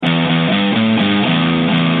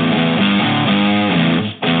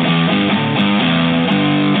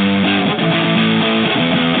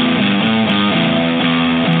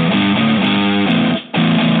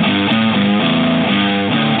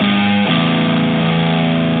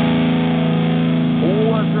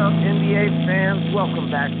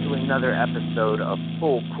Welcome back to another episode of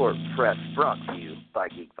Full Court Press, brought to you by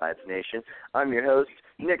Geek Vibes Nation. I'm your host,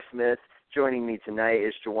 Nick Smith. Joining me tonight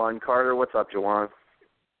is Jawan Carter. What's up, Jawan?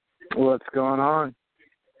 What's going on?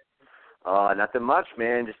 Nothing much,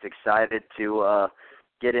 man. Just excited to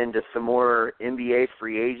get into some more NBA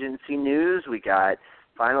free agency news. We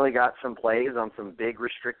finally got some plays on some big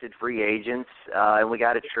restricted free agents, and we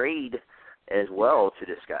got a trade as well to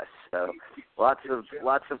discuss. So lots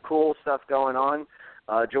of cool stuff going on.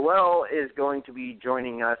 Joel is going to be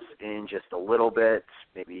joining us in just a little bit,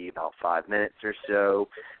 maybe about 5 minutes or so.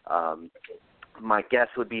 My guess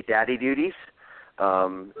would be Daddy Duties,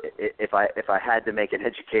 if I had to make an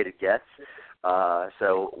educated guess.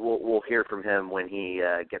 So we'll hear from him when he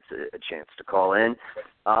gets a chance to call in.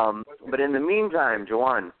 But in the meantime,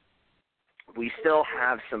 Jawan, we still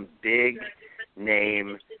have some big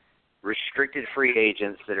name restricted free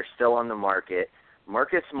agents that are still on the market.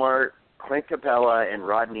 Marcus Smart, Clint Capella, and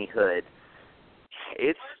Rodney Hood.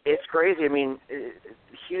 It's crazy. I mean,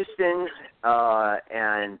 Houston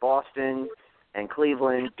and Boston and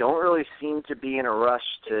Cleveland don't really seem to be in a rush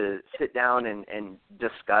to sit down and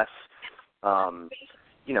discuss,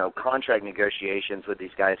 contract negotiations with these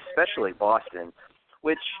guys, especially Boston,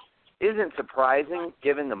 which isn't surprising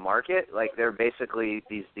given the market. Like, they're basically,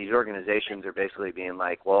 these organizations are basically being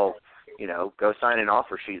like, well, go sign an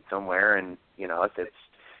offer sheet somewhere, and,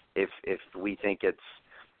 if we think it's,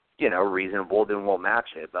 reasonable, then we'll match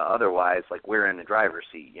it. But otherwise, like, we're in the driver's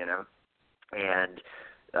seat, And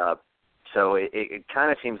so it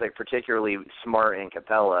kind of seems like particularly Smart and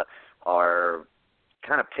Capella are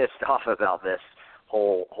kind of pissed off about this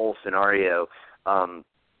whole scenario.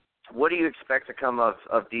 What do you expect to come of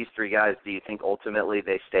these three guys? Do you think ultimately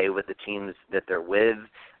they stay with the teams that they're with,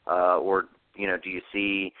 or do you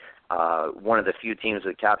see one of the few teams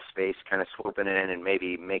with cap space kind of swooping in and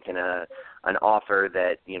maybe making an offer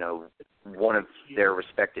that one of their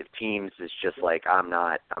respective teams is just like, I'm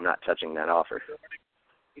not touching that offer?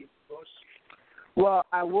 Well,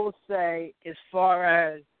 I will say, as far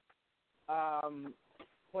as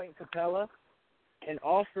Clint Capella, an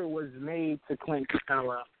offer was made to Clint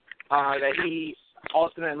Capella that he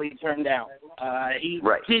ultimately turned down. He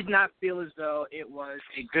did not feel as though it was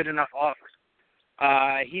a good enough offer.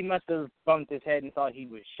 He must have bumped his head and thought he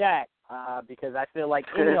was Shaq, because I feel like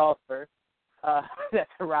any offer that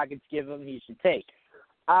the Rockets give him, he should take.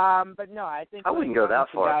 But no, I think I wouldn't go that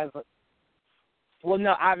far. Well,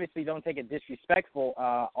 no, obviously don't take a disrespectful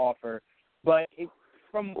offer, but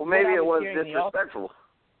maybe it was disrespectful.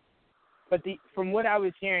 But from what I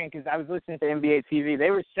was hearing, because I was listening to NBA TV,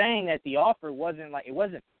 they were saying that the offer wasn't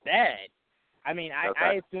bad. I mean,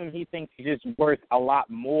 I assume he thinks he's just worth a lot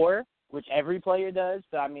more, which every player does.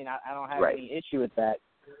 So I mean, I don't have any issue with that.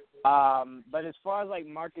 But as far as like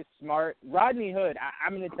Marcus Smart, Rodney Hood,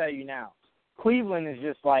 I'm going to tell you now, Cleveland is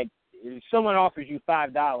just like, if someone offers you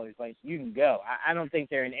 $5, like, you can go. I don't think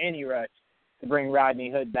they're in any rush to bring Rodney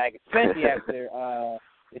Hood back, especially after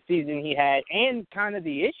the season he had and kind of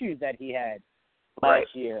the issues that he had last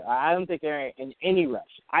year. I don't think they're in any rush.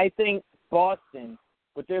 I think Boston,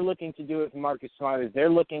 what they're looking to do with Marcus Smart is they're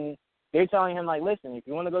telling him, like, listen, if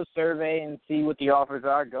you want to go survey and see what the offers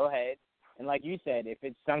are, go ahead. And like you said, if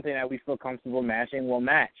it's something that we feel comfortable matching, we'll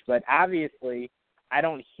match. But obviously, I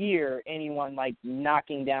don't hear anyone, like,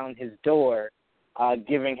 knocking down his door,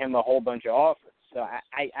 giving him a whole bunch of offers. So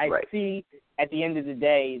I see, at the end of the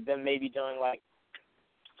day, them maybe doing, like,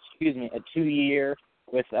 a 2-year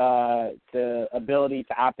with the ability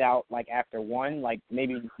to opt out, like, after one, like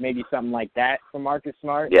maybe something like that for Marcus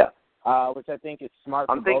Smart. Yeah. Which I think is smart.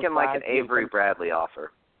 I'm thinking like an Avery Bradley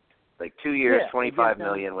offer, like 2 years, $25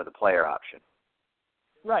 million with a player option.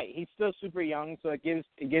 Right. He's still super young, so it gives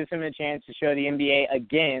him a chance to show the NBA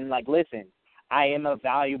again, like, listen, I am a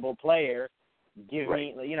valuable player. Give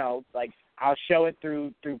me, like, I'll show it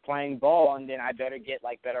through playing ball, and then I better get,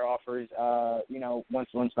 like, better offers,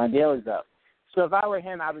 once my deal is up. So if I were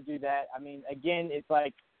him, I would do that. I mean, again, it's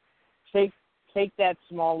like, take that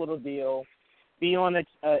small little deal, be on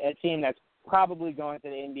a team that's probably going to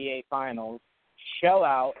the NBA Finals, show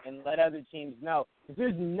out, and let other teams know. Because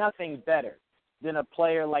there's nothing better than a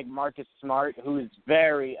player like Marcus Smart, who is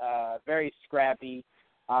very, very scrappy,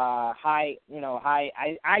 high.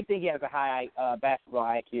 I think he has a high basketball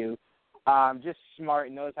IQ. Just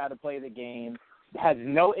smart, knows how to play the game, has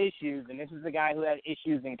no issues, and this is a guy who had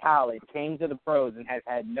issues in college, came to the pros and has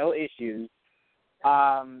had no issues.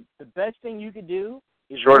 The best thing you could do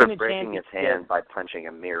is short of breaking his hand by punching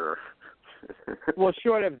a mirror. Well,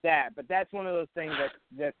 short of that, but that's one of those things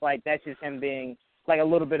that's just him being like a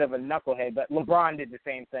little bit of a knucklehead, but LeBron did the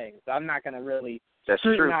same thing. So I'm not going to really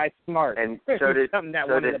scrutinize Smart. And so did something that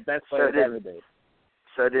one of the best players ever did.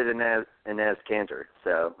 So did Enes Kanter.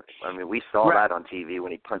 So, I mean, we saw that on TV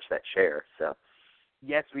when he punched that chair. So.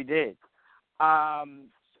 Yes, we did. So,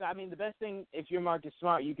 I mean, the best thing, if you're Marcus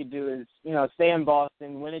Smart, you could do is, stay in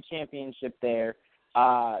Boston, win a championship there,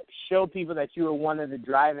 show people that you were one of the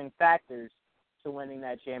driving factors to winning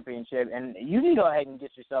that championship, and you can go ahead and get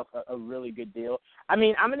yourself a really good deal. I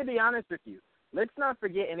mean, I'm going to be honest with you. Let's not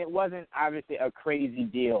forget, and it wasn't obviously a crazy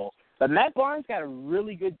deal, but Matt Barnes got a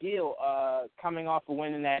really good deal coming off of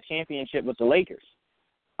winning that championship with the Lakers.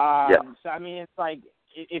 So, I mean, it's like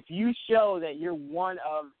if you show that you're one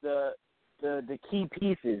of the key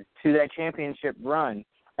pieces to that championship run,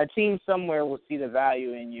 a team somewhere will see the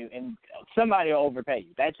value in you, and somebody will overpay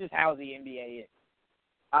you. That's just how the NBA is.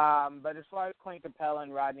 But as far as Clint Capella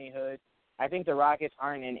and Rodney Hood, I think the Rockets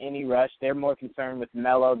aren't in any rush. They're more concerned with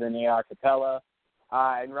Melo than they are Capella.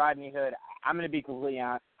 And Rodney Hood, I'm going to be completely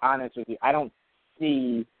honest with you. I don't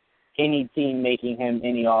see any team making him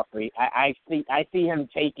any offer. I see him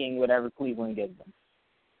taking whatever Cleveland gives him.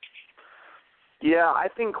 Yeah, I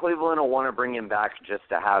think Cleveland will want to bring him back just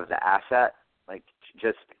to have the asset, like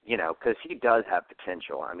just, because he does have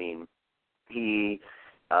potential. I mean, he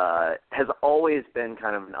has always been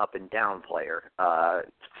kind of an up-and-down player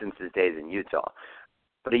since his days in Utah.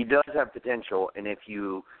 But he does have potential, and if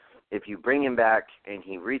you bring him back and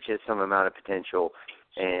he reaches some amount of potential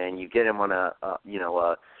and you get him on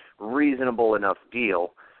a reasonable enough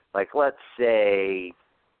deal, like let's say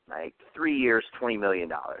like 3 years, $20 million.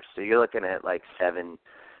 So you're looking at like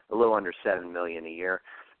a little under $7 million a year,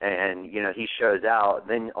 and he shows out,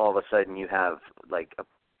 then all of a sudden you have like a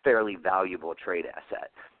fairly valuable trade asset,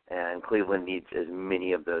 and Cleveland needs as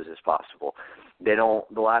many of those as possible. They don't.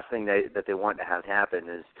 The last thing that they want to have happen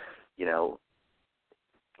is,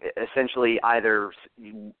 essentially either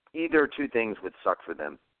two things would suck for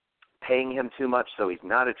them: paying him too much so he's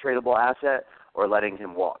not a tradable asset, or letting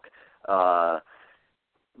him walk.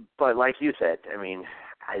 But like you said, I mean,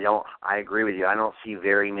 I agree with you. I don't see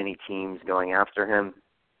very many teams going after him.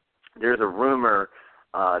 There's a rumor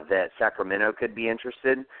that Sacramento could be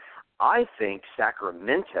interested. I think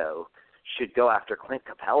Sacramento should go after Clint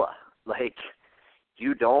Capella. Like,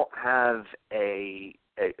 you don't have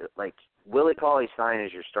like Willie Cauley-Stein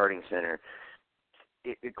as your starting center.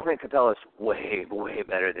 Clint Capella's way, way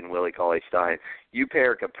better than Willie Cauley-Stein. You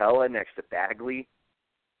pair Capella next to Bagley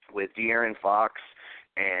with De'Aaron Fox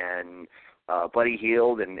and Buddy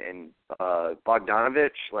Hield and Bogdanovich,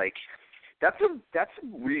 like that's a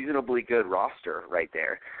reasonably good roster right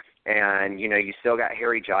there. And you still got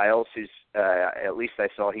Harry Giles, who's at least I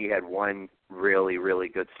saw he had one really, really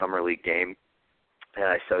good summer league game.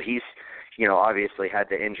 So he's obviously had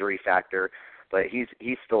the injury factor, but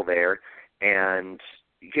he's still there. And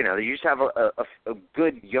you just have a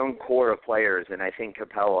good young core of players, and I think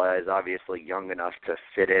Capella is obviously young enough to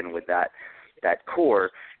fit in with that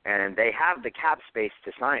core, and they have the cap space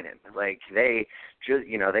to sign him. Like they just,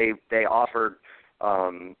 they offered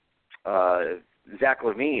Zach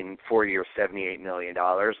LaVine 4 years, $78 million.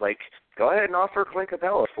 Like, go ahead and offer Clint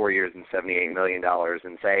Capella 4 years and $78 million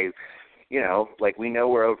and say, like, we know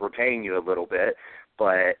we're overpaying you a little bit,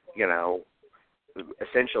 but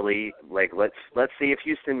essentially, like, let's see if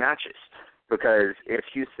Houston matches, because if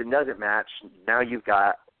Houston doesn't match, now you've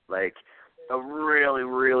got like a really,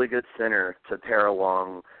 really good center to pair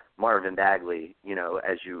along Marvin Bagley,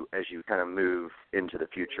 as you kind of move into the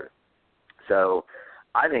future. So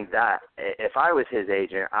I think that if I was his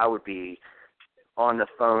agent, I would be on the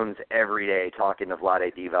phones every day talking to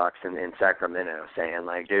Vlade Divac in Sacramento, saying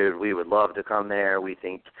like, dude, we would love to come there. We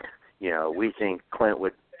think Clint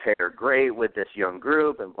would pair great with this young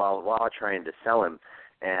group, and blah blah blah, trying to sell him.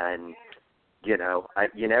 And you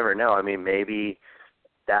never know. I mean, maybe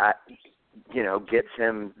that gets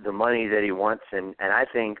him the money that he wants, and I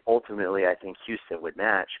think ultimately Houston would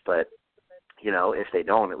match, but if they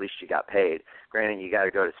don't, at least you got paid. Granted, you got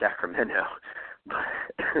to go to Sacramento,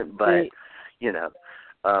 but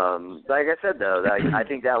like I said though, I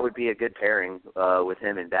think that would be a good pairing with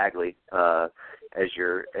him and Bagley as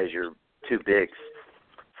your two bigs.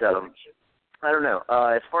 So I don't know.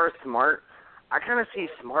 As far as Smart, I kind of see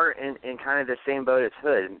Smart in kind of the same boat as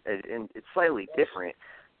Hood, and it's slightly different,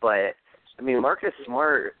 but I mean, Marcus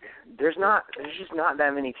Smart, there's just not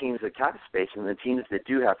that many teams with cap space, and the teams that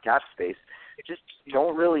do have cap space just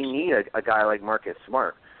don't really need a guy like Marcus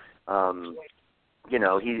Smart.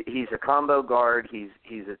 He's a combo guard. He's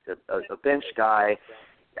a bench guy.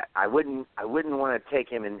 I wouldn't want to take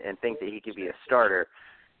him and think that he could be a starter.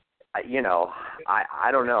 I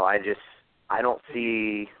don't know. I don't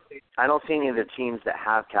see any of the teams that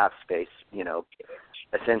have cap space,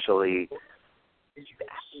 essentially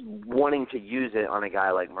wanting to use it on a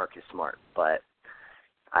guy like Marcus Smart. But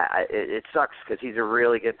it sucks because he's a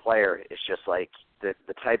really good player. It's just like the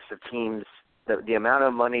types of teams, the amount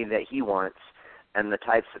of money that he wants, and the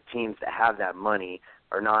types of teams that have that money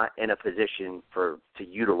are not in a position to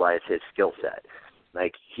utilize his skill set.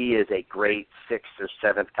 Like, he is a great 6th or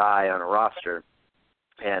 7th guy on a roster,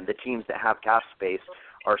 and the teams that have cap space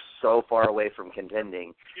are so far away from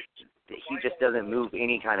contending that he just doesn't move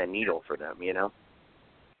any kind of needle for them,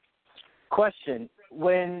 Question: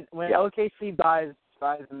 When OKC buys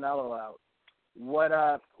Melo out, what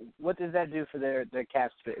does that do for their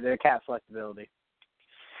cap flexibility?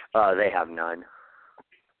 They have none.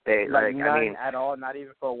 None at all, not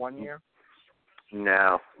even for 1 year?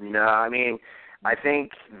 No. I mean, I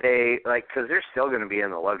think because they're still going to be in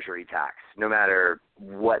the luxury tax no matter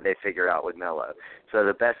what they figure out with Melo. So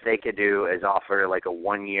the best they could do is offer like a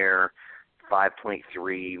 1 year,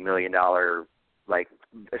 $5.3 million, like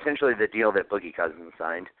essentially the deal that Boogie Cousins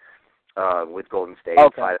signed with Golden State,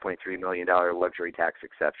 $5.3 million luxury tax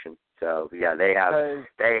exception. So yeah, they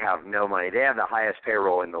have no money. They have the highest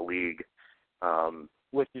payroll in the league.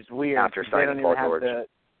 Which is weird. After signing Paul George.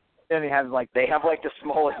 They have the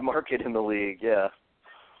smallest market in the league, yeah.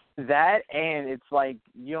 That, and it's like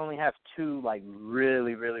you only have 2 like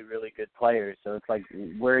really, really, really good players. So it's like,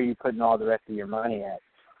 where are you putting all the rest of your money at?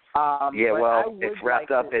 It's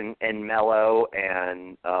wrapped up in Melo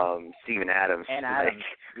and Steven Adams. And Adams,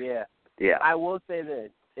 yeah. I will say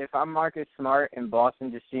this: if I'm Marcus Smart and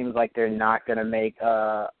Boston just seems like they're not going to make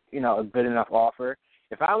a good enough offer.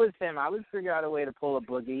 If I was him, I would figure out a way to pull a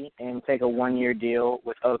Boogie and take a 1 year deal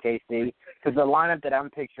with OKC, because the lineup that I'm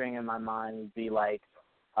picturing in my mind would be like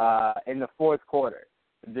in the fourth quarter.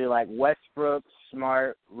 It'd be like Westbrook,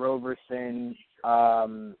 Smart, Roberson,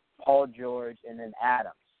 Paul George, and then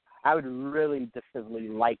Adams. I would really definitively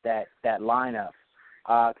like that lineup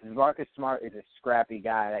because Marcus Smart is a scrappy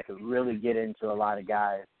guy that could really get into a lot of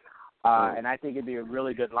guys. And I think it'd be a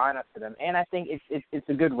really good lineup for them. And I think it's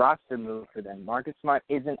a good roster move for them. Marcus Smart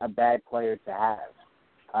isn't a bad player to have.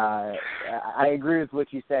 I agree with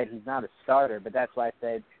what you said. He's not a starter, but that's why I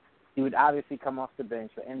said he would obviously come off the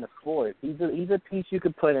bench. But in the fourth, he's a piece you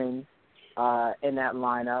could put in that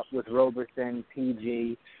lineup with Roberson,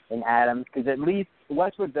 PG, and Adams. Because at least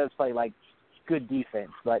Westbrook does play like good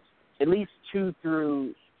defense, but at least 2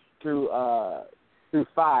 through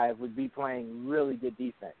 5 would be playing really good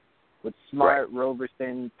defense. With Smart, right.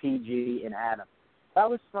 Roberson, PG, and Adams. If I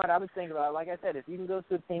was Smart, I would think about it. Like I said, if you can go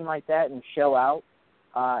to a team like that and show out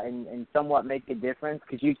and somewhat make a difference,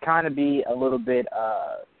 because you'd kind of be a little bit,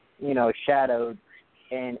 shadowed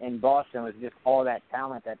in Boston with just all that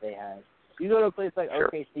talent that they have. You go to a place like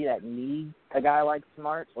OKC that needs a guy like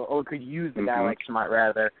Smart, or could use a guy like Smart,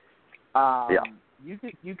 rather. You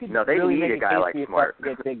could no, they really need make a guy like Smart to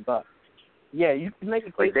get big bucks. Yeah, you can make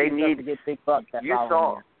a case to get big bucks that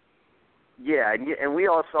following year. Yeah, and we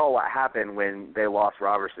all saw what happened when they lost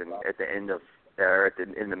Robertson at the end of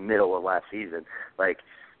in the middle of last season. Like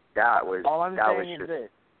that was all I'm saying just, is this: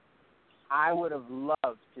 I would have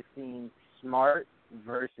loved to see Smart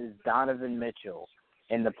versus Donovan Mitchell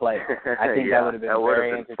in the playoffs. I think that would have been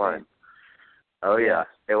very entertaining. Fun. Oh yeah,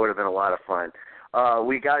 it would have been a lot of fun.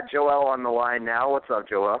 We got Joel on the line now. What's up,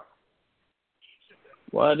 Joel?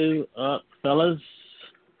 What is up, fellas?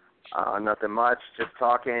 Nothing much. Just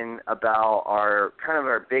talking about our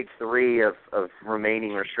big 3 of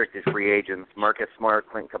remaining restricted free agents: Marcus Smart,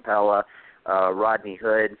 Clint Capella, Rodney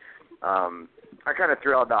Hood. I kind of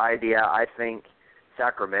threw out the idea. I think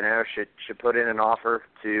Sacramento should put in an offer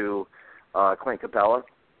to Clint Capella.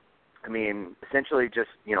 I mean, essentially just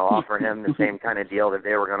offer him the same kind of deal that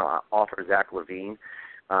they were going to offer Zach LaVine.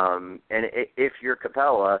 And if you're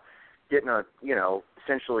Capella, getting a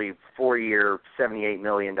essentially 4-year, $78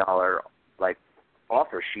 million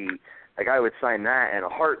offer sheet, like I would sign that in a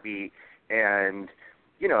heartbeat. And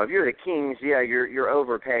if you're the Kings, you're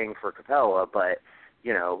overpaying for Capella, but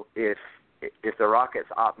if the Rockets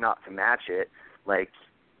opt not to match it, like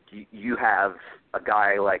you have a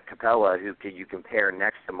guy like Capella who you compare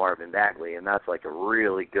next to Marvin Bagley, and that's like a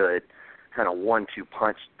really good kind of 1-2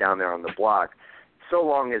 punch down there on the block. So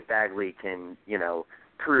long as Bagley can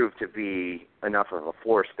prove to be enough of a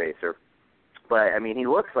floor spacer. But I mean, he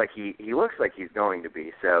looks like he's going to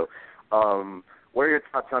be. So, what are your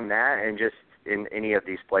thoughts on that, and just in any of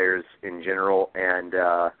these players in general? And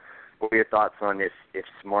what are your thoughts on if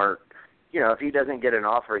Smart, if he doesn't get an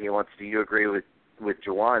offer he wants, do you agree with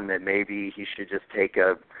Juwan that maybe he should just take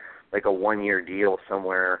a 1-year deal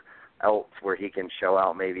somewhere else where he can show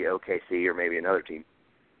out, maybe OKC or maybe another team.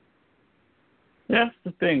 Yeah, that's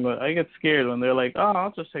the thing. But I get scared when they're like, "Oh,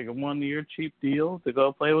 I'll just take a 1-year cheap deal to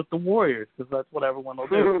go play with the Warriors," because that's what everyone will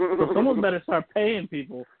do. So someone better start paying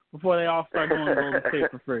people before they all start going to Golden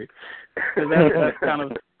State for free. Because that kind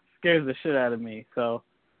of scares the shit out of me. So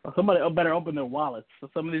somebody better open their wallets. So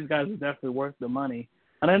some of these guys are definitely worth the money.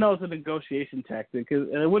 And I know it's a negotiation tactic,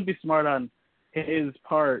 and it would be smart on his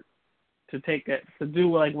part to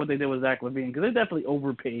do like what they did with Zach LaVine, because they definitely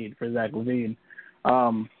overpaid for Zach LaVine.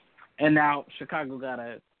 And now Chicago got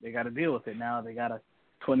to deal with it. Now they got a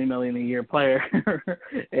 $20 million a year player,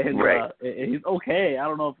 and he's okay. I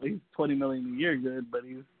don't know if he's $20 million a year good, but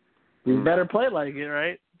he's better play like it,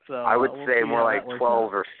 right? So I would we'll say more like 12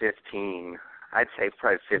 out. or 15. I'd say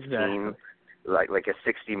probably 15, exactly. like a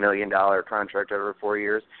 $60 million contract over 4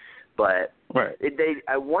 years. But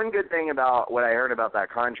one good thing about what I heard about that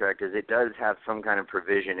contract is it does have some kind of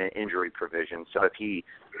provision, an injury provision. So if he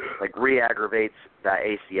re-aggravates that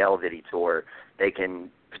ACL that he tore, they can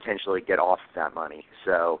potentially get off that money.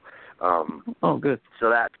 So, good. So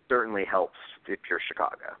that certainly helps if you're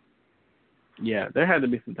Chicago. Yeah, there had to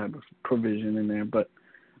be some type of provision in there. But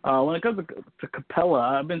when it comes to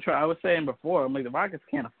Capella, I was saying before, I'm like, the Rockets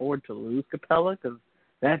can't afford to lose Capella because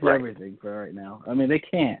that's everything for right now. I mean, they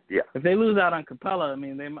can't. Yeah. If they lose out on Capella, I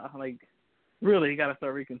mean, they really got to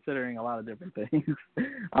start reconsidering a lot of different things.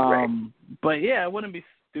 But yeah, it wouldn't be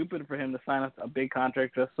stupid for him to sign a big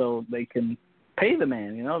contract just so they can pay the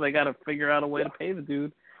man. You know, they got to figure out a way to pay the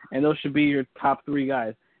dude, and those should be your top 3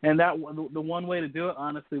 guys. And the one way to do it,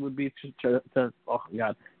 honestly, would be to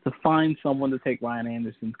find someone to take Ryan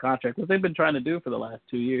Anderson's contract, which they've been trying to do for the last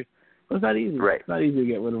 2 years. But it's not easy. Right. It's not easy to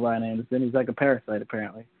get rid of Ryan Anderson. He's like a parasite,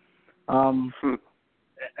 apparently.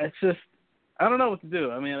 It's just, I don't know what to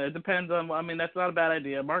do. I mean, it depends on. I mean, that's not a bad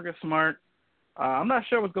idea. Marcus Smart. I'm not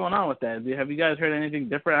sure what's going on with that. Have you guys heard anything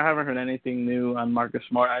different? I haven't heard anything new on Marcus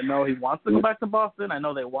Smart. I know he wants to go back to Boston. I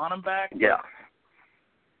know they want him back. Yeah.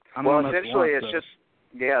 Well, essentially, it's just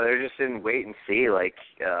they're just in wait and see. Like,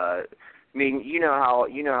 I mean, you know how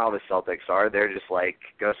the Celtics are. They're just like,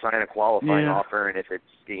 go sign a qualifying offer, and if it's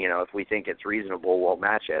if we think it's reasonable, we'll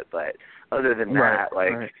match it. But other than that,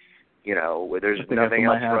 there's nothing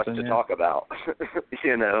else for us to talk about.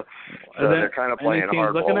 So they're kind of playing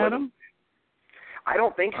hardball. Looking at him? I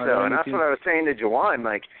don't think so, and that's what I was saying to Jawan.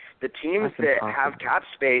 Like, the teams that have cap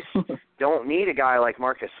space don't need a guy like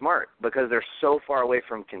Marcus Smart because they're so far away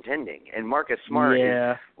from contending. And Marcus Smart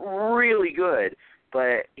is really good,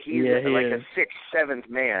 but he's like a 6th, 7th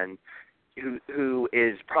man who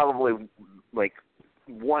is probably like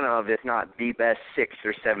one of, if not the best 6th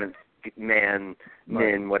or 7th men,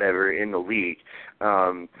 whatever, in the league.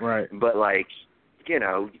 But like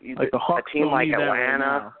a team like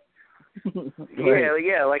Atlanta.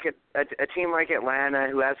 Like a team like Atlanta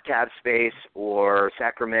who has cap space, or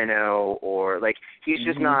Sacramento, or like he's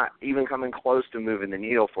just not even coming close to moving the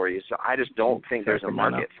needle for you. So I just don't think there's a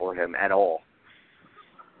market for him at all.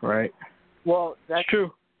 Right. Well, that's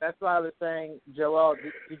true. That's what I was saying, Joel.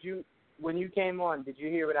 Did you, when you came on, did you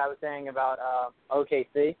hear what I was saying about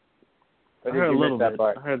OKC? I heard a little bit.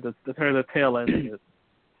 I heard the tail end of it.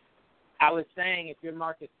 I was saying, if you're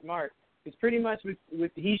Marcus Smart, it's pretty much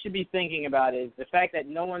what he should be thinking about is the fact that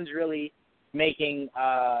no one's really making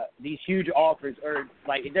these huge offers, or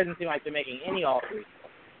like it doesn't seem like they're making any offers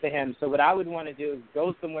to him. So what I would want to do is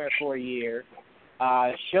go somewhere for a year,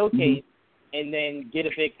 showcase, and then get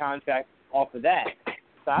a big contract off of that.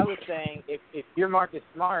 So I was saying, if you're Marcus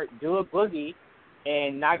Smart, do a boogie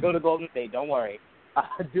and not go to Golden State. Don't worry.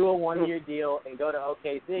 Do a 1-year deal and go to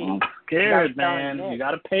OKC. I'm scared, man. You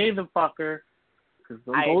got to pay the fucker.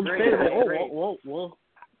 I agree.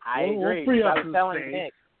 I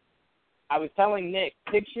was telling Nick,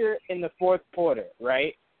 picture in the fourth quarter,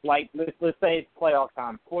 right? Like, let's say it's playoff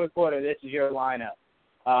time. Fourth quarter, this is your lineup.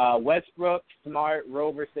 Westbrook, Smart,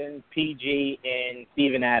 Roberson, PG, and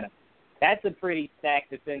Steven Adams. That's a pretty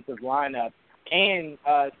stacked defensive lineup. And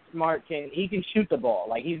Smart can shoot the ball.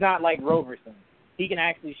 Like, he's not like Roberson. He can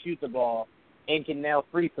actually shoot the ball and can nail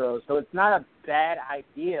free throws. So it's not a bad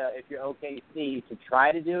idea if you're OKC to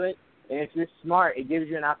try to do it. And if you're Smart, it gives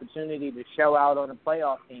you an opportunity to show out on a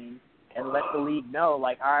playoff team and let the league know,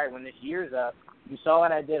 like, all right, when this year's up, you saw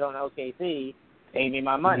what I did on OKC, pay me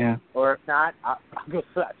my money. Yeah. Or if not, I'll go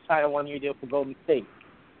sign a 1-year deal for Golden State.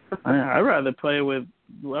 I would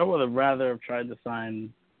rather have tried to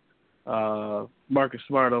sign Marcus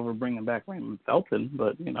Smart over bringing back Raymond Felton,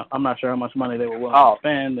 but I'm not sure how much money they were willing to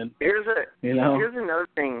spend. And here's another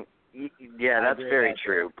thing. Yeah, that's very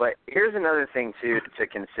true. But here's another thing too to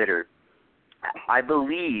consider. I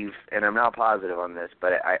believe, and I'm not positive on this,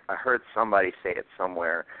 but I heard somebody say it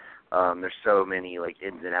somewhere. There's so many like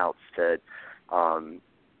ins and outs to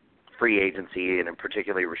free agency, and in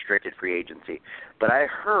particularly restricted free agency. But I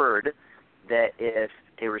heard that if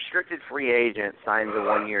a restricted free agent signs a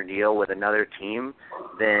 1-year deal with another team,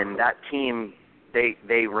 then that team,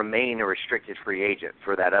 they remain a restricted free agent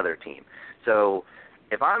for that other team. So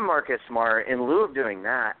if I'm Marcus Smart, in lieu of doing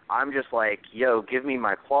that, I'm just like, yo, give me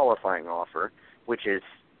my qualifying offer, which is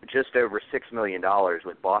just over $6 million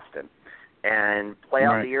with Boston, and play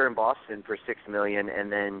out the year in Boston for $6 million,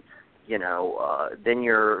 and then, then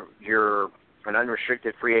you're an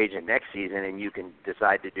unrestricted free agent next season, and you can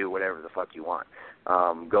decide to do whatever the fuck you want.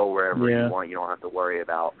 Go wherever you want. You don't have to worry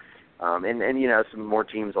about. And some more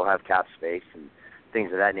teams will have cap space and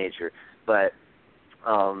things of that nature. But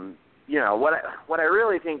what I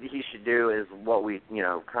really think that he should do is what we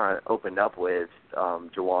kind of opened up with,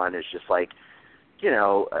 Jawan, is just like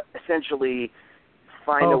essentially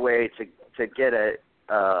find a way to get a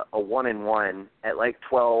 1-and-1 at like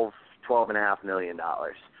 $12.5 million.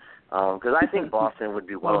 Because I think Boston would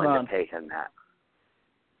be willing to pay him that.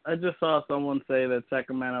 I just saw someone say that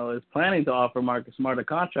Sacramento is planning to offer Marcus Smart a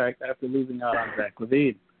contract after losing out on Zach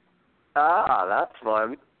LaVine. Ah, that's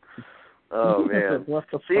fun. Oh man.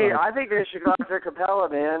 See, I think they should go after Capella,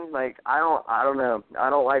 man. Like I don't know. I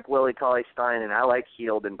don't like Willie Cauley-Stein, and I like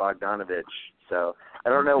Hield and Bogdanovich. So I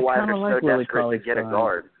don't know why they're so desperate to get a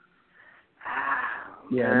guard.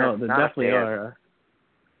 They definitely are.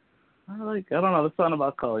 I don't know. There's something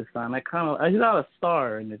about Cauley-Stein. He's not a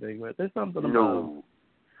star or anything, but there's something about him.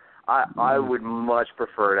 I would much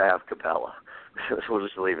prefer to have Capella. We'll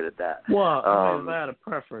just leave it at that. Well, if I had a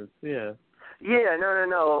preference, yeah. Yeah,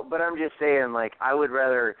 no. But I'm just saying, like, I would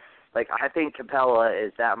rather, like, I think Capella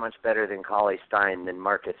is that much better than Cauley-Stein than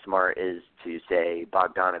Marcus Smart is to, say,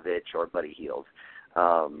 Bogdanovich or Buddy Hield.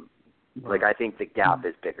 Like, I think the gap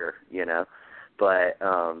is bigger, But,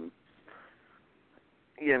 I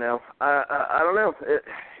don't know.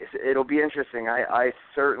 It'll be interesting. I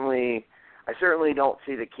certainly don't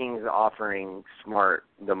see the Kings offering Smart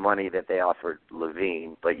the money that they offered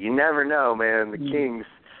LaVine, but you never know, man. The Kings,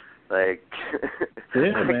 like,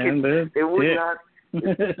 it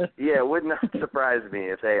would not surprise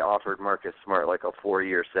me if they offered Marcus Smart like a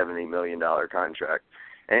 4-year, $70 million contract.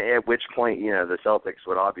 At which point, the Celtics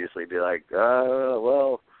would obviously be like,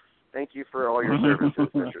 well, thank you for all your services,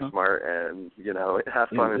 Mr. Smart, and, have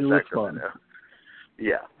fun in Sacramento.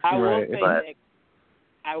 Yeah.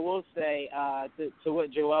 I will say to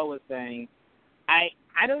what Joel was saying,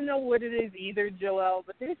 I don't know what it is either, Joel,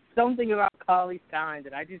 but there's something about Cauley-Stein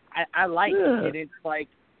that I like. Yeah. And it's like,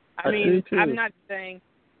 I'm not saying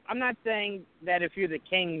that if you're the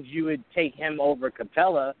Kings, you would take him over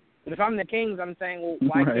Capella. But if I'm the Kings, I'm saying, well,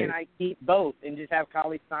 why can't I keep both and just have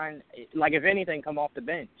Cauley-Stein, like, if anything, come off the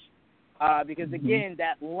bench? Because, again,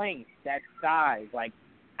 that length, that size, like,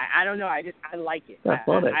 I don't know. I like it.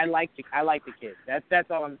 I like the kid.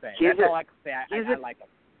 That's all I'm saying. That's all I can say. I like him.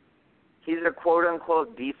 He's a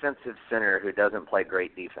quote-unquote defensive center who doesn't play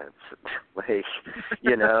great defense. That's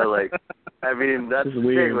the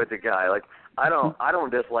thing with the guy. Like, I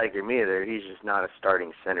don't dislike him either. He's just not a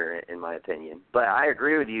starting center, in my opinion. But I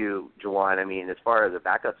agree with you, Jawan. As far as a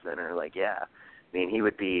backup center, he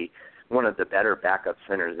would be one of the better backup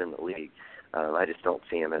centers in the league. I just don't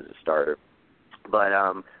see him as a starter. But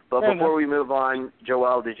before we move on,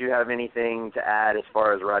 Joel, did you have anything to add as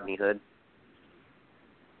far as Rodney Hood?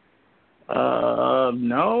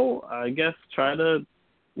 No. I guess try to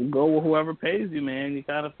go with whoever pays you, man. You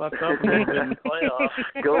kind of fucked up a little bit in the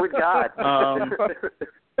playoffs. Go with God.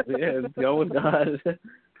 Go with God.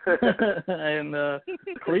 And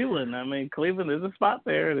Cleveland. Cleveland is a spot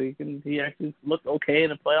there. He actually looked okay in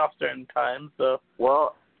the playoffs during times. So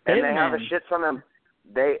and they have a shit ton of.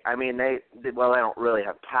 They don't really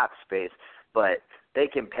have cap space, but they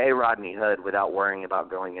can pay Rodney Hood without worrying about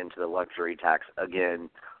going into the luxury tax again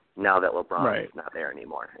now that LeBron is not there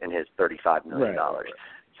anymore and his $35 million.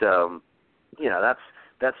 So,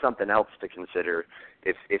 that's something else to consider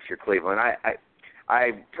if you're Cleveland.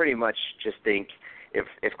 I pretty much just think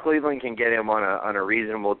if Cleveland can get him on a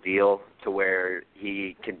reasonable deal to where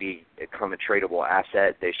he can become a tradable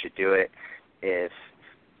asset, they should do it. If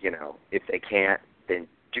they can't, then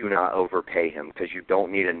do not overpay him because you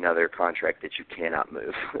don't need another contract that you cannot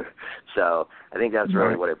move. So I think that's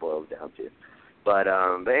really what it boils down to. But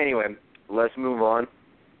anyway, let's move on.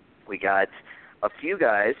 We got a few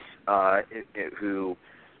guys who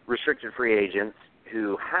restricted free agents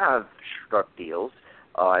who have struck deals.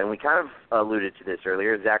 And we kind of alluded to this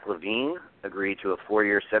earlier. Zach LaVine agreed to a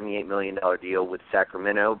 4-year, $78 million deal with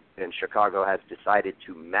Sacramento, and Chicago has decided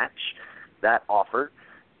to match that offer.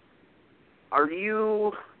 What do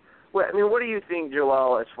you think,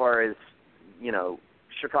 Joel, as far as,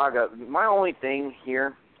 Chicago? My only thing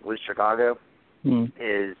here with Chicago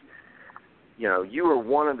is, you were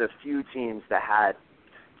one of the few teams that had,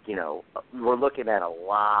 we're looking at a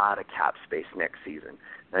lot of cap space next season.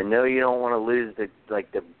 I know you don't want to lose the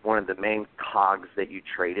one of the main cogs that you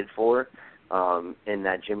traded for in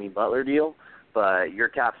that Jimmy Butler deal, but your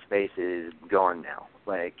cap space is gone now.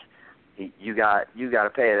 Like, you got to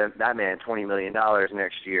pay that man $20 million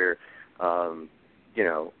next year, along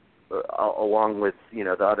with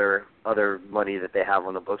the other money that they have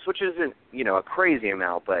on the books, which isn't a crazy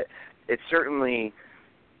amount, but it certainly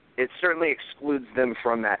excludes them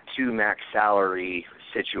from that 2 max salary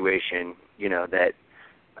situation. That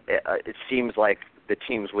it seems like the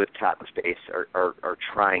teams with cap space are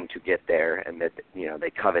trying to get there, and that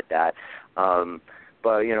they covet that.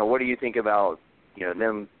 But what do you think about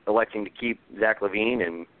them electing to keep Zach LaVine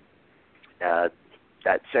and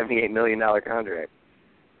that $78 million contract?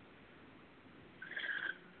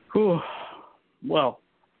 Whew. Well,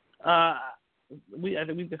 I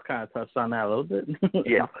think we just kind of touched on that a little bit.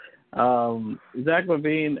 Yeah. Zach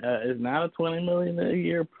LaVine is not a $20 million a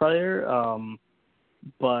year player,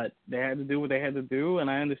 but they had to do what they had to do, and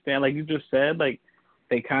I understand, like you just said, like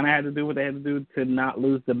they kind of had to do what they had to do to not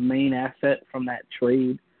lose the main asset from that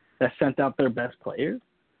trade that sent out their best players.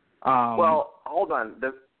 Well, hold on.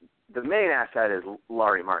 The main asset is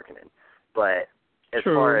Lauri Markkanen, but as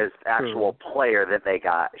far as actual player that they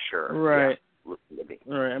got, sure. Right. Yeah.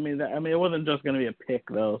 Right. I mean, it wasn't just going to be a pick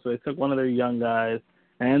though. So they took one of their young guys,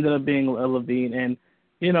 and ended up being LaVine, and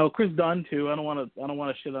Chris Dunn too. I don't want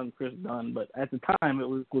to shit on Chris Dunn, but at the time it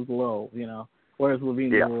was low, whereas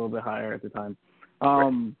LaVine was a little bit higher at the time.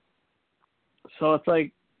 So it's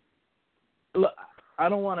like, look, I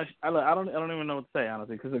don't even know what to say,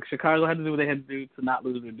 honestly, because Chicago had to do what they had to do to not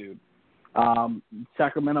lose their dude.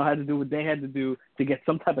 Sacramento had to do what they had to do to get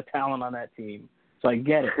some type of talent on that team. So I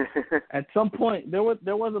get it. At some point, there was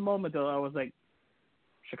a moment though I was like,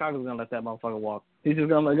 Chicago's gonna let that motherfucker walk. He's just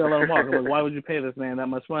gonna let him walk. I'm like, why would you pay this man that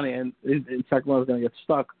much money? And Sacramento's gonna get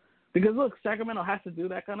stuck because look, Sacramento has to do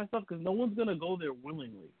that kind of stuff because no one's gonna go there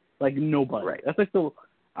willingly. Like nobody. Right. That's like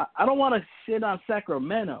I don't want to shit on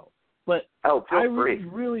Sacramento, but I was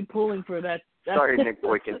really pulling for that. Sorry, Nick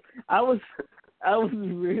Boykin. I was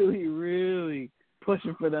really, really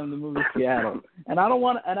pushing for them to move to Seattle, and I don't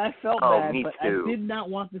want. And I felt bad, but too. I did not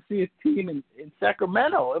want to see a team in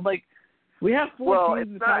Sacramento. Like we have 4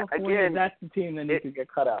 teams in California. That's the team that needs to get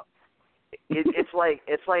cut out. It's like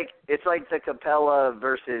the Capella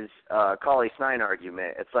versus Cauley Stein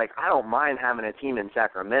argument. It's like I don't mind having a team in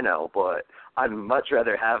Sacramento, but I'd much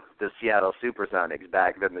rather have the Seattle SuperSonics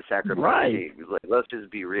back than the Sacramento team. Like, let's just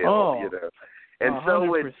be real, And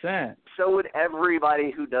 100%. so would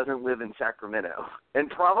everybody who doesn't live in Sacramento, and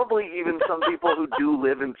probably even some people who do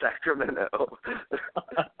live in Sacramento.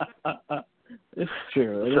 It's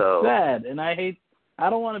true. It's sad, and I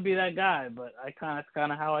don't want to be that guy, but that's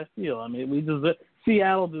kind of how I feel. I mean,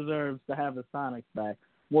 Seattle deserves to have the Sonics back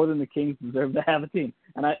more than the Kings deserve to have a team.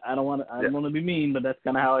 And I don't want to be mean, but that's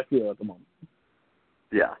kind of how I feel at the moment.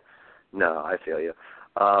 Yeah. No, I feel you.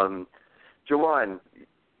 Jawan,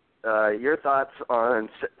 your thoughts on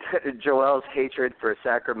Joel's hatred for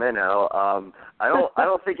Sacramento? I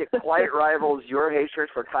don't think it quite rivals your hatred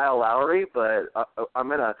for Kyle Lowry, but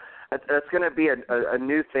that's gonna be a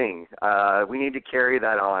new thing. We need to carry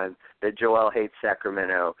that on. That Joel hates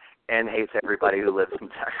Sacramento and hates everybody who lives in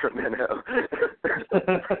Sacramento.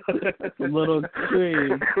 It's a little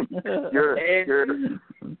extreme.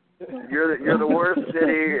 You're the worst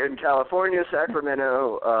city in California,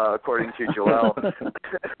 Sacramento, according to Joel.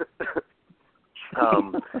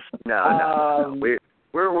 No.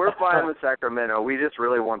 We're fine with Sacramento. We just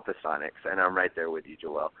really want the Sonics, and I'm right there with you,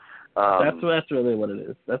 Joel. That's really what it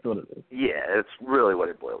is. That's what it is. Yeah, it's really what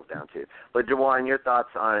it boils down to. But Jawan, your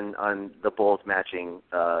thoughts on the Bulls matching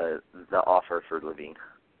the offer for LaVine?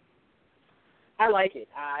 I like it.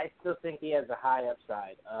 I still think he has a high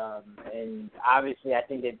upside. And obviously I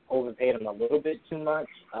think they overpaid him a little bit too much.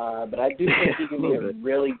 But I do think he can be a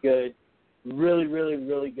really good, really, really,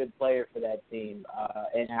 really good player for that team.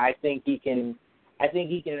 And I think he can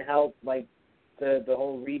help like the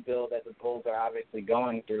whole rebuild that the Bulls are obviously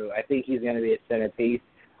going through. I think he's going to be a centerpiece.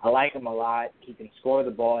 I like him a lot. He can score the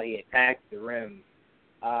ball. He attacks the rim.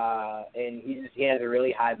 And he has a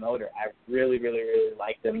really high motor. I really, really, really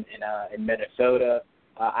liked him in Minnesota.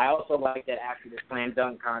 I also like that after the slam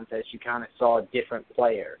dunk contest, you kind of saw a different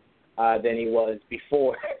player than he was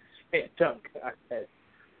before the slam dunk contest.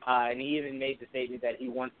 And he even made the statement that he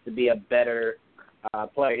wants to be a better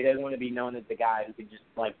player. He doesn't want to be known as the guy who can just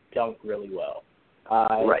like dunk really well.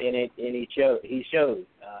 Right. And he shows.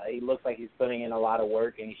 He looks like he's putting in a lot of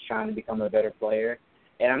work, and he's trying to become a better player.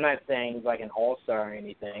 And I'm not saying he's like an all-star or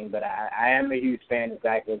anything, but I am a huge fan of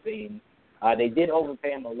Zach LaVine. They did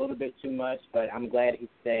overpay him a little bit too much, but I'm glad he's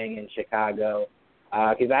staying in Chicago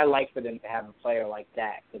because I like for them to have a player like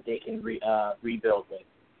that they can rebuild with.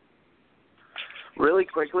 Really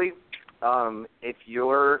quickly,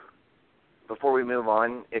 before we move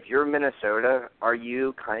on, if you're Minnesota, are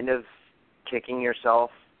you kind of kicking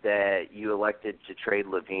yourself that you elected to trade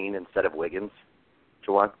LaVine instead of Wiggins,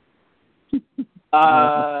 Juwan?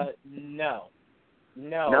 No.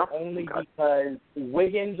 No? Only Okay. because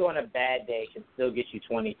Wiggins on a bad day can still get you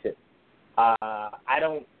 22. I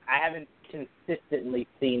haven't consistently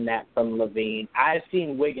seen that from LaVine. I've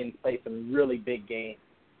seen Wiggins play some really big games.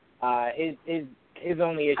 His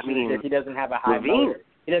only issue is that he doesn't have a high motor.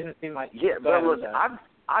 He doesn't seem like but look,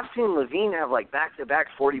 I've seen LaVine have like back-to-back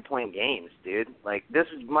 40-point games, dude. Like this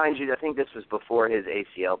was, mind you, I think this was before his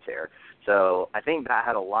ACL tear. So I think that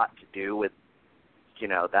had a lot to do with,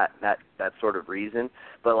 that sort of reason.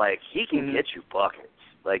 But like he can get you buckets.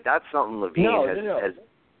 Like that's something LaVine has.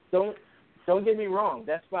 Don't get me wrong.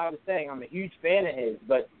 That's what I was saying. I'm a huge fan of his,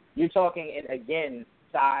 but you're talking, and again,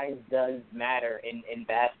 size does matter in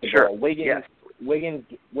basketball. Sure. Wiggins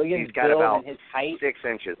he's got build about and his height, 6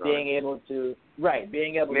 inches on being able to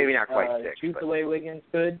maybe not quite 6, shoot but the way Wiggins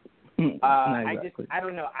could. Not exactly. I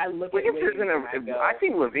don't know. I look Wiggins at Wiggins I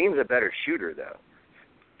think LaVine's a better shooter though.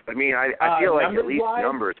 I mean, I feel like at least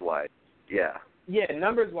numbers-wise, yeah. Yeah,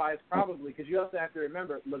 numbers-wise, probably, because you also have to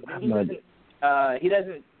remember, LaVine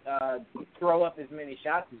doesn't throw up as many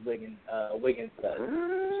shots as Wiggins does.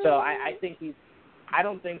 So I think I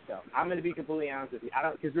don't think so. I'm going to be completely honest with you.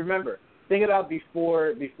 Because remember, think about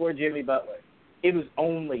before Jimmy Butler, it was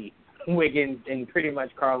only Wiggins and pretty much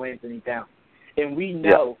Karl Anthony Towns. And we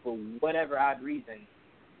know for whatever odd reason,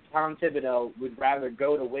 Tom Thibodeau would rather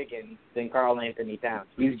go to Wiggins than Karl Anthony Towns.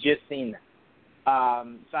 We've just seen that.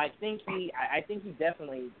 So I think he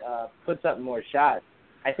definitely puts up more shots.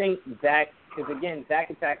 I think Zach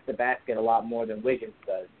attacks the basket a lot more than Wiggins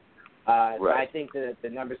does. So I think that the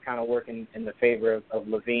numbers kind of work in the favor of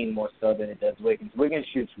LaVine more so than it does Wiggins. Wiggins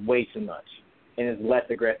shoots way too much and is less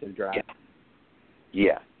aggressive drive.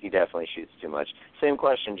 Yeah, he definitely shoots too much. Same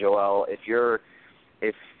question, Joel. If you're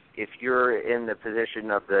in the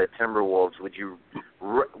position of the Timberwolves, would you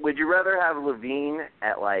rather have LaVine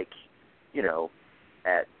at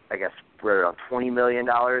at I guess around $20 million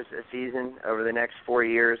a season over the next 4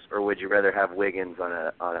 years, or would you rather have Wiggins on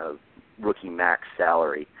a rookie max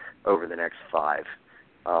salary over the next 5,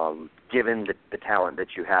 given the talent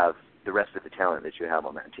that you have, the rest of the talent that you have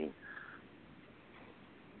on that team?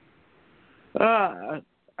 I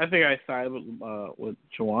think I side with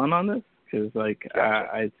Juwan on this because,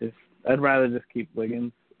 gotcha. I'd rather just keep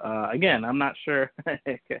Wiggins. Again, I'm not sure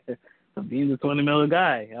LaVine's a $20 million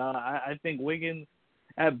guy. I think Wiggins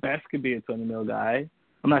at best could be a $20 million guy.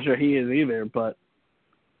 I'm not sure he is either, but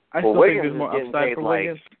I still think there's more upside for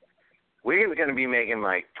Wiggins. Wiggins going to be making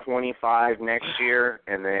like 25 next year,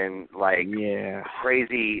 and then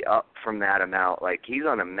crazy up from that amount. Like he's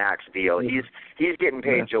on a max deal. He's getting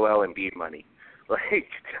paid Joel Embiid money. Like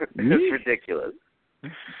it's ridiculous.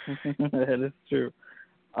 That is true.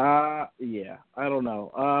 I don't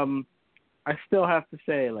know. I still have to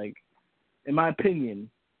say, like, in my opinion,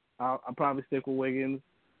 I'll probably stick with Wiggins.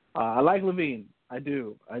 I like LaVine. I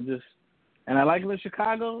do. And I like him in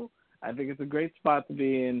Chicago. I think it's a great spot to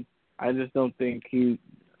be in. I just don't think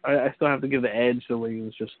I still have to give the edge to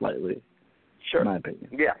Wiggins just slightly. Sure. In my opinion.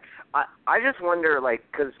 Yeah. I just wonder,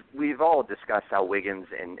 because we've all discussed how Wiggins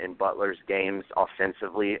and Butler's games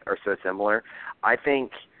offensively are so similar. I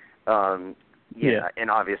think, and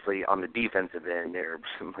obviously on the defensive end, they're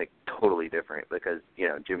totally different because,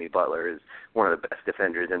 Jimmy Butler is one of the best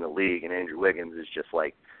defenders in the league, and Andrew Wiggins is just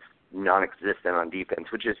non-existent on defense,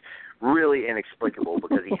 which is really inexplicable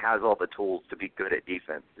because he has all the tools to be good at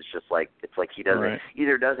defense. It's just he doesn't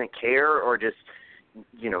either doesn't care or just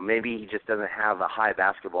maybe he just doesn't have a high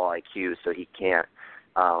basketball IQ, so he can't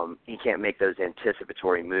make those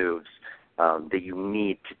anticipatory moves that you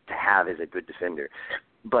need to have as a good defender.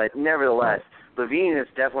 But nevertheless, LaVine is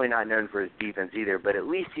definitely not known for his defense either, but at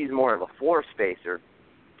least he's more of a floor spacer,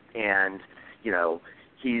 and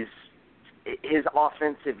his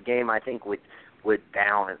offensive game, I think, would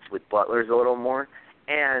balance with Butler's a little more.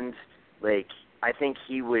 And, I think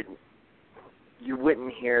he would you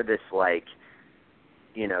wouldn't hear this like,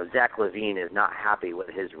 Zach LaVine is not happy with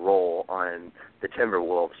his role on the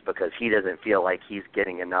Timberwolves because he doesn't feel like he's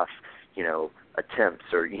getting enough, attempts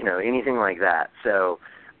or, anything like that. So,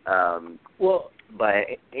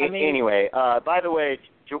 anyway, by the way,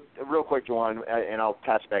 real quick, Juwan, and I'll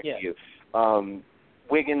pass back to you.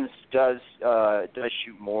 Wiggins does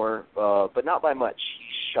shoot more, but not by much.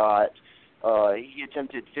 He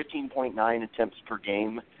attempted 15.9 attempts per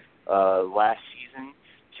game last season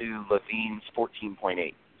to LaVine's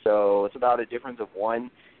 14.8. So it's about a difference of 1.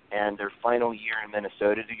 And their final year in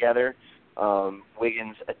Minnesota together,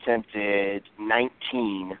 Wiggins attempted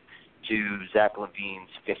 19 to Zach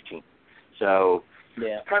LaVine's 15. So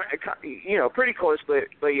kind of, pretty close.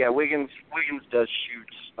 But yeah, Wiggins does shoot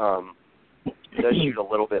a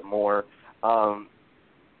little bit more.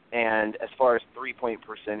 And as far as 3-point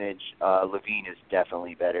percentage, LaVine is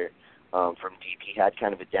definitely better from deep. He had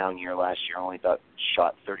kind of a down year last year, only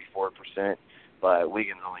shot 34%, but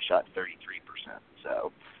Wiggins only shot 33%.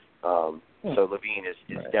 So LaVine is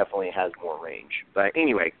definitely has more range. But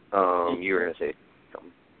anyway, you were going to say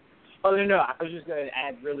something. Oh, no, I was just going to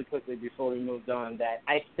add really quickly before we moved on that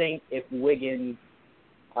I think if Wiggins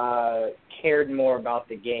cared more about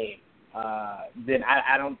the game, then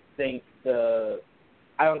I don't think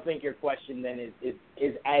your question then is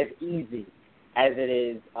as easy as it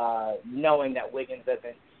is knowing that Wiggins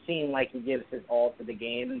doesn't seem like he gives his all to the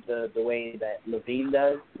game the way that LaVine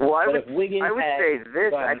does. Well, I would say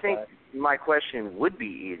this. I think my question would be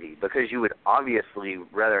easy because you would obviously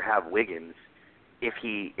rather have Wiggins if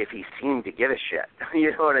he seemed to give a shit.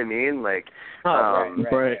 You know what I mean? Like,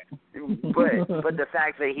 right. But the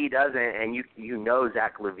fact that he doesn't, and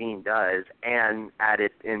Zach LaVine does, and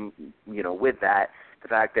added in, with that, the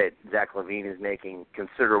fact that Zach LaVine is making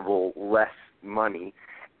considerable less money,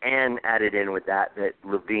 and added in with that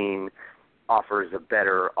LaVine offers a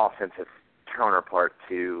better offensive counterpart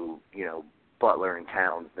to, Butler and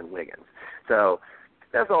Towns than Wiggins. So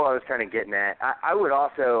that's all I was kind of getting at. I would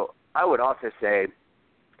also say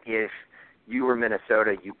if you were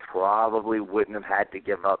Minnesota, you probably wouldn't have had to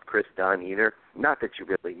give up Chris Dunn either. Not that you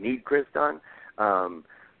really need Chris Dunn,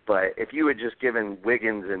 but if you had just given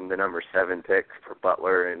Wiggins and the number 7 pick for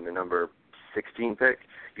Butler and the number 16 pick,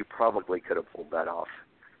 you probably could have pulled that off.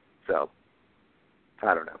 So,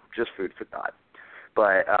 I don't know, just food for thought.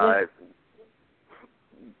 But,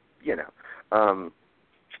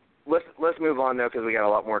 let's move on, though, because we got a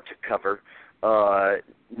lot more to cover.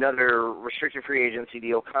 Another restricted free agency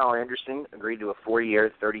deal. Kyle Anderson agreed to a 4-year,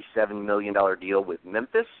 $37 million deal with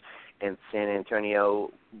Memphis, and San Antonio,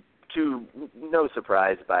 to no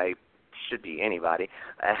surprise should be anybody,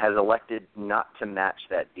 has elected not to match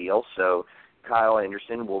that deal. So Kyle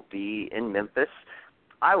Anderson will be in Memphis.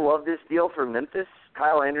 I love this deal for Memphis.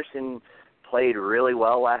 Kyle Anderson played really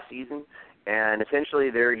well last season, and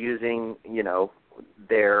essentially they're using,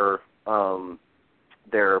 their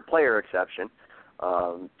player exception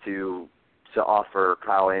to offer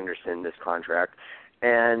Kyle Anderson this contract.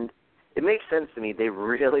 And it makes sense to me. They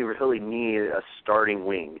really, really need a starting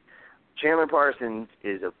wing. Chandler Parsons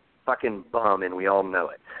is a fucking bum, and we all know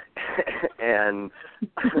it. And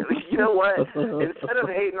you know what? Instead of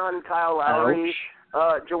hating on Kyle Lowry,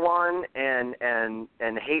 Jawan, and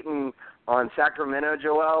hating on Sacramento,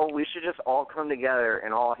 Joel, we should just all come together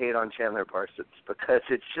and all hate on Chandler Parsons because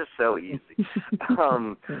it's just so easy.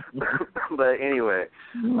 But anyway,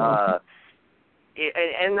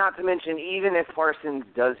 and not to mention, even if Parsons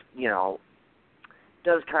does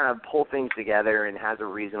kind of pull things together and has a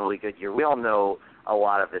reasonably good year, we all know a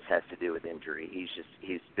lot of this has to do with injury.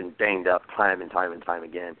 He's been banged up time and time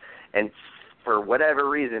again, and for whatever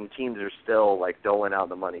reason, teams are still like doling out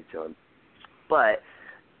the money to him. But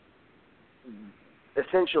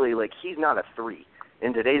essentially, like, he's not a 3.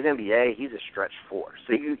 In today's NBA, he's a stretch 4.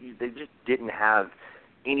 So they just didn't have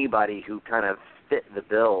anybody who kind of fit the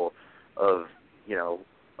bill of, a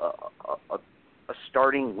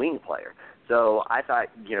starting wing player. So I thought,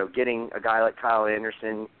 getting a guy like Kyle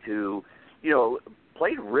Anderson who,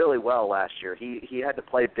 played really well last year. He had to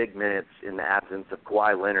play big minutes in the absence of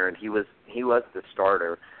Kawhi Leonard. He was the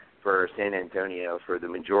starter for San Antonio for the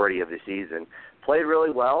majority of the season. Played really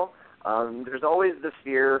well. There's always the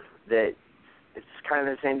fear that it's kind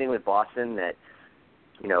of the same thing with Boston, that,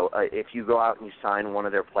 if you go out and you sign one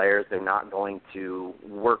of their players, they're not going to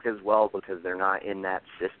work as well because they're not in that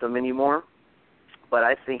system anymore. But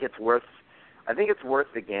I think it's worth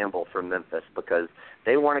the gamble for Memphis because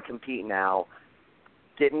they want to compete now.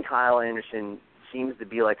 Getting Kyle Anderson seems to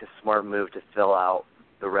be like a smart move to fill out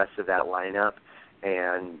the rest of that lineup.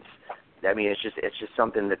 And I mean, it's just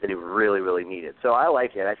something that they really, really needed. So I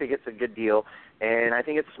like it. I think it's a good deal, and I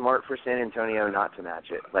think it's smart for San Antonio not to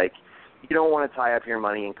match it. Like, you don't want to tie up your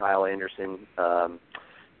money in Kyle Anderson.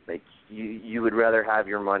 Like, you would rather have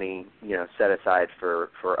your money, set aside for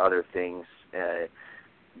other things.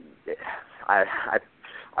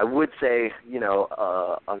 I would say,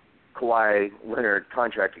 a Kawhi Leonard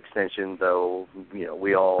contract extension, though,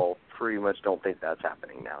 we all pretty much don't think that's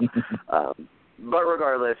happening now. But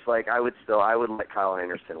regardless, like, I would let Kyle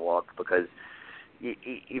Anderson walk, because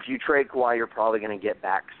if you trade Kawhi, you're probably going to get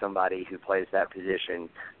back somebody who plays that position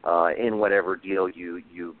in whatever deal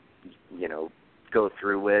you go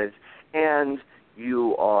through with, and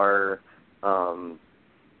you are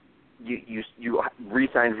you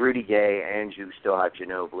re-signed Rudy Gay, and you still have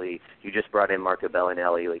Ginobili. You just brought in Marco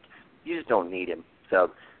Bellinelli. Like, you just don't need him.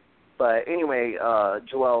 So, but anyway,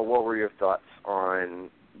 Joel, what were your thoughts on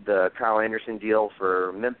the Kyle Anderson deal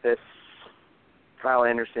for Memphis, Kyle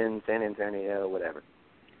Anderson, San Antonio, whatever?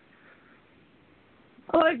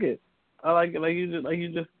 I like it. Like you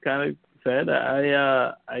just kind of said.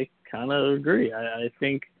 I kind of agree. I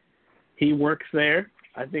think he works there.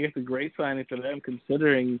 I think it's a great signing for them,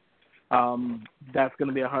 considering that's going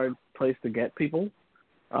to be a hard place to get people.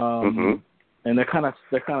 And they're kind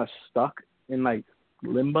of stuck in like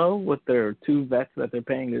limbo with their two vets that they're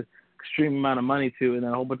paying this extreme amount of money to, and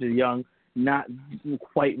then a whole bunch of young, not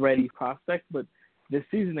quite ready prospects. But this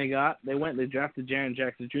season they drafted Jaren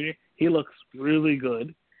Jackson Jr. He looks really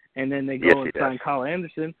good, and then they go and sign Kyle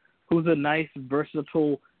Anderson, who's a nice,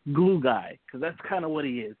 versatile glue guy, because that's kind of what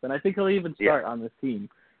he is. And I think he'll even start on this team.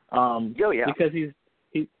 Because he's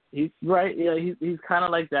right. Yeah, he's kind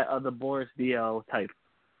of like that the Boris Diaw type.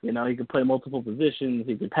 He can play multiple positions.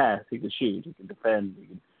 He can pass. He can shoot. He can defend.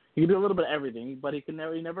 He can do a little bit of everything. But he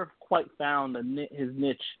never quite found his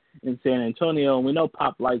niche in San Antonio. And we know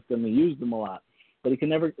Pop liked him and used him a lot. But he can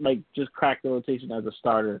never just crack the rotation as a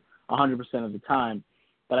starter 100% of the time.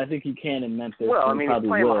 But I think he can in Memphis. Well, I mean, he's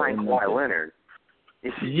playing behind Kawhi Leonard.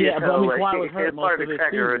 But Kawhi was hurt most of the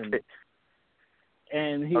season.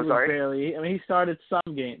 And he was barely. I mean, he started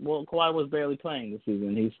some games. Well, Kawhi was barely playing this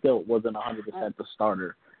season. He still wasn't 100% the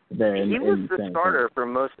starter there. He was the starter for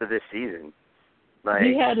most of this season. Like,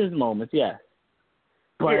 he had his moments, yes.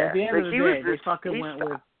 But at the end of the day, they fucking went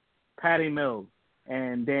with Patty Mills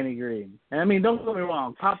and Danny Green. And I mean, don't get me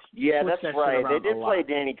wrong. Pop that's right. They did play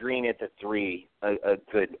Danny Green at the 3 a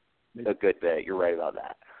good bit. You're right about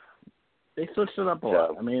that. They switched it up a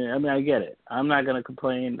lot. I mean, I get it. I'm not going to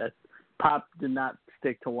complain that Pop did not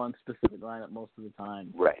stick to one specific lineup most of the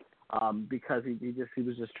time. Right. Because he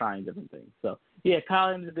was just trying different things. So, yeah,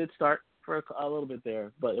 Kyle Anderson did start for a little bit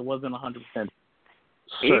there, but it wasn't 100%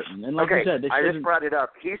 certain. And like you said, I just brought it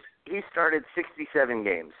up. He started 67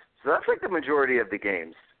 games. So that's like the majority of the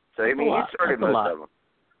games. So, I mean, he started most of them.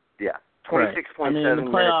 Yeah. 26.7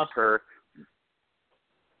 minutes per.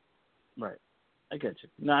 Right. I get you.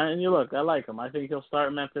 No, and I like him. I think he'll start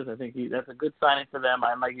in Memphis. I think that's a good signing for them.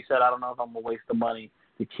 And like you said, I don't know if I'm going to waste the money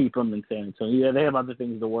to keep him in San Antonio. Yeah, they have other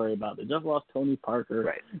things to worry about. They just lost Tony Parker.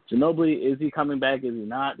 Right. Ginobili, is he coming back? Is he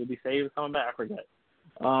not? Did he say he was coming back? I forget.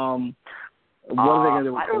 What are they going to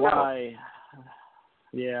do with Kawhi?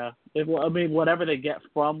 Yeah. Whatever they get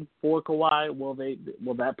for Kawhi, will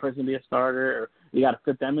that person be a starter? Or you got to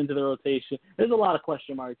fit them into the rotation? There's a lot of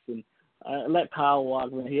question marks, and let Kyle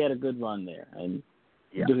walk. He had a good run there and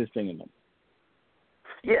do his thing in them.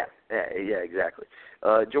 Yeah, exactly.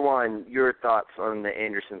 Jawan, your thoughts on the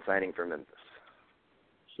Anderson signing for Memphis?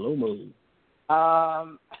 Slow move.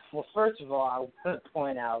 Well, first of all, I want to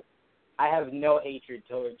point out I have no hatred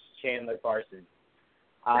towards Chandler Parsons.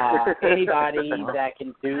 Anybody that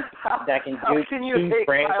can do How can you hate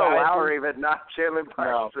Kyle Lowry but not Chandler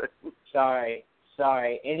Parsons? No, sorry.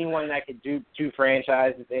 Anyone that could do 2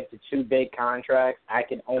 franchises into 2 big contracts, I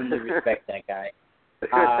can only respect that guy.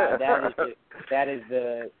 That is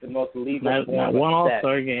the most legal form of one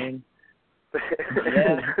All-Star game.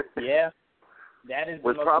 Yeah. That is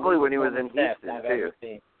was probably when he was in Houston I've too. Ever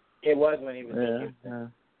seen. It was when he was in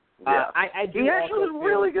Houston. He actually was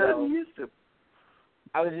really good in Houston.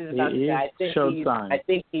 I was just about to say, I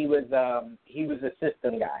think he was a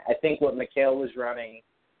system guy. I think what McHale was running,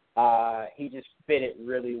 he just fit it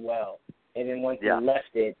really well. And then once he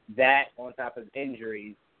left it, that on top of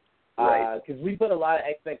injuries, because we put a lot of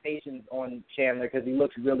expectations on Chandler because he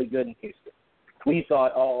looks really good in Houston. We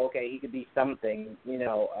thought, he could be something,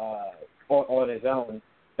 on his own.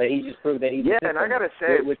 But he just proved that he's and I gotta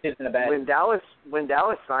say, which isn't a bad when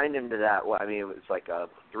Dallas signed him to that, it was like a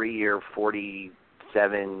 3-year, $47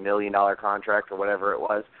 million contract or whatever it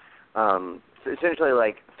was. essentially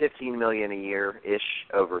like $15 million a year ish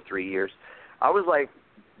over 3 years. I was like,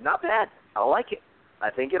 not bad. I like it. I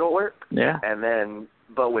think it'll work. Yeah. And then,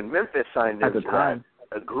 but when Memphis signed At the into time.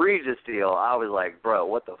 that egregious deal, I was like, bro,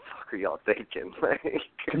 what the fuck are y'all thinking?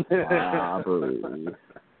 Yeah, I don't know.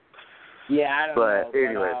 But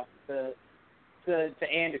anyway.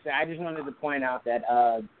 To Anderson, I just wanted to point out that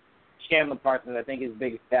Chandler Parsons, I think his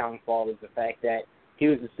biggest downfall is the fact that he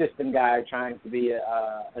was a system guy trying to be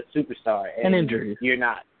a superstar. And injuries. You're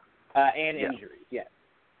not. And injuries, yes.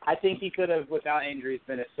 I think he could have, without injuries,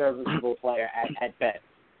 been a serviceable player at best.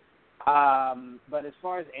 But as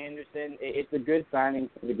far as Anderson, it's a good signing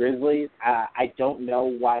for the Grizzlies. I don't know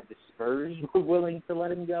why the Spurs were willing to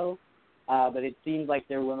let him go, but it seems like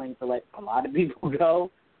they're willing to let a lot of people go.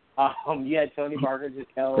 You had Tony Parker just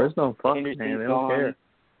tell Spurs don't fuck, Anderson's man. They don't gone. care.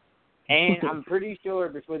 And I'm pretty sure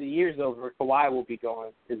before the year's over, Kawhi will be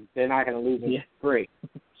going because they're not going to lose him free.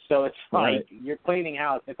 So it's like you're cleaning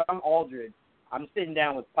house. If I'm Aldridge, I'm sitting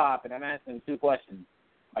down with Pop and I'm asking him 2 questions.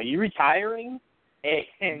 Are you retiring?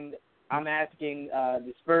 And I'm asking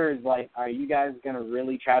the Spurs, like, are you guys going to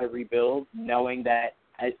really try to rebuild knowing that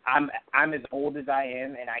I'm as old as I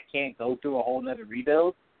am and I can't go through a whole nother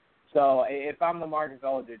rebuild? So if I'm LaMarcus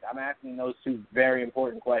Aldridge, I'm asking those 2 very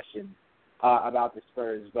important questions about the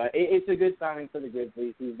Spurs. But it's a good signing for the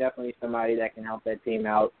Grizzlies. He's definitely somebody that can help that team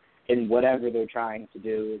out in whatever they're trying to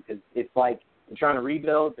do. Because it's like they're trying to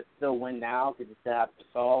rebuild but still win now because they still have to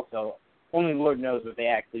solve. So only Lord knows what they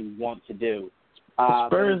actually want to do. The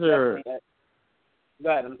Spurs are... Go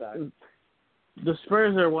ahead, I'm sorry. The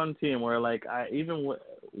Spurs are one team where, like, even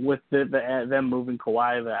with them moving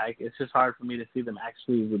Kawhi, it's just hard for me to see them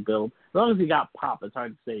actually rebuild. As long as you got Pop, it's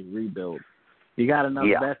hard to say rebuild. You got enough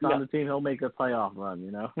vets on the team, he'll make a playoff run,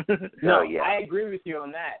 you know? No, I agree with you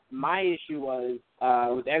on that. My issue was,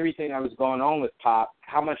 with everything that was going on with Pop,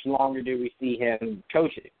 how much longer do we see him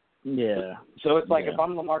coaching? Yeah. So it's like if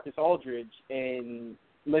I'm LaMarcus Aldridge and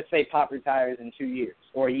let's say Pop retires in 2 years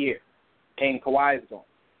or a year and Kawhi's gone,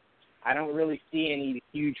 I don't really see any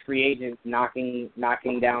huge free agents knocking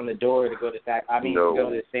down the door to go to to go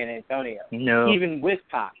to San Antonio. No. Even with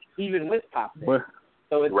Pop there.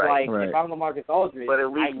 So it's if I'm LaMarcus Aldridge, but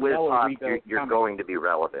at least with Pop, you're going to be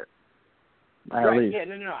relevant. Least. Yeah,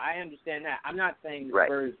 no, I understand that. I'm not saying the Right.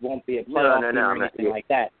 Spurs won't be a playoff team or anything like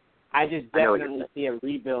that. I just I know what definitely see a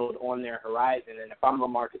rebuild on their horizon, and if I'm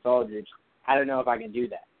LaMarcus Aldridge, I don't know if I can do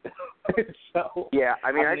that. So yeah,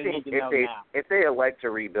 I mean, I need think to know now. if they elect to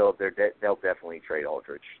rebuild, they'll definitely trade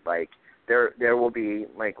Aldridge. Like there will be,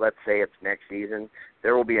 like, let's say it's next season,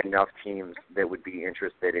 there will be enough teams that would be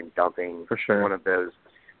interested in dumping one of those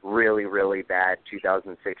really, really bad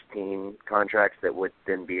 2016 contracts that would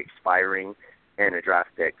then be expiring and a draft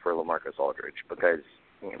pick for LaMarcus Aldridge because,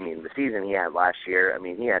 I mean, the season he had last year, I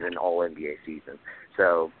mean, he had an all-NBA season.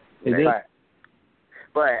 So,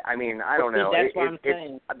 but, I mean, I don't know. That's what I'm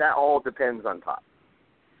saying. That all depends on Pop.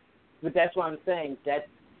 But that's what I'm saying. That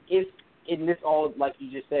if in this all, like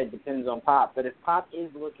you just said, depends on Pop. But if Pop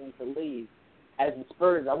is looking to leave, as the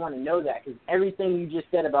Spurs, I want to know that because everything you just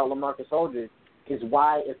said about LaMarcus Aldridge is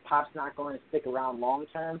why if Pop's not going to stick around long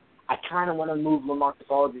term, I kind of want to move LaMarcus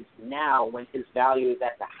Aldridge now when his value is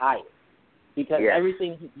at the highest. Because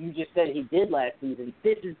everything you just said he did last season,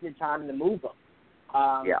 this is the time to move him.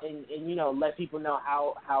 And you know, let people know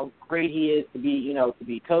how great he is to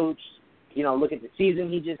be coached. You know, look at the season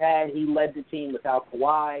he just had. He led the team without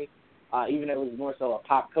Kawhi, even though it was more so a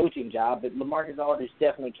Pop coaching job. But LaMarcus Aldridge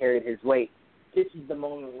definitely carried his weight. This is the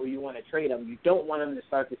moment where you want to trade him. You don't want him to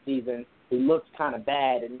start the season. He looks kind of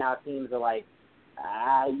bad, and now teams are like,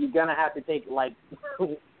 you're going to have to take, like,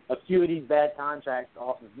 a few of these bad contracts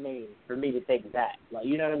off of me for me to take that. Like,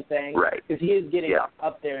 you know what I'm saying? Right. Because he is getting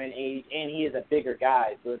up there in age, and he is a bigger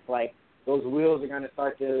guy. So it's like those wheels are going to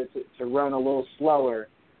start to run a little slower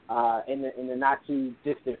in the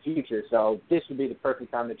not-too-distant future. So this would be the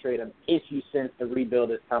perfect time to trade him if you sense the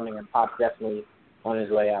rebuild is coming and Pop's definitely on his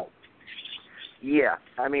way out. Yeah,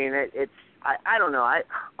 I mean, it's I don't know. I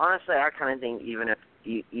honestly, I kind of think even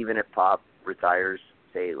if Pop retires,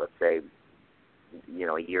 let's say, you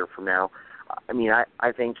know, a year from now, I mean,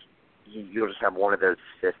 I think you'll just have one of those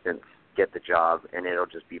assistants get the job, and it'll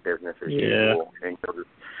just be business as usual. And you'll just,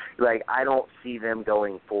 like, I don't see them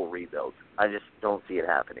going full rebuild. I just don't see it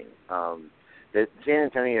happening. The San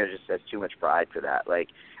Antonio just has too much pride for that. Like,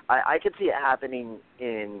 I could see it happening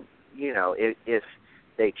in, you know, if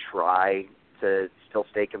they try to still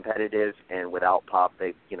stay competitive, and without Pop,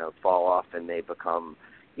 they, you know, fall off and they become,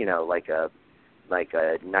 you know, like a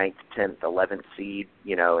 9th, 10th, 11th seed,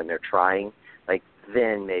 you know, and they're trying. Like,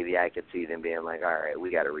 then maybe I could see them being like, all right,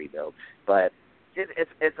 we got to rebuild. But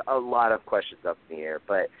it's a lot of questions up in the air.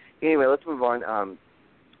 But anyway, let's move on.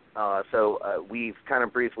 So we've kind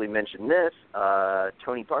of briefly mentioned this.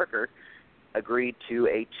 Tony Parker agreed to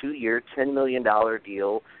a 2-year, $10 million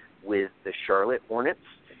deal with the Charlotte Hornets,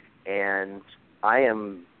 and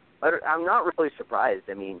I'm not really surprised.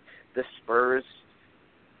 I mean, the Spurs,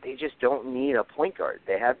 they just don't need a point guard.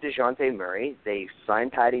 They have DeJounte Murray. They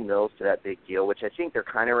signed Patty Mills to that big deal, which I think they're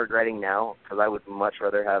kind of regretting now, because I would much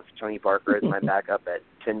rather have Tony Parker as my backup at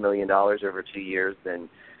 $10 million over 2 years than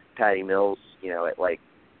Patty Mills, at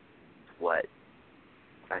what?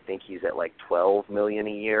 I think he's at like $12 million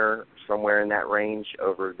a year, somewhere in that range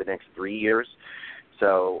over the next 3 years.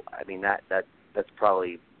 So I mean that's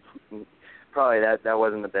probably that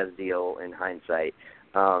wasn't the best deal in hindsight.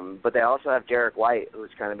 But they also have Derek White, who's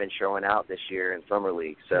kind of been showing out this year in summer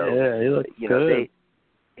league. So yeah, he looks good.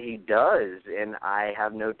 He does, and I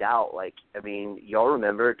have no doubt. Y'all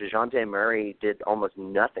remember DeJounte Murray did almost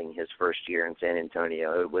nothing his first year in San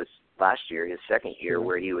Antonio. It was last year, his second year,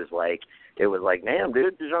 where he was like, it was like, damn,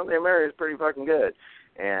 dude, DeJounte Murray is pretty fucking good.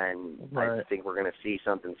 And right. I think we're going to see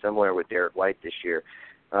something similar with Derek White this year.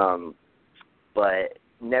 But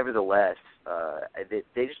nevertheless,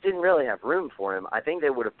 they just didn't really have room for him. I think they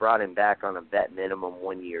would have brought him back on a vet minimum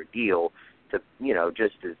 1-year deal to,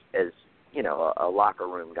 just as a locker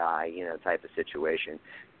room guy, type of situation.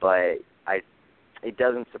 But it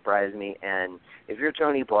doesn't surprise me. And if you're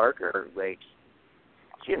Tony Parker,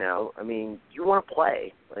 you want to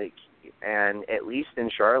play, and at least in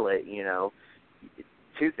Charlotte,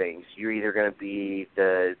 two things. You're either going to be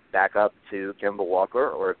the backup to Kemba Walker,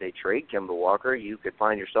 or if they trade Kemba Walker, you could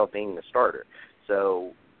find yourself being the starter.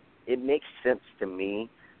 So it makes sense to me,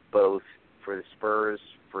 both for the Spurs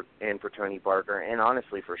and for Tony Parker, and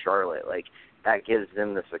honestly for Charlotte. That gives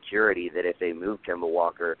them the security that if they move Kemba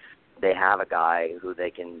Walker, they have a guy who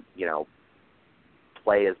they can,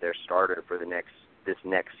 play as their starter for this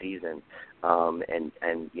next season, and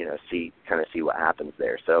see what happens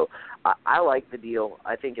there. So I like the deal.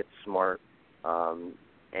 I think it's smart, and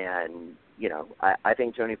I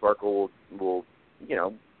think Tony Parker will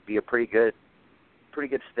be a pretty good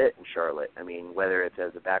fit in Charlotte. I mean, whether it's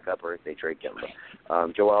as a backup or if they trade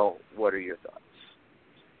Kemba. Joel, what are your thoughts?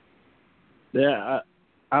 Yeah,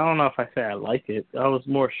 I don't know if I say I like it. I was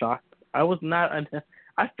more shocked. I was not.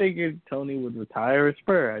 I figured Tony would retire a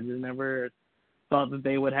Spur. I just never thought that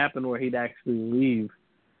they would happen where he'd actually leave.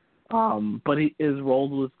 But his role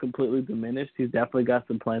was completely diminished. He's definitely got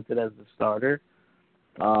supplanted as the starter.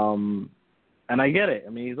 And I get it. I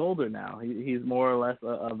mean, he's older now. He's more or less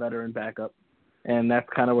a veteran backup, and that's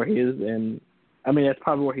kind of where he is. And I mean, that's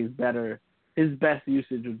probably where he's better. His best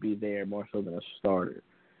usage would be there more so than a starter.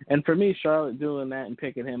 And for me, Charlotte doing that and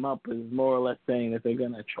picking him up is more or less saying that they're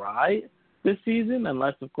going to try this season,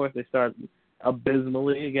 unless, of course, they start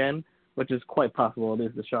abysmally again, which is quite possible. It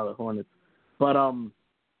is the Charlotte Hornets. But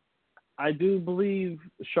I do believe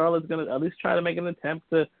Charlotte's going to at least try to make an attempt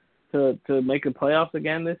to make the playoffs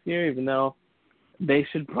again this year, even though they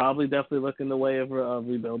should probably definitely look in the way of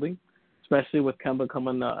rebuilding, especially with Kemba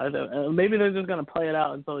coming. Maybe they're just going to play it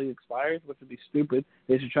out until he expires, which would be stupid.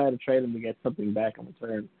 They should try to trade him to get something back in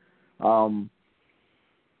return.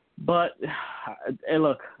 But, hey,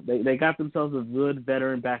 look, they got themselves a good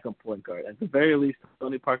veteran backup point guard. At the very least,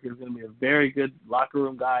 Tony Parker is going to be a very good locker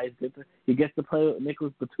room guy. He gets to play with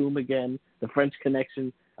Nicholas Batum again, the French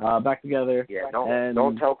connection, back together. Yeah,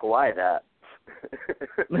 don't tell Kawhi that.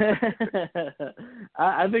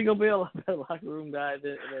 I think he'll be a lot better locker room guy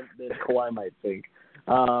than Kawhi might think.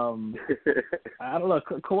 I don't know.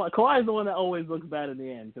 Kawhi's the one that always looks bad in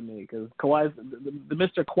the end to me, because Kawhi's the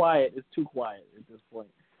Mr. Quiet is too quiet at this point.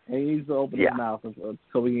 And he needs to open his mouth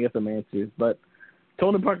so we can get some answers. But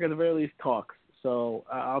Tony Parker at the very least talks. So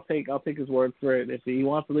I'll take his word for it. If he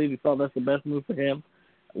wants to leave, he felt that's the best move for him.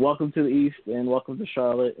 Welcome to the East and welcome to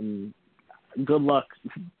Charlotte, and good luck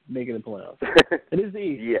making the playoffs. It is the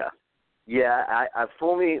East. Yeah. I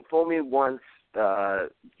fool me once.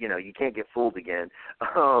 You can't get fooled again.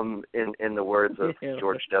 In the words of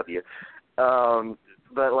George W.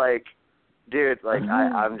 But dude,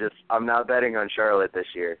 I'm not betting on Charlotte this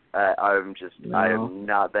year. I am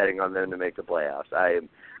not betting on them to make the playoffs.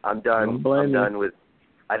 I'm done. I'm done with.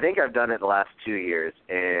 I think I've done it the last 2 years,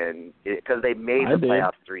 and because they made the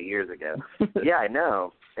playoffs 3 years ago. Yeah, I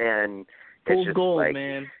know, and it's just gold,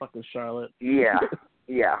 man. Fucking Charlotte. Yeah.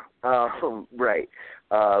 Right.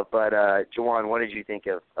 But Jawan, what did you think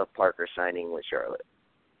of Parker signing with Charlotte?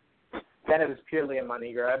 Then it was purely a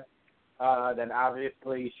money grab. Then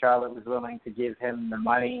obviously Charlotte was willing to give him the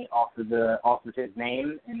money off of his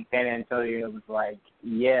name, and San Antonio was like,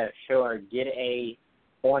 yeah, sure, get a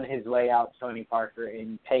on his way out Tony Parker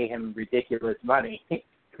and pay him ridiculous money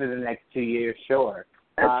for the next 2 years, sure.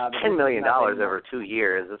 That's $10 million over 2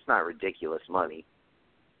 years. That's not ridiculous money.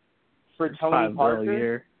 For Tony Parker? $5 a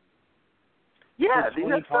year. Yeah,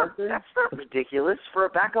 Parker? That's not ridiculous. For a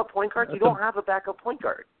backup point guard, you don't have a backup point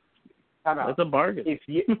guard. That's a bargain. If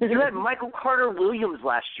you had Michael Carter Williams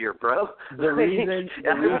last year, bro. The reason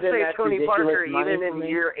that's Tony Parker, even in me,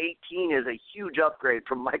 year 18, is a huge upgrade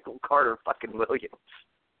from Michael Carter fucking Williams.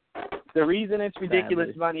 The reason it's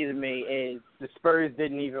ridiculous money to me is the Spurs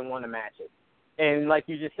didn't even want to match it. And like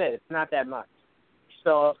you just said, it's not that much.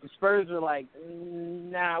 So if the Spurs were like,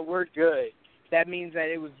 nah, we're good, that means that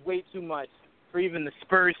it was way too much for even the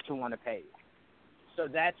Spurs to want to pay it. So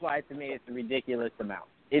that's why, to me, it's a ridiculous amount.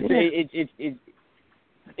 If the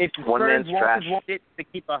Spurs want it to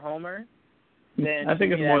keep a homer, then I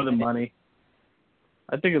think it's more than money.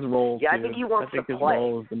 I think it's role. Yeah, too. I think he wants to play. I think his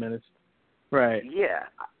role is diminished. Right. Yeah,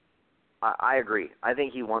 I agree. I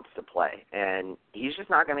think he wants to play, and he's just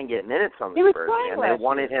not going to get minutes on the Spurs. And they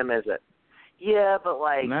wanted him as a. Yeah, but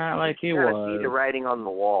not like he was. See the writing on the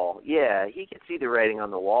wall. Yeah, he could see the writing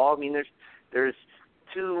on the wall. I mean, there's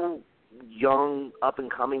two young up and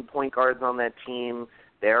coming point guards on that team.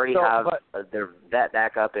 They already have their vet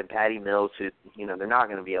backup in Patty Mills, who they're not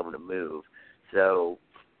going to be able to move. So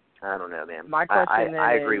I don't know, man. My question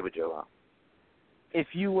I agree with Joel.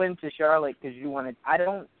 If you went to Charlotte because you wanted, I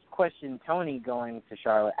don't question Tony going to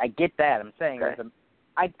Charlotte. I get that. I'm saying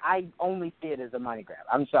I only see it as a money grab.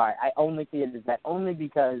 I'm sorry. I only see it as that only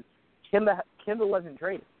because Kemba wasn't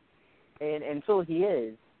traded, and until he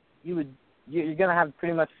is, you're going to have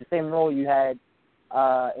pretty much the same role you had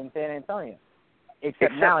in San Antonio.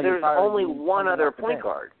 Except now there's only one other point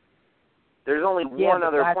guard. There's only one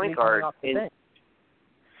other point guard.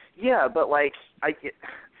 Yeah, but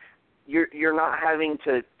you're not having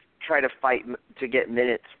to try to fight to get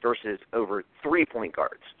minutes versus over 3 point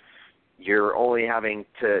guards. You're only having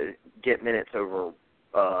to get minutes over,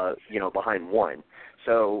 behind one.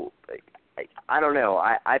 So I don't know.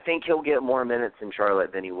 I think he'll get more minutes in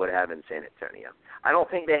Charlotte than he would have in San Antonio. I don't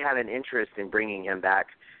think they had an interest in bringing him back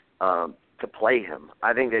to play him.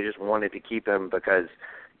 I think they just wanted to keep him because,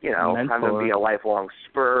 kind of be a lifelong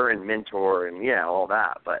Spur and mentor and all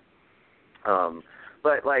that. But the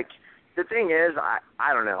thing is,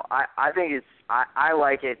 I don't know. I think I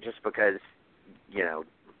like it just because,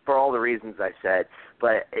 for all the reasons I said.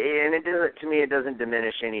 But it doesn't, to me, it doesn't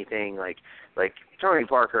diminish anything. Like Tony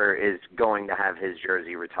Parker is going to have his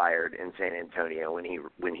jersey retired in San Antonio when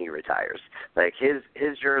he retires. Like his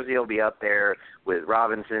jersey will be up there with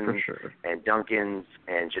Robinson's and Duncan's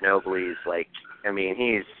and Ginobili's.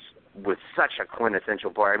 He's was such a quintessential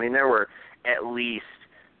player. I mean, there were at least,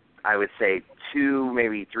 I would say, 2,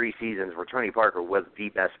 maybe 3 seasons where Tony Parker was the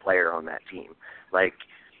best player on that team. Right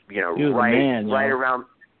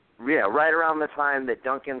around the time that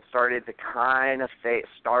Duncan started to kind of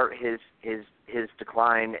start his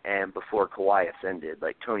decline, and before Kawhi ascended,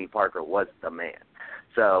 Tony Parker was the man.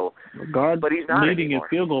 So, but he's not leading anymore. in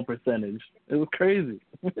field goal percentage. It was crazy.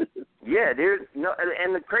 Yeah, dude. No,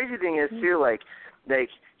 and the crazy thing is too,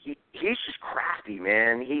 he's just crafty,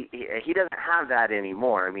 man. He doesn't have that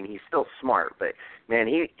anymore. I mean, he's still smart, but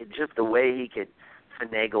man, just the way he could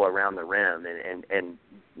finagle around the rim and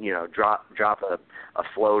drop a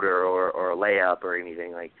floater or a layup or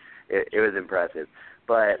anything, it was impressive.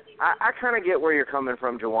 But I kind of get where you're coming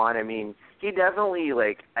from, Jawan. I mean, he definitely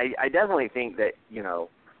I definitely think that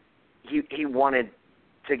he wanted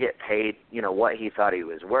to get paid what he thought he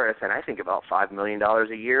was worth, and I think about $5 million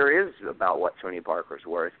a year is about what Tony Parker's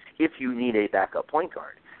worth if you need a backup point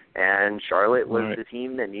guard. And Charlotte was the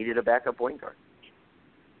team that needed a backup point guard.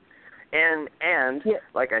 And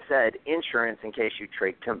like I said, insurance in case you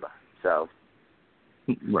trade Kemba. So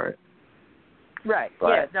Right. But,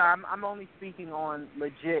 yeah. No, I'm only speaking on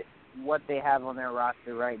legit what they have on their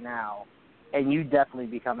roster right now, and you definitely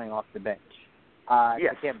be coming off the bench.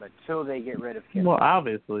 Yes. To Kemba till they get rid of Kemba. Well,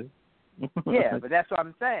 obviously. Yeah, but that's what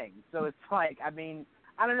I'm saying. So it's I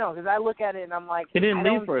don't know, because I look at it and I'm like, he didn't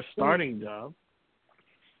leave for a starting job.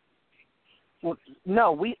 Well,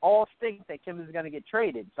 no, we all think that Kemba's going to get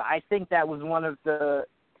traded. So I think that was one of the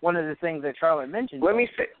things that Charlotte mentioned. Let me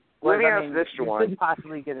ask this, Juwan. You could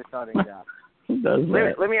possibly get a starting job.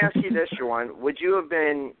 Let me ask you this, Juwan. Would you have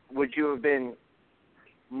been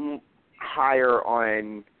higher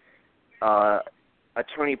on a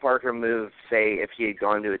Tony Parker move, say, if he had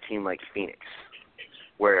gone to a team like Phoenix,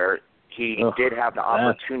 where he did have the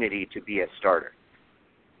opportunity to be a starter?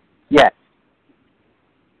 Yes.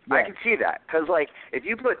 I can see that. Because, if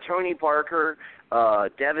you put Tony Parker,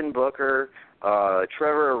 Devin Booker,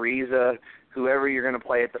 Trevor Ariza, whoever you're going to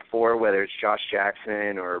play at the 4, whether it's Josh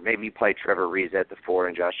Jackson or maybe you play Trevor Reeves at the 4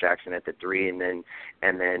 and Josh Jackson at the 3, and then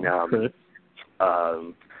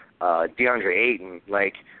DeAndre Ayton,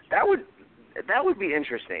 like that would be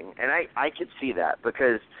interesting, and I could see that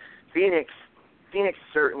because Phoenix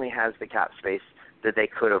certainly has the cap space that they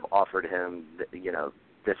could have offered him,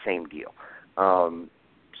 the same deal.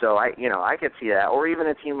 So I could see that, or even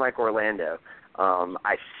a team like Orlando.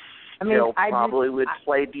 I probably would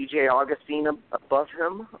play DJ Augustine above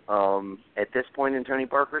him at this point in Tony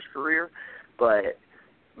Parker's career, but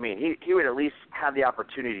I mean he would at least have the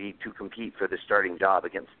opportunity to compete for the starting job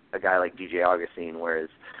against a guy like DJ Augustine, whereas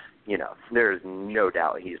there's no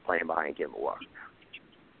doubt he's playing behind Kemba Walker.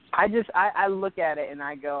 I look at it and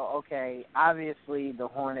I go, okay, obviously the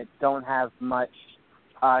Hornets don't have much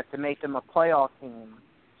to make them a playoff team.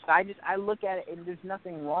 So I look at it and there's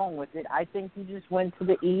nothing wrong with it. I think he just went to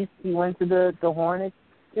the East. He went to the Hornets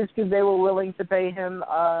just because they were willing to pay him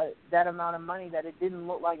that amount of money that it didn't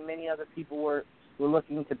look like many other people were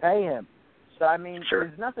looking to pay him. So, I mean,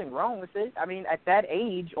 There's nothing wrong with it. I mean, at that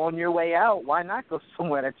age, on your way out, why not go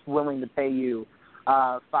somewhere that's willing to pay you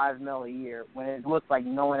 $5 million a year when it looks like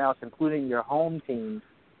no one else, including your home team,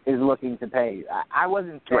 is looking to pay you? I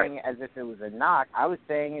wasn't saying it as if it was a knock. I was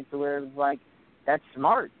saying it to where it was like, that's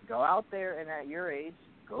smart. Go out there and at your age,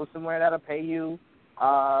 go somewhere that'll pay you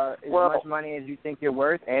as much money as you think you're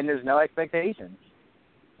worth, and there's no expectations.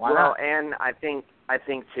 Why not? And I think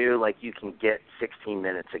too, like you can get 16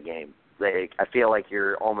 minutes a game. Like I feel like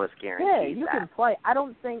you're almost guaranteed. Yeah, you can play. I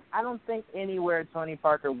don't think anywhere Tony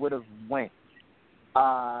Parker would have went,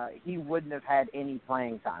 he wouldn't have had any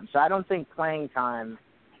playing time. So I don't think playing time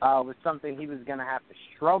was something he was going to have to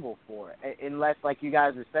struggle for, unless, like you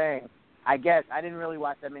guys are saying. I guess I didn't really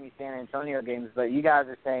watch that many San Antonio games, but you guys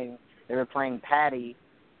are saying they were playing Patty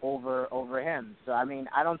over him. So I mean,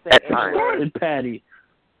 I don't think he started Patty,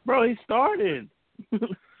 bro. He started.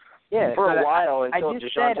 Yeah, for a while until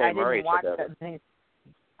DeJounte Murray took over.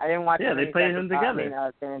 I didn't watch. Yeah, they played him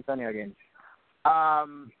together. San Antonio games.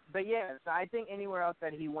 But yeah, so I think anywhere else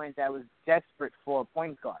that he went that was desperate for a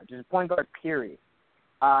point guard, just a point guard period,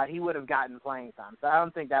 he would have gotten playing time. So I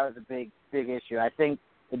don't think that was a big issue. I think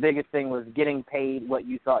the biggest thing was getting paid what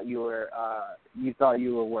you thought you were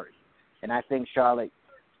worth, and I think Charlotte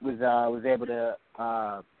was able to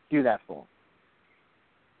do that for him.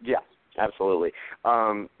 Yeah, absolutely.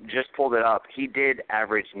 Just pulled it up. He did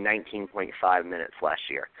average 19.5 minutes last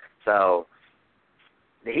year, so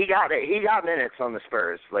he got minutes on the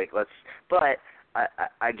Spurs. But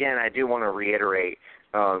again, I do want to reiterate.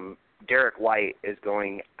 Derek White is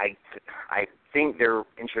going. I think they're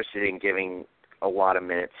interested in giving a lot of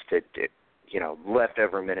minutes to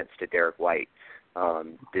leftover minutes to Derek White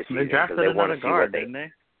this season. They drafted another guard, didn't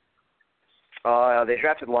they? They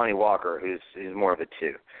drafted Lonnie Walker, who's more of a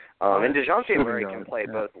 2. And DeJounte Murray can play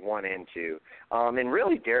both 1 and 2. And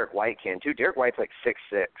really Derek White can too. Derek White's like 6'6",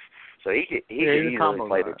 so he could easily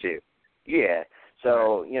play the 2. Yeah.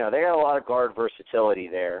 So, they got a lot of guard versatility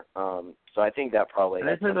there. So I think that probably.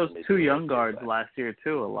 They played those 2 young guards last year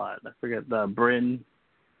too a lot. I forget Bryn.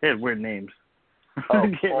 They had weird names. I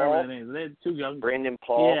can't remember the names. They had 2 young. Brandon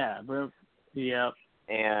Paul. Yeah. Yeah.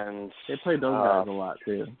 And they played those guys a lot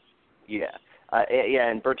too. Yeah.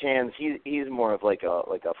 And Bertans, he's more of like a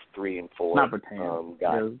 3 and 4. Not Bertans.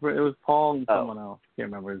 Guy. It was Paul and someone else. Can't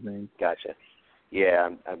remember his name. Gotcha. Yeah,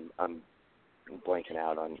 I'm blanking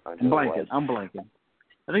out on who it was. I'm blanking.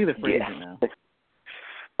 I think they're free agent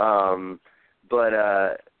now.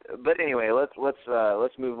 But anyway,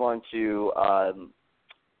 let's move on to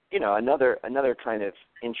another kind of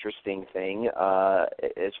interesting thing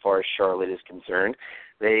as far as Charlotte is concerned.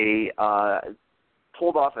 They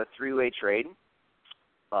pulled off a 3-way trade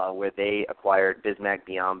where they acquired Bismack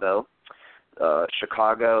Biyombo.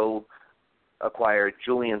 Chicago acquired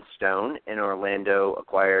Julian Stone, and Orlando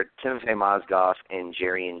acquired Timofey Mozgov and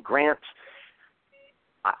Jerian Grant.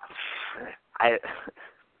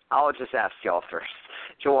 I'll just ask y'all first.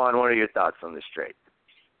 Jawan, what are your thoughts on this trade?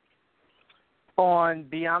 On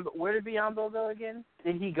Biyombo, where did Biyombo go again?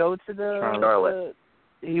 Did he go to Charlotte?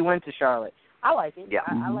 He went to Charlotte. I like it. Yeah.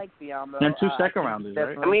 I like Biyombo. And 2 second-rounders,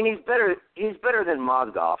 right? I mean, he's better than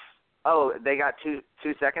Mozgov. Oh, they got 2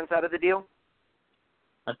 seconds out of the deal?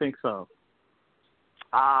 I think so.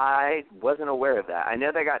 I wasn't aware of that. I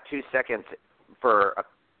know they got 2 seconds for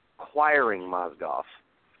acquiring Mozgov.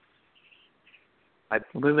 I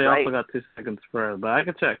believe they also got 2 seconds for it, but I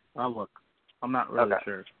can check. I'll look. I'm not really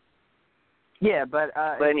sure. Yeah, but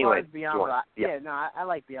anyway, as far as Biyombo, I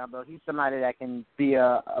like Biyombo. He's somebody that can be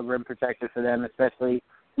a rim protector for them, especially,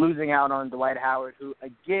 losing out on Dwight Howard, who,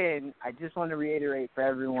 again, I just want to reiterate for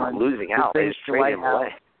everyone. Not losing out. They just traded him away.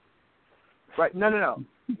 Right. No.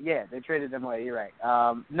 Yeah, they traded him away. You're right.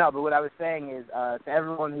 No, but what I was saying is to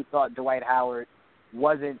everyone who thought Dwight Howard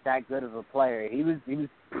wasn't that good of a player, he was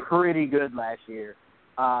pretty good last year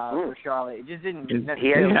for Charlotte. It just didn't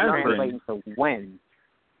necessarily translate into wins.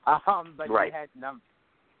 But right. he had numbers.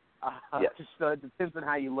 Yes. So it depends on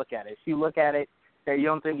how you look at it. If you look at it that you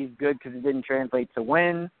don't think he's good because it didn't translate to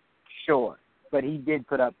win, sure. But he did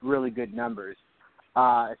put up really good numbers,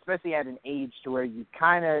 especially at an age to where you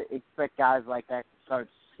kind of expect guys like that to start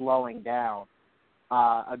slowing down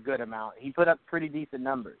a good amount. He put up pretty decent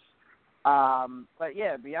numbers. But,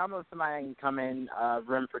 yeah, Biyombo's somebody that can come in,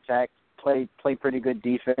 rim protect, play pretty good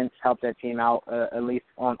defense, help that team out at least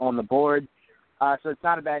on the board. So it's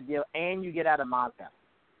not a bad deal. And you get out of Mozgov,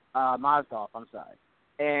 I'm sorry.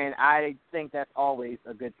 And I think that's always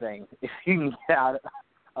a good thing if you can get out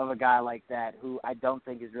of a guy like that who I don't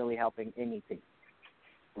think is really helping any team.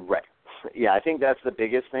 Right. Yeah, I think that's the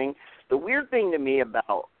biggest thing. The weird thing to me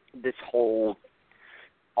about this all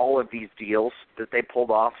of these deals that they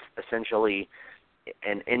pulled off essentially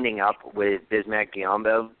and ending up with Bismack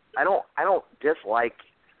Biyombo, I don't dislike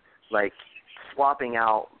like swapping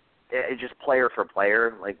out just player for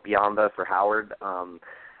player, like Biyombo for Howard.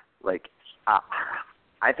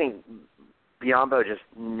 I think Biyombo just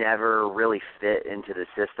never really fit into the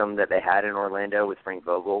system that they had in Orlando with Frank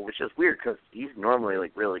Vogel, which is weird because he's normally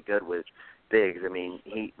like really good with bigs. I mean,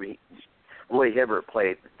 Roy Hibbert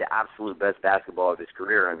played the absolute best basketball of his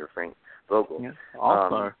career under Frank Vogel. Yeah,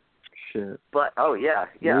 all-star. Shit. But yeah.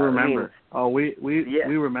 We remember. We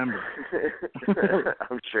remember.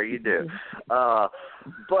 I'm sure you do.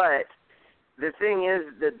 But the thing is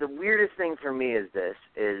that the weirdest thing for me is this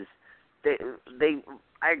is they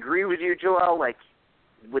I agree with you, Joel, like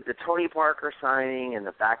with the Tony Parker signing and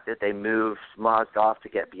the fact that they moved Mozgov to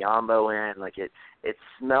get Biyombo in, like it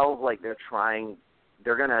smells like they're gonna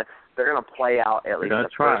play out at least the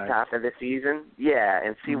first half of the season. Yeah,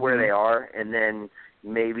 and see where they are, and then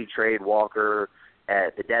maybe trade Walker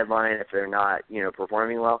at the deadline if they're not,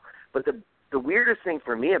 performing well. But the weirdest thing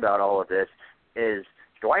for me about all of this is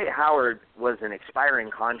Dwight Howard was an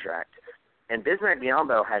expiring contract, and Bismack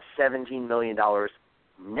Biyombo has $17 million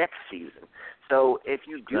next season. So if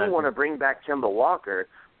you do want to bring back Kemba Walker,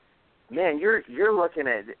 man, you're looking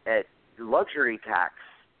at luxury tax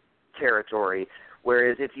territory.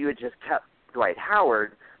 Whereas if you had just kept Dwight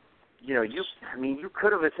Howard, you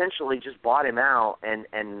could have essentially just bought him out and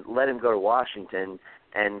let him go to Washington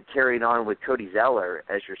and carried on with Cody Zeller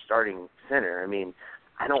as your starting center. I mean,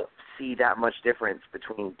 I don't see that much difference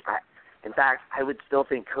between. In fact, I would still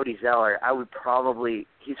think Cody Zeller.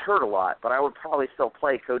 He's hurt a lot, but I would probably still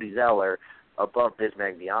play Cody Zeller above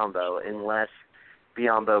Bismack Biyombo unless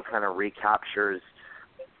Biyombo kind of recaptures,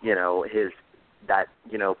 that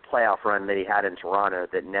playoff run that he had in Toronto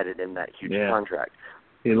that netted him that huge contract.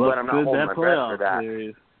 He looked but I'm not good holding that my breath playoff for that.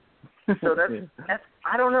 series. So that's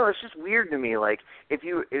I don't know. It's just weird to me. Like if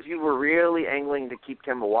you were really angling to keep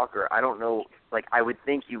Kemba Walker, I don't know. Like I would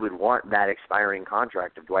think you would want that expiring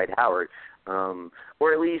contract of Dwight Howard,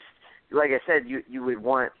 or at least, like I said, you would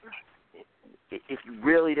want. If you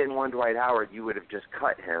really didn't want Dwight Howard, you would have just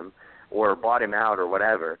cut him or bought him out or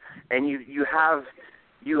whatever. And you have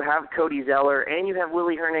Cody Zeller and you have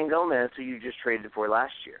Willie Hernan-Gomez, who you just traded for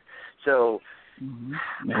last year. So. Mm-hmm.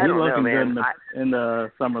 I don't know, man. In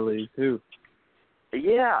the summer league too.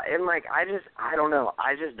 Yeah, and I don't know.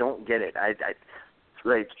 I just don't get it. I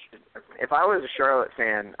if I was a Charlotte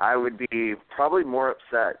fan, I would be probably more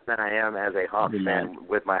upset than I am as a Hawks fan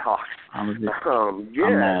with my Hawks. They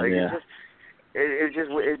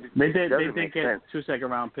did get 2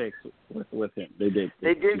 second-round picks with him. They did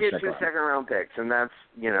get 2 second-round picks, and that's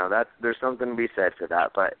there's something to be said for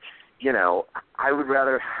that, but. I would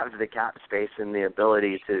rather have the cap space and the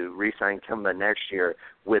ability to re-sign Kemba next year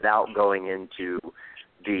without going into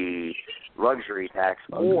the luxury tax.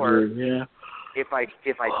 Or if I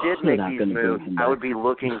did make these moves, I would be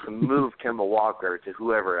looking to move Kemba Walker to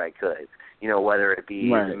whoever I could. Whether it be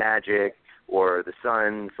the Magic or the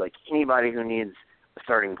Suns, like anybody who needs a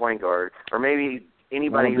starting point guard, or maybe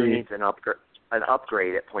anybody who needs an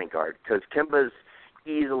upgrade at point guard, because Kemba's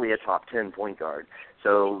easily a top 10 point guard.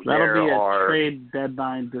 So that'll be a trade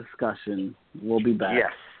deadline discussion. We'll be back.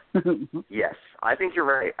 Yes. Yes. I think you're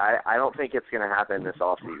right. I don't think it's going to happen this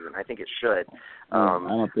offseason. I think it should. I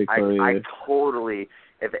don't think so either. I totally,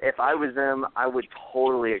 if I was them, I would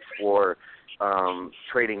totally explore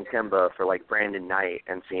trading Kemba for like Brandon Knight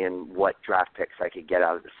and seeing what draft picks I could get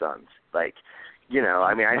out of the Suns. Like,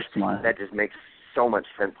 I just think that just makes so much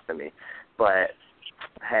sense to me. But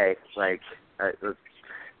hey, like,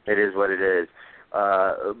 it is what it is.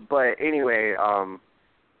 But anyway,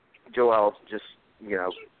 Joel, just,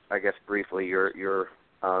 I guess briefly, your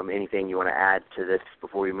anything you want to add to this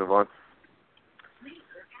before we move on?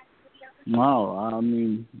 No,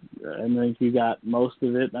 I think you got most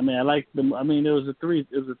of it. I mean, it was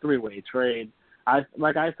a three-way trade. I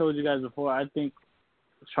told you guys before, I think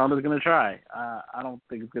Charlotte's gonna try. I don't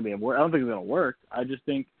think it's gonna work. I just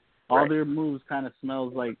think all their moves kind of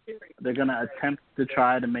smells like they're gonna attempt to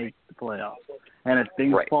try to make the playoffs. And if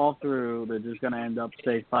things fall through, they're just gonna end up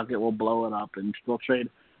saying, "Fuck it, we'll blow it up," and we'll trade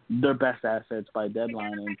their best assets by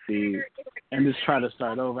deadline and just try to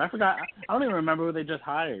start over. I forgot. I don't even remember who they just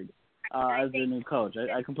hired as their new coach.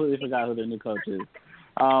 I completely forgot who their new coach is.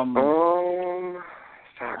 I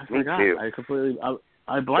forgot. Me too. I completely.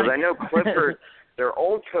 I blanked. Because I know Clifford, their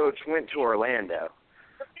old coach, went to Orlando.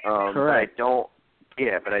 Correct.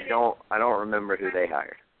 But I don't remember who they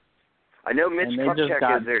hired. I know Mitch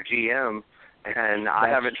Kupchak is their GM, and I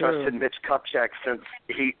haven't trusted Mitch Kupchak since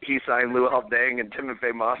he signed Luol Deng and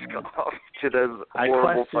Timofey Mozgov to those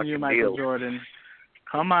horrible fucking deals. I question you, Michael Jordan.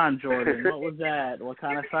 Come on, Jordan. What was that? What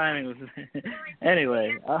kind of signing was it?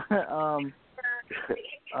 Anyway, what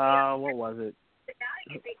was it?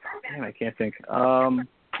 Damn, I can't think.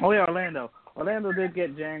 Orlando. Orlando did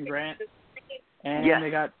get Jaren Grant, and they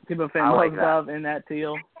got Timofey Mozgov in that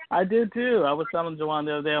deal. I did too. I was telling Jawan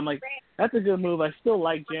the other day, I'm like, that's a good move. I still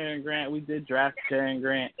like Jaren Grant. We did draft Jaren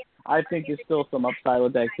Grant. I think there's still some upside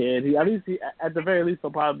with that kid. At the very least,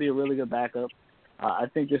 he'll probably be a really good backup. I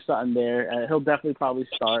think there's something there. He'll definitely probably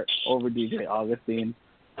start over DJ Augustine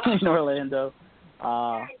in Orlando.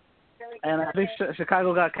 And I think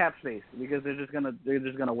Chicago got cap space because they're just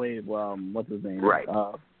gonna waive what's his name? Right.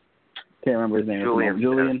 Can't remember his name.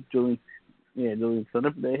 Julian. Yeah, Julian. So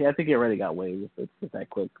I think he already got waived if it's that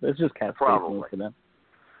quick. It's just cap space for them.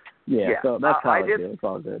 Yeah. So that's how I feel. It's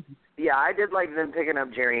all good. Yeah, I did like them picking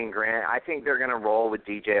up Jaren Grant. I think they're going to roll with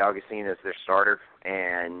DJ Augustine as their starter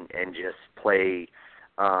and just play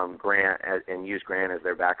Grant and use Grant as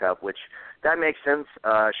their backup, which that makes sense.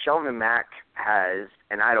 Shelvin Mack has,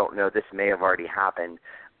 and I don't know, this may have already happened.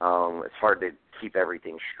 It's hard to keep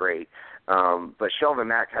everything straight. But Shelvin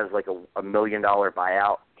Mack has like a $1 million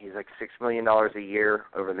buyout. He's like $6 million a year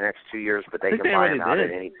over the next 2 years, but they can buy him out at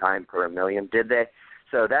any time for $1 million. Did they?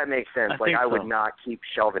 So that makes sense. I would not keep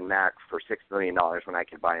Shelvin Mack for $6 million when I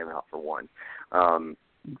could buy him out for $1 million.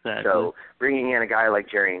 Exactly. So bringing in a guy like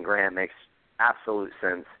Jaren Grant makes absolute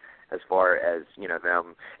sense as far as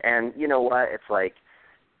them. And you know what? It's like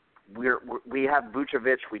we have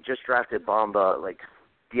Vucevic. We just drafted Bamba. Like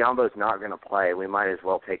Diambo's not going to play. We might as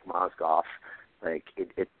well take Mozgov. Like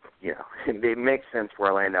it makes sense for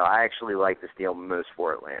Orlando. I actually like this deal most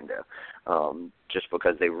for Orlando, just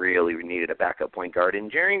because they really needed a backup point guard.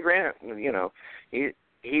 And Jaren Grant,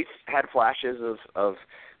 he's had flashes of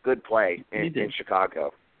good play in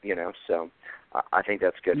Chicago. So I think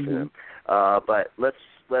that's good for them. But let's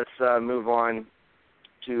move on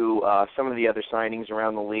to some of the other signings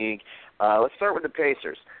around the league. Let's start with the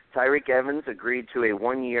Pacers. Tyreke Evans agreed to a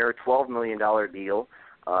 1-year, $12 million deal.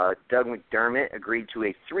 Doug McDermott agreed to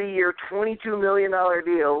a 3-year, $22 million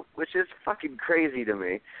deal, which is fucking crazy to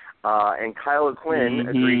me. And Kyle O'Quinn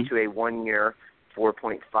agreed to a 1-year,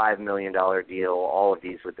 $4.5 million deal, all of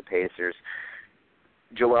these with the Pacers.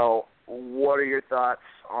 Joel, what are your thoughts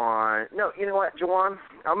on – no, you know what, Jawan?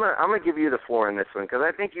 I'm gonna give you the floor in this one because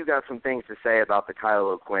I think you got some things to say about the Kyle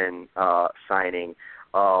O'Quinn signing.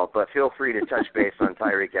 But feel free to touch base on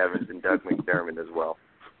Tyreke Evans and Doug McDermott as well.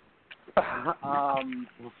 Well,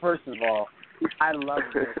 first of all, I love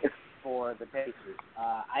this for the Pacers.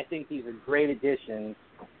 I think these are great additions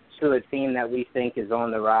to a team that we think is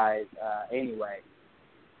on the rise anyway.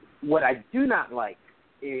 What I do not like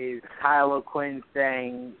is Kyle O'Quinn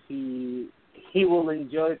saying he will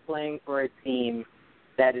enjoy playing for a team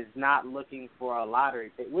that is not looking for a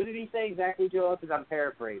lottery pick. What did he say exactly, Joel? Because I'm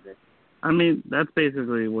paraphrasing. I mean, that's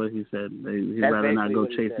basically what he said. He'd rather not go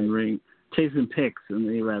chasing picks, and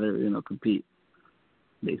he'd rather compete.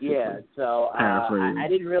 Basically. Yeah. So I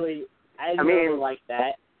didn't really like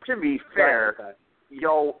that. To be fair,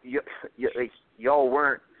 y'all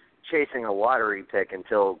weren't chasing a lottery pick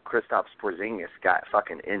until Kristaps Porzingis got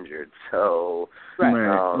fucking injured. So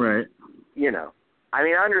right. I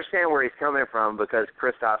mean, I understand where he's coming from because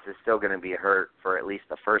Kristaps is still going to be hurt for at least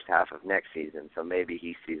the first half of next season, so maybe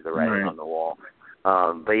he sees the writing on the wall.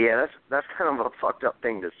 But yeah, that's kind of a fucked up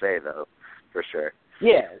thing to say, though, for sure.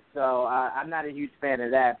 Yeah, so I'm not a huge fan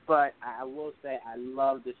of that, but I will say I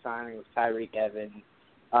love the signing of Tyreke Evans.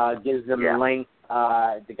 Gives them length.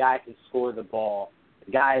 The guy can score the ball.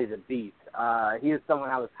 The guy is a beast. He was someone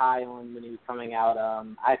I was high on when he was coming out.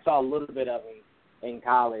 I saw a little bit of him in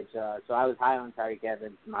college, so I was high on Tyreke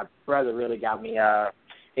Evans. My brother really got me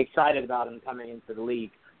excited about him coming into the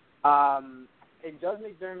league. And Doug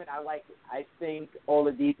McDermott, I like it. I think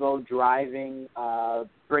Oladipo driving,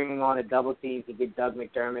 bringing on a double team to get Doug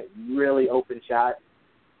McDermott really open shot.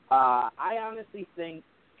 I honestly think,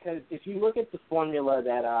 because if you look at the formula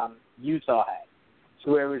that Utah had, to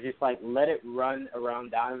where it was just like let it run around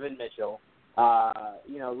Donovan Mitchell.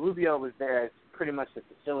 Rubio was there as pretty much the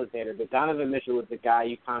facilitator, but Donovan Mitchell was the guy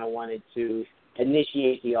you kind of wanted to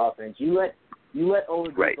initiate the offense. You let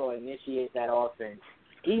Oladipo initiate that offense.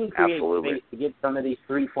 He can create space to get some of these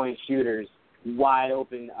 3-point shooters wide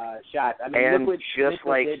open shots. I mean, and look what just Mitchell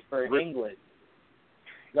like did for England.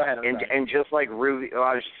 Go ahead. And just like Rubio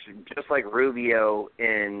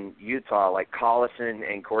in Utah, like Collison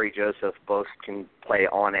and Corey Joseph both can play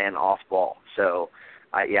on and off ball. So,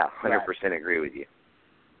 100% agree with you.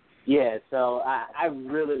 Yeah, so I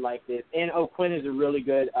really like this. And O'Quinn is a really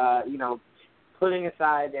good, putting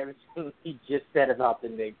aside everything he just said about the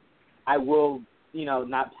Knicks, I will,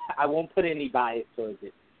 I won't put any bias towards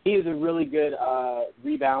it. He is a really good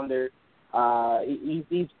rebounder.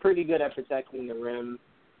 He's pretty good at protecting the rim.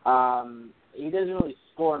 He doesn't really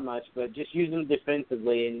score much, but just use him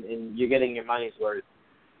defensively, and you're getting your money's worth.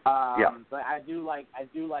 But I do like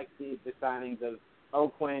the signings of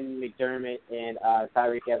O'Quinn, McDermott, and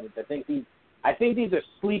Tyreke Evans. I think these are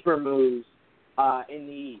sleeper moves in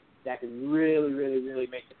the East that can really, really, really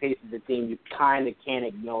make the pace of the team you kind of can't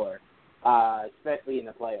ignore, especially in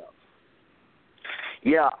the playoffs.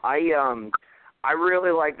 Yeah, I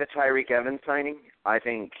really like the Tyreke Evans signing. I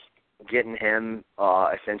think getting him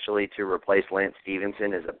essentially to replace Lance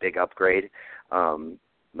Stevenson is a big upgrade.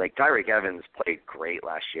 Tyreke Evans played great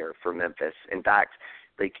last year for Memphis. In fact,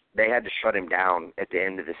 they had to shut him down at the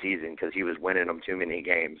end of the season because he was winning them too many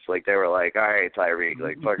games. They were like, all right,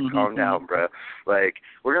 Tyreke, fucking calm down, bro.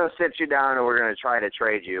 We're going to sit you down and we're going to try to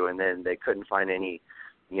trade you. And then they couldn't find any,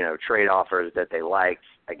 trade offers that they liked,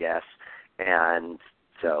 I guess. And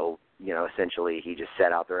so, essentially he just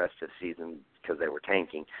sat out the rest of the season because they were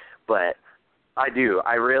tanking. But I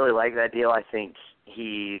really like that deal. I think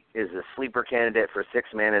he is a sleeper candidate for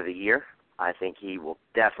Sixth Man of the Year. I think he will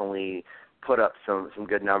definitely put up some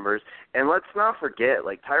good numbers. And let's not forget,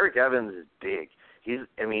 Tyreke Evans is big. He's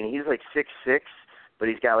 6'6", but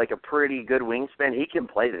he's got a pretty good wingspan. He can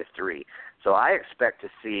play the three. So I expect to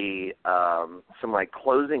see some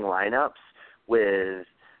closing lineups with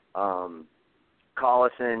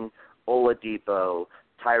Collison, Oladipo,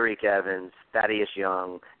 Tyreke Evans, Thaddeus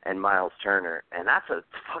Young, and Miles Turner. And that's a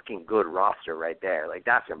fucking good roster right there.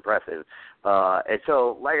 That's impressive. And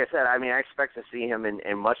so, like I said, I expect to see him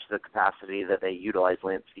in much the capacity that they utilized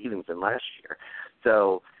Lance Stevenson last year.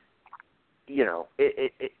 So,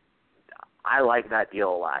 I like that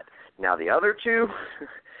deal a lot. Now, the other two,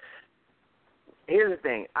 here's the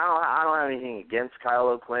thing. I don't have anything against Kyle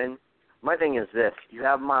O'Quinn. My thing is this. You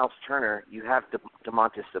have Miles Turner. You have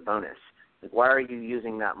DeMontis Sabonis. Why are you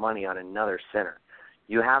using that money on another center?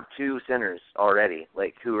 You have two centers already,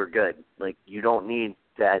 who are good. You don't need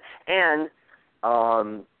that. And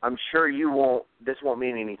I'm sure this won't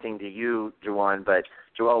mean anything to you, Juwan, but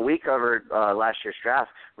Joel, we covered last year's draft.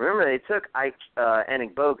 Remember, they took Ike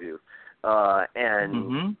Enigbogu,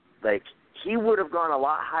 and he would have gone a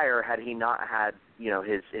lot higher had he not had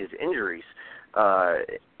his injuries.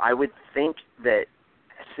 I would think that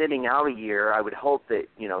sitting out a year, I would hope that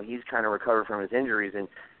he's kind of recovered from his injuries,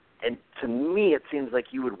 and to me it seems like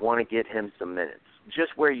you would want to get him some minutes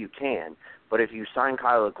just where you can. But if you sign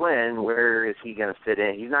Kyle O'Quinn, where is he going to fit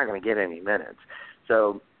in? He's not going to get any minutes.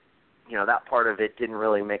 So, that part of it didn't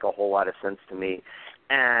really make a whole lot of sense to me.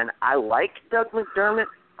 And I like Doug McDermott.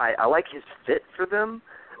 I like his fit for them.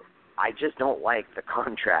 I just don't like the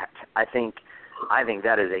contract. I think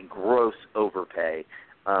that is a gross overpay.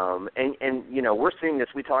 And we're seeing this.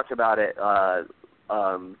 We talked about it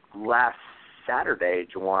last Saturday,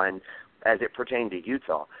 Juwan, as it pertained to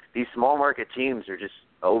Utah. These small market teams are just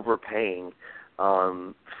overpaying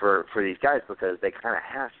for these guys because they kind of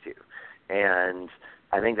have to. And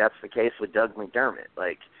I think that's the case with Doug McDermott.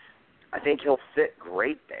 I think he'll fit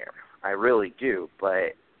great there. I really do.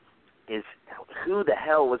 But who the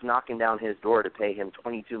hell was knocking down his door to pay him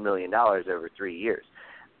 $22 million over 3 years?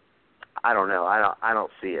 I don't know. I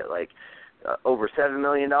don't see it. Over $7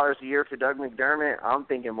 million a year for Doug McDermott, I'm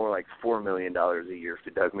thinking more like $4 million a year for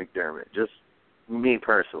Doug McDermott, just me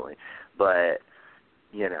personally. But,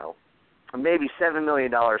 maybe $7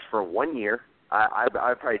 million for 1 year, I'd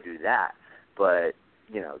probably do that. But,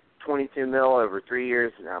 $22 mil over 3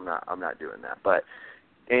 years, I'm not doing that. But,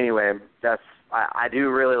 anyway, I do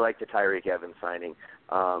really like the Tyreek Evans signing,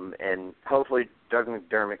 and hopefully Doug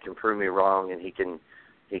McDermott can prove me wrong, and he can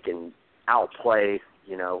outplay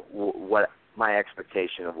what my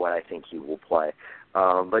expectation of what I think he will play.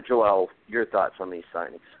 But Joel, your thoughts on these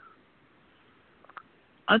signings?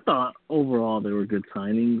 I thought overall they were good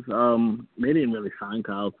signings. They didn't really sign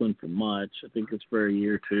Kyle Quinn for much. I think it's for a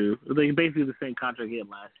year or two. They basically the same contract he had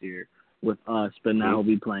last year with us, but now he'll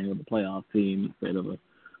be playing with a playoff team instead of a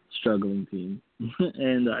struggling team.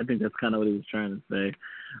 And I think that's kind of what he was trying to say.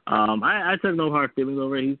 I took no hard feelings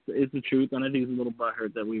over it. It's the truth, and I think he's a little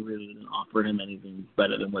butthurt that we really didn't offer him anything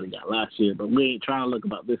better than what he got last year. But we ain't trying to look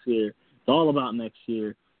about this year. It's all about next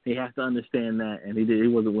year. He has to understand that, and he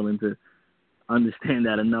wasn't willing to understand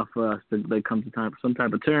that enough for us to come to some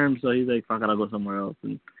type of terms. So he's like, fuck it, I'll go somewhere else.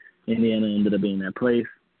 And Indiana ended up being that place.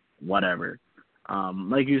 Whatever.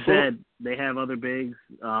 Like you said, they have other bigs.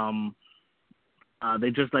 I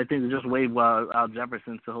think they just waived Al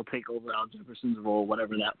Jefferson, so he'll take over Al Jefferson's role,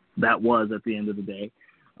 whatever that was at the end of the day.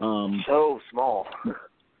 So small.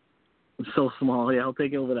 So small. Yeah, he'll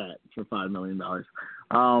take over that for $5 million.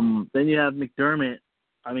 Then you have McDermott.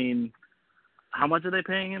 I mean, how much are they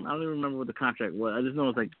paying him? I don't even remember what the contract was. I just know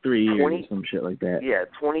it's like 3 years or some shit like that. Yeah,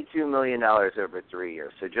 $22 million over 3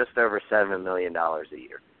 years, so just over $7 million a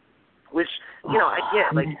year. Which, I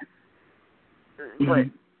get, like, but,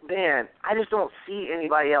 man, I just don't see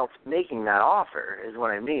anybody else making that offer, is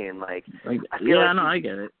what I mean. Like I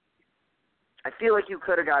get it. I feel like you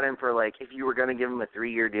could have got him for, like, if you were going to give him a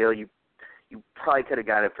 3-year deal, you probably could have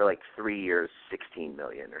got it for, like, 3 years, $16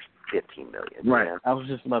 million or $15 million. Right. Yeah? I was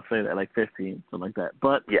just about to say that, like 15, something like that.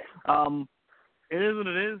 But yeah. It is what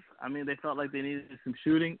it is. I mean, they felt like they needed some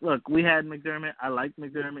shooting. Look, we had McDermott. I liked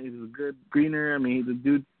McDermott. He was a good greener. I mean, the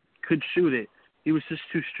dude could shoot it. He was just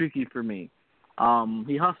too streaky for me.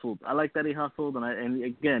 He hustled. I like that he hustled, and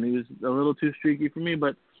again, he was a little too streaky for me,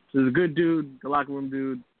 but he's a good dude, the locker room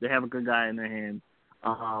dude. They have a good guy in their hands.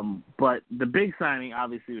 But the big signing,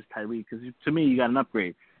 obviously, was Tyreek, because to me, you got an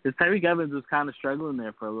upgrade. Because Tyreek Evans was kind of struggling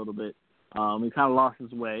there for a little bit. He kind of lost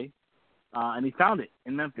his way, and he found it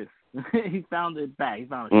in Memphis. He found it back. He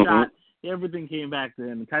found a shot. Everything came back to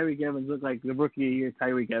him. And Tyreek Evans looked like the rookie of the year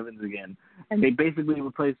Tyreek Evans again. And they basically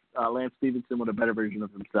replaced Lance Stevenson with a better version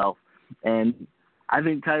of himself. And I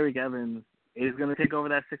think Tyreek Evans is going to take over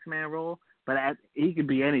that six-man role, but he could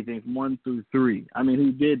be anything from 1 through 3. I mean,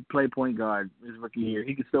 he did play point guard his rookie year.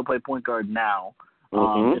 He could still play point guard now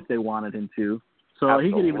if they wanted him to. So Absolutely.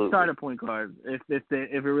 He could even start at point guard if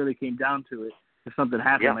it really came down to it. If something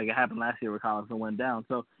happened, like it happened last year where Collison went down.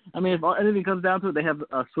 So, I mean, if anything comes down to it, they have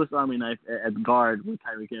a Swiss Army knife at guard with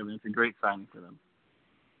Tyreek Evans. It's a great signing for them.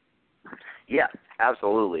 Yeah,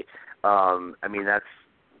 absolutely. I mean, that's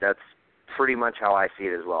pretty much how I see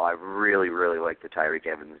it as well. I really, really like the Tyreek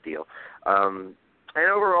Evans deal. And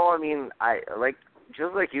overall, I mean,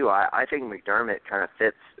 just like you, I think McDermott kind of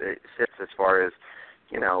fits as far as,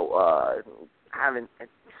 having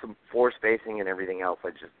some floor spacing and everything else.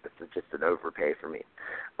 It's just an overpay for me.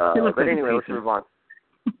 But anyway, let's move on.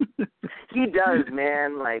 He does,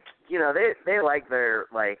 man. Like, they like their,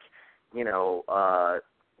 like,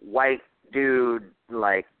 white dude,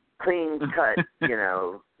 like, clean cut, you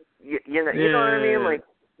know what I mean? Like,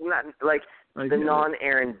 not like the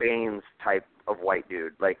non-Aaron Baines type of white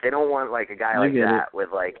dude. Like, they don't want, like, a guy like that with,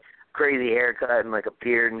 like, crazy haircut and, like, a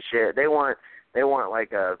beard and shit. They want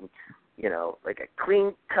like a, like a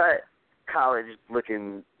clean-cut,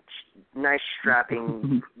 college-looking, nice,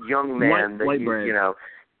 strapping young man white bread.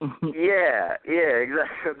 Yeah,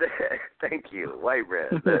 exactly. Thank you, white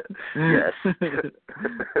bread. Yes.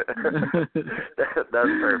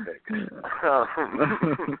 That's perfect.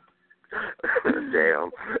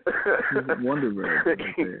 Damn. Wonder Bread.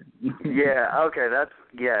 Yeah, okay,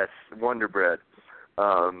 yes, Wonder Bread.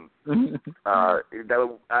 From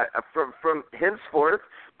henceforth,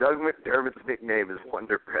 Doug McDermott's nickname is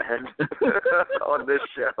Wonder Bread on this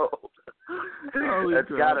show. That's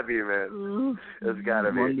gotta be, man. It's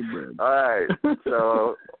gotta be. Wonder Bread. All right,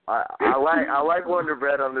 so I like Wonder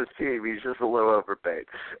Bread on this team. He's just a little overpaid.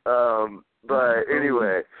 But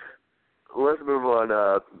anyway, let's move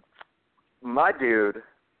on. My dude,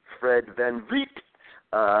 Fred VanVleet,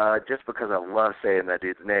 just because I love saying that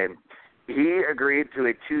dude's name, he agreed to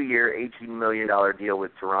a 2-year, $18 million deal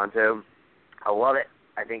with Toronto. I love it.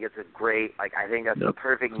 I think it's a great, I think that's the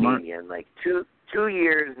perfect median. Like, two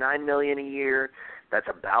years, $9 million a year. That's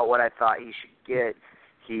about what I thought he should get.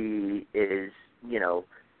 He is,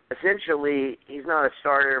 essentially, he's not a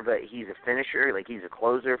starter, but he's a finisher. Like, he's a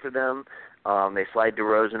closer for them. They slide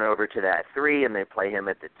DeRozan over to that 3, and they play him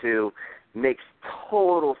at the 2. Makes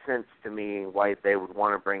total sense to me why they would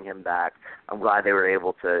want to bring him back. I'm glad they were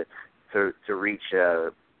able to reach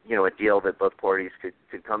a deal that both parties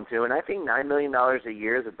could come to. And I think $9 million a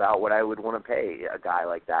year is about what I would want to pay a guy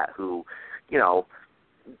like that who,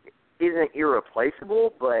 isn't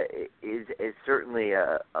irreplaceable, but is certainly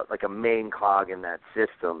a main cog in that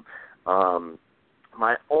system.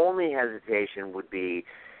 My only hesitation would be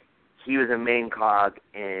he was a main cog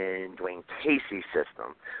in Dwayne Casey's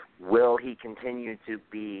system. Will he continue to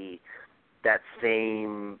be that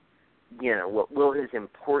same, will his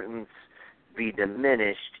importance be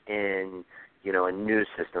diminished in, a new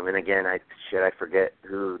system? And again, I forget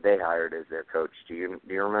who they hired as their coach. Do you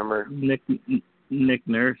remember? Nick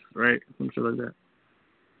Nurse, right? Something like that.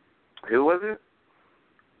 Who was it?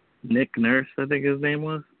 Nick Nurse, I think his name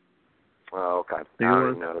was. Oh, okay. I don't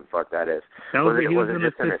even know who the fuck that is. He was an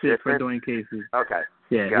assistant for Dwayne Casey. Okay.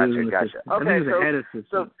 Yeah, gotcha. Okay, I think he was a head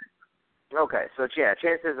assistant.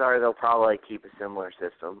 Chances are they'll probably keep a similar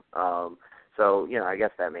system. I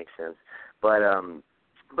guess that makes sense. But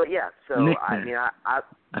yeah. So Nick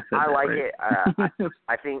I like it.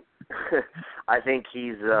 I think I think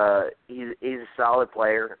he's a solid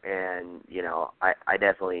player, and I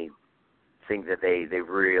definitely think that they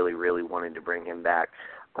really, really wanted to bring him back.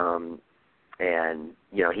 And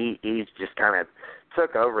he's just kind of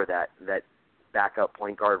took over that backup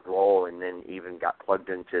point guard role, and then even got plugged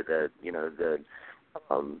into the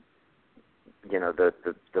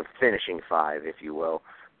finishing 5, if you will,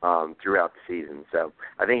 throughout the season. So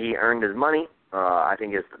I think he earned his money. I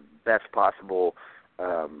think it's the best possible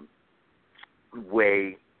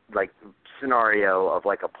scenario of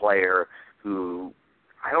a player who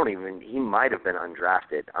he might have been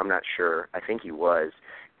undrafted. I'm not sure. I think he was.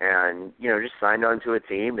 And, just signed on to a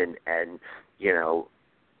team and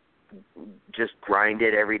just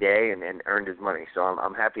grinded every day and earned his money. So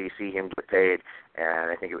I'm happy to see him get paid, and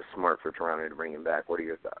I think it was smart for Toronto to bring him back. What are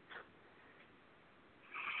your thoughts?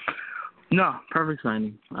 No, perfect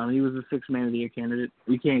signing. He was a 6th Man of the Year candidate.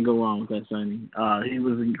 You can't go wrong with that signing. He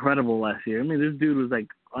was incredible last year. I mean, this dude was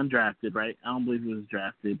undrafted, right? I don't believe he was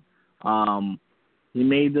drafted. He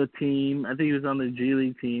made the team. I think he was on the G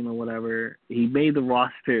League team or whatever. He made the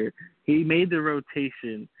roster. He made the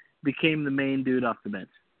rotation. Became the main dude off the bench.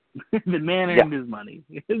 The man earned his money.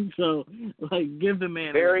 So, give the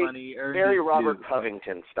man his money. Very Robert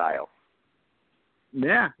Covington style.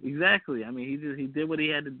 Yeah, exactly. I mean, he did what he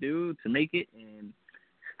had to do to make it, and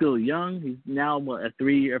still young. He's now a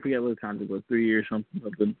 3-year. I forget what the contract was, 3 years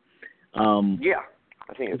something. Yeah,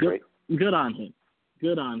 I think it's great. Good on him.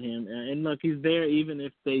 Good on him. And look, he's there even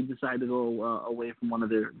if they decide to go away from one of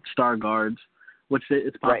their star guards, which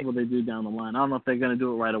it's possible they do down the line. I don't know if they're going to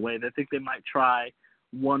do it right away. They think they might try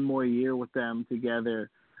one more year with them together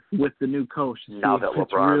with the new coach. Now that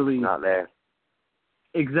LeBron's not there.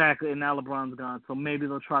 Exactly, and now LeBron's gone, so maybe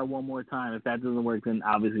they'll try one more time. If that doesn't work, then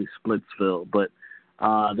obviously Splitsville. But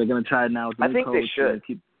they're going to try it now with the new coach. I think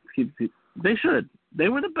they should. They should. They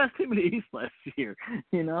were the best team in the East last year,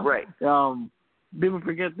 Right. People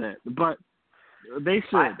forget that, but they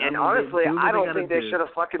should. Honestly, I don't think they should have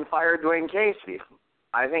fucking fired Dwayne Casey.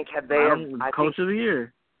 I think Coach of the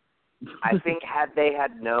Year. I think had they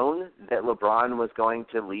had known that LeBron was going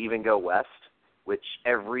to leave and go west, which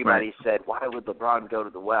everybody said, why would LeBron go to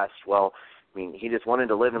the West? Well, I mean, he just wanted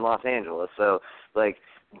to live in Los Angeles. So, but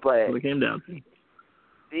it came down to.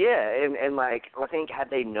 Yeah, and I think had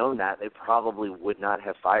they known that, they probably would not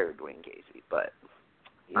have fired Dwayne Casey. But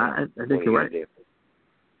I think you're right.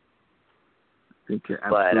 I think you're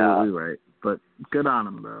absolutely right. But good on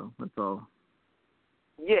him, though. That's all.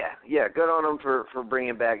 Yeah, good on him for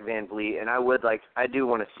bringing back Van Vliet. And I do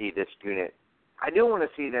want to see this unit. I do want to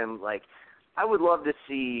see them, I would love to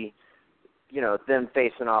see, them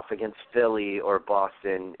facing off against Philly or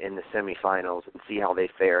Boston in the semifinals and see how they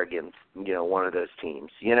fare against, one of those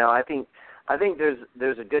teams. I think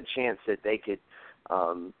there's a good chance that they could,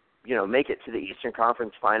 make it to the Eastern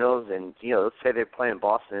Conference Finals. And, let's say they're playing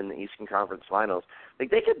Boston in the Eastern Conference Finals.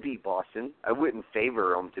 They could beat Boston. I wouldn't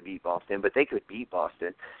favor them to beat Boston, but they could beat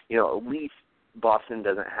Boston. At least Boston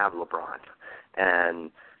doesn't have LeBron.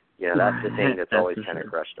 And, that's the thing that's always kind of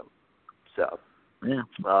crushed them. So, yeah.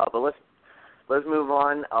 But let's move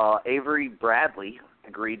on. Avery Bradley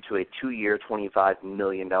agreed to a 2-year, $25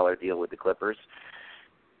 million deal with the Clippers.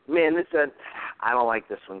 Man, I don't like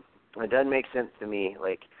this one. It doesn't make sense to me.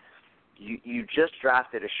 You just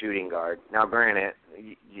drafted a shooting guard. Now, granted,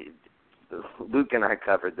 Luke and I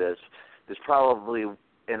covered this. This is probably,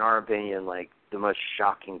 in our opinion, the most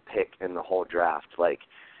shocking pick in the whole draft.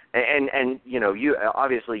 You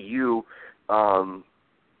obviously you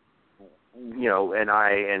you know, and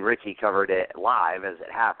I and Ricky covered it live as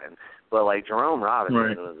it happened. But like Jerome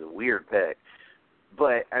Robinson was a weird pick.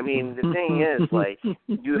 But I mean, the thing is, like,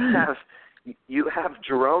 you have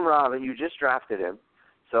Jerome Robinson. You just drafted him,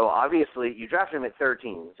 so obviously you drafted him at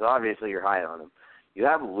 13. So obviously you're high on him. You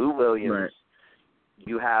have Lou Williams. Right.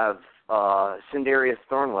 You have Sindarius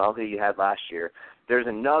Thornwell, who you had last year. There's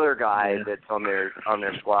another guy that's on their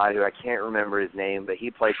squad who I can't remember his name, but he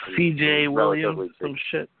played for C.J. Williams, some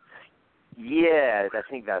shit. Yeah, I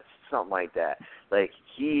think that's something like that. Like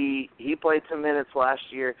he played some minutes last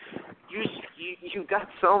year. You got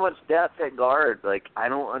so much depth at guard. Like I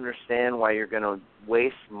don't understand why you're going to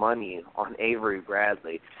waste money on Avery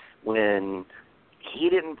Bradley when he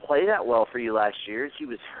didn't play that well for you last year. He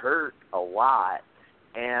was hurt a lot,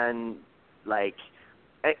 and like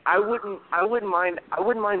I wouldn't mind a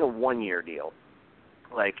 1-year deal.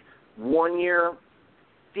 Like 1 year,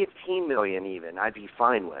 $15 million even, I'd be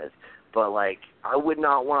fine with. But like I would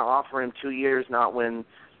not want to offer him 2 years, not when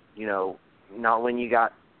you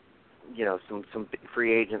got, you know, some big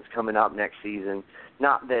free agents coming up next season.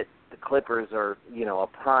 Not that the Clippers are, you know, a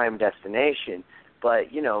prime destination,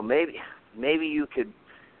 but you know, maybe you could,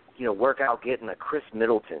 you know, work out getting a Chris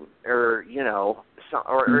Middleton or, you know,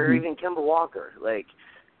 or even Kemba Walker. Like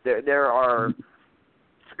there are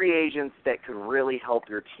free agents that could really help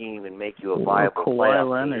your team and make you a viable player. Kawhi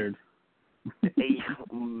Leonard.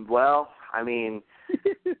 Well, I mean,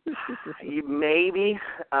 maybe.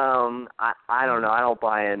 I don't know. I don't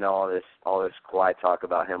buy into all this Kawhi talk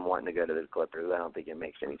about him wanting to go to the Clippers. I don't think it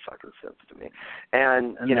makes any fucking sense to me.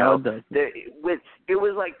 And you know, it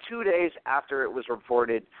was like 2 days after it was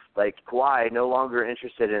reported, like Kawhi no longer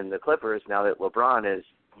interested in the Clippers now that LeBron is,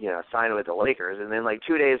 you know, signed with the Lakers. And then like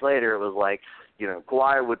 2 days later, it was like, you know,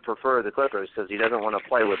 Kawhi would prefer the Clippers because he doesn't want to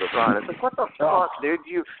play with LeBron. It's like, what the fuck, dude?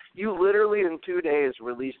 You literally in 2 days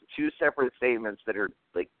released two separate statements that are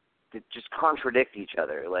like that just contradict each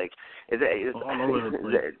other. Like,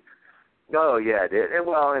 oh yeah, dude.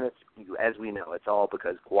 And it's, as we know, it's all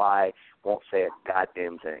because Kawhi won't say a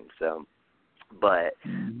goddamn thing. So, but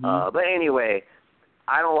anyway,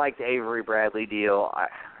 I don't like the Avery Bradley deal.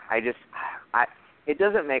 It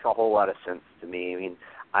doesn't make a whole lot of sense to me. I mean,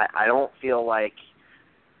 I don't feel like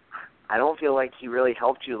he really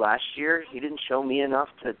helped you last year. He didn't show me enough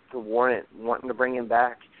to warrant wanting to bring him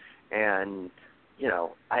back. And, you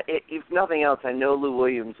know, if nothing else, I know Lou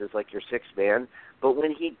Williams is like your sixth man, but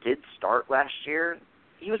when he did start last year,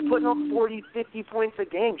 he was putting up 40, 50 points a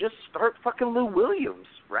game. Just start fucking Lou Williams,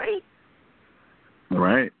 right?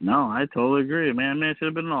 Right. No, I totally agree. Man should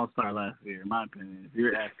have been an all-star last year, in my opinion, if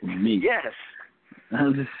you're asking me. Yes.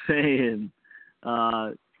 I'm just saying.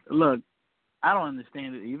 Look, I don't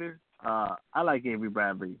understand it either. I like Avery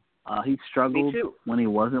Bradley. He struggled when he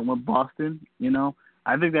wasn't with Boston, you know.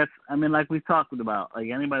 I think like we talked about, like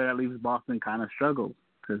anybody that leaves Boston kind of struggles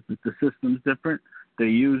because the system's different. They're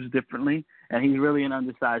used differently, and he's really an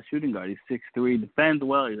undersized shooting guard. He's 6'3", defends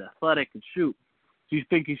well, he's athletic, can shoot. So you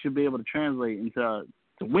think he should be able to translate into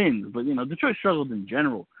wins. But, you know, Detroit struggled in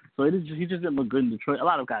general. So he just didn't look good in Detroit. A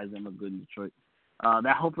lot of guys didn't look good in Detroit.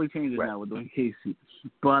 That hopefully changes now with doing KC.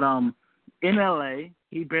 But in LA,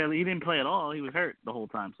 he didn't play at all. He was hurt the whole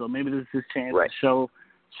time. So maybe this is his chance to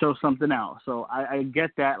show something out. So I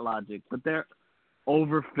get that logic. But they're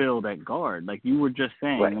overfilled at guard, like you were just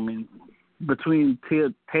saying. Right. I mean, between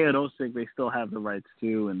Teodosic, they still have the rights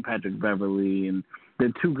to, and Patrick Beverley, and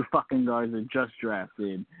the two fucking guards they just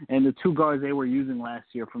drafted, and the two guards they were using last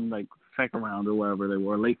year from like second round or wherever they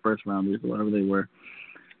were, late first rounders or whatever they were.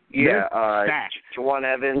 Yeah, Juwan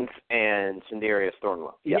Evans and Sindarius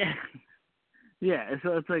Thornwell. Yep. Yeah.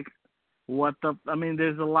 So it's like,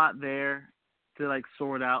 there's a lot there to like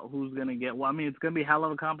sort out who's gonna get. Well, I mean, it's gonna be a hell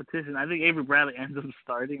of a competition. I think Avery Bradley ends up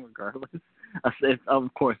starting regardless.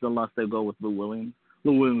 Of course, unless they go with Lou Williams.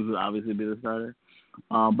 Lou Williams would obviously be the starter,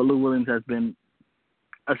 but Lou Williams has been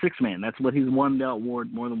a six-man. That's what he's won the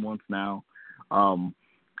award more than once now.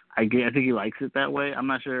 I think he likes it that way. I'm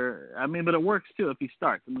not sure. I mean, but it works too if he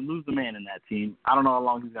starts. I mean, Lou's the man in that team. I don't know how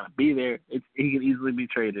long he's gonna be there. He can easily be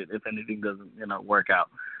traded if anything doesn't, work out.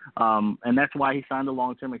 And that's why he signed a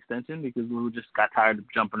long-term extension, because Lou just got tired of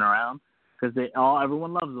jumping around. Because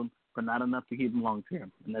everyone loves him, but not enough to keep him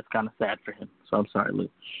long-term, and that's kind of sad for him. So I'm sorry, Lou.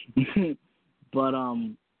 But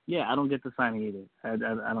yeah, I don't get the signing either. I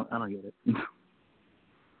don't get it.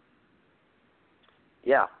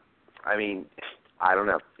 Yeah, I mean, I don't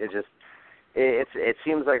know. It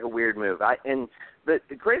seems like a weird move. The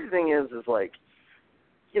crazy thing is like,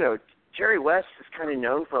 Jerry West is kind of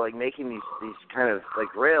known for like making these kind of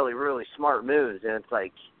like really, really smart moves, and it's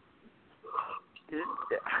like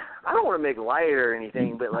I don't want to make light or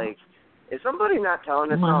anything, but like, is somebody not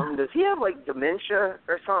telling us something? Does he have like dementia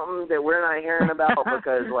or something that we're not hearing about?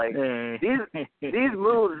 Because like these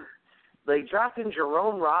moves, like drafting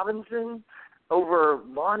Jerome Robinson over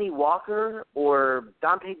Lonnie Walker or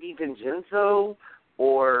Dante DiVincenzo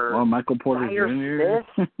or Michael Porter Jr.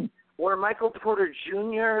 Smith or Michael Porter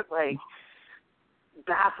Jr. Like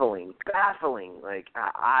baffling. Like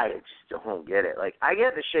I just don't get it. Like I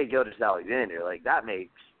get the Shai Gilgeous-Alexander. Like that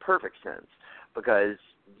makes perfect sense because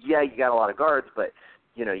yeah, you got a lot of guards, but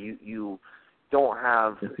you know you don't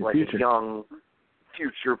have like a young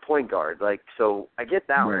future point guard. Like so, I get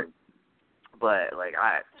that one. But like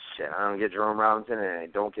I don't get Jerome Robinson and I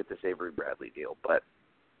don't get the Avery Bradley deal. But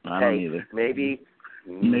I don't either. Maybe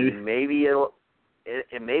it'll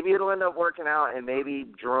end up working out, and maybe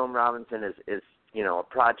Jerome Robinson is you know a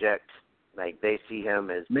project. Like they see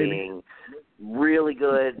him as being really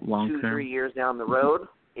good 2-3 years down the road.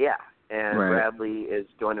 Yeah, and Bradley is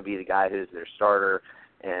going to be the guy who's their starter,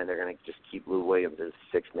 and they're going to just keep Lou Williams as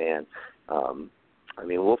sixth man. I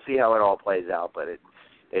mean, we'll see how it all plays out, but it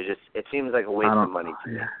seems like a waste of money to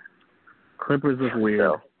me. Yeah. Clippers look weird.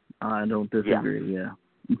 So, I don't disagree. Yeah.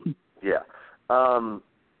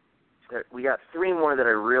 We got 3 more that I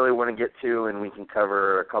really want to get to, and we can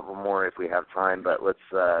cover a couple more if we have time. But we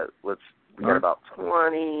got about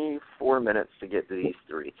 24 minutes to get to these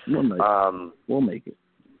 3. We'll make it.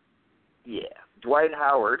 Yeah. Dwight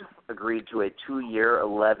Howard agreed to a 2-year,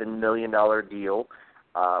 $11 million deal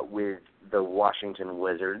with the Washington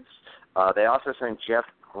Wizards. They also signed Jeff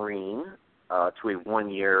Green to a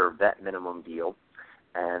 1-year vet minimum deal.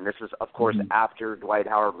 And this is, of course, after Dwight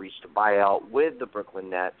Howard reached a buyout with the Brooklyn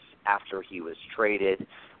Nets after he was traded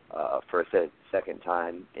for a second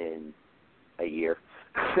time in a year.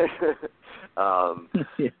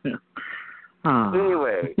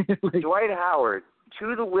 Anyway, Dwight Howard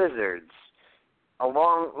to the Wizards.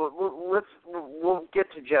 We'll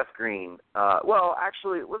get to Jeff Green. Well,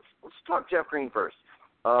 actually, let's talk Jeff Green first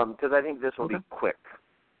because I think this will be quick.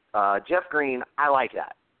 Jeff Green, I like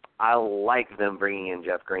that. I like them bringing in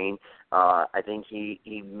Jeff Green. I think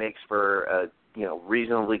he makes for a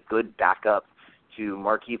reasonably good backup to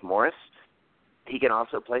Markieff Morris. He can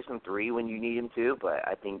also play some 3 when you need him to, but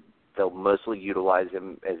I think they'll mostly utilize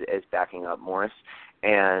him as backing up Morris.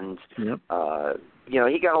 And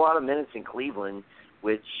he got a lot of minutes in Cleveland,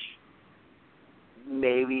 which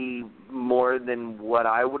maybe more than what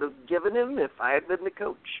I would have given him if I had been the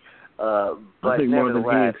coach. But I think more than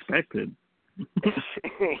he expected.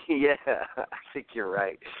 Yeah, I think you're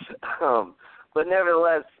right. But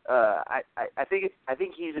nevertheless, I think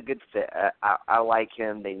he's a good fit. I like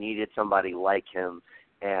him. They needed somebody like him,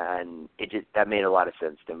 and that made a lot of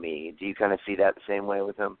sense to me. Do you kind of see that the same way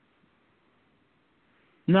with him?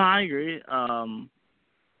 No, I agree. I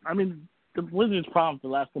mean, the Wizards' problem for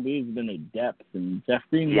the last couple of years has been their depth, and Jeff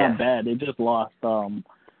Green's not bad. They just lost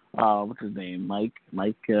what's his name? Mike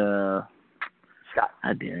Scott.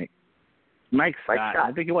 I dare it. Mike Scott.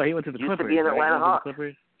 I think he went to the Clippers. Used to be an Atlanta Hawk.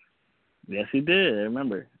 Yes, he did. I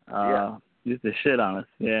remember. Used to shit on us.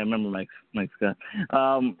 Yeah, I remember Mike Scott.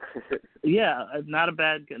 Not a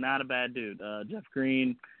bad dude. Jeff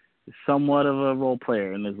Green is somewhat of a role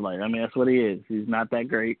player in his life. I mean, that's what he is. He's not that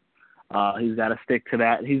great. He's got to stick to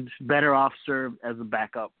that. He's better off served as a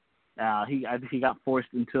backup. I think he got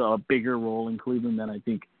forced into a bigger role in Cleveland than I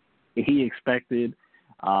think he expected,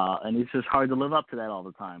 and it's just hard to live up to that all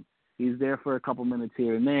the time. He's there for a couple minutes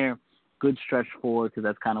here and there. Good stretch forward because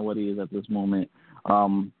that's kind of what he is at this moment.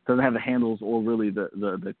 Doesn't have the handles or really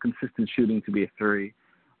the consistent shooting to be a 3.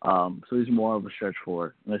 So he's more of a stretch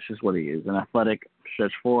 4. That's just what he is. An athletic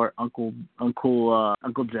stretch 4. Uncle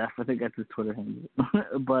Jeff, I think that's his Twitter handle.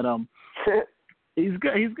 But he's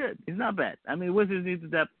good. He's not bad. I mean, Wizards needs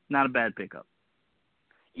depth. Not a bad pickup.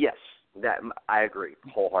 Yes, that I agree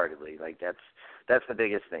wholeheartedly. Like that's the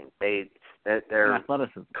biggest thing. Their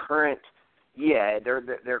athleticism.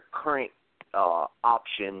 Their current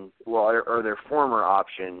option, or their former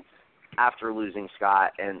option after losing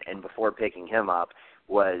Scott and before picking him up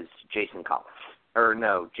was Jason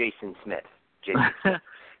Smith. Jason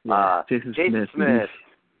Smith.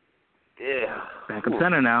 Backup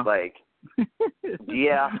center now. Like,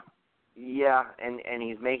 yeah, and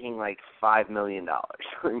he's making like $5 million.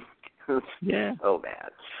 Yeah. So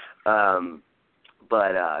bad.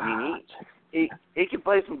 But I mean, he can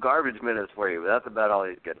play some garbage minutes for you, but that's about all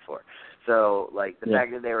he's good for. So, like, the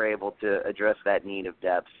fact that they were able to address that need of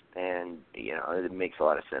depth, and, it makes a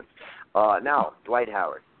lot of sense. Now, Dwight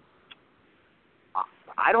Howard.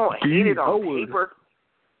 I don't hate it on paper.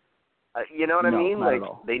 You know what I mean? Not Like at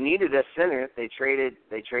all. they needed a center. They traded.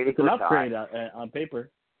 It's an upgrade on paper.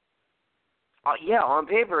 Yeah, on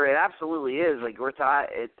paper it absolutely is. Like Gortat,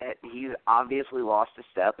 he's obviously lost a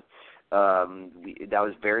step. That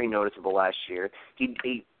was very noticeable last year.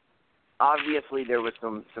 He obviously there was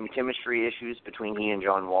some chemistry issues between he and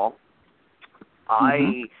John Wall.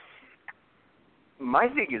 My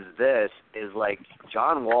thing is like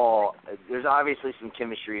John Wall. There's obviously some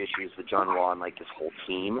chemistry issues with John Wall and like this whole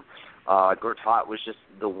team. Gortat was just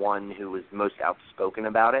the one who was most outspoken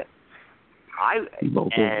about it.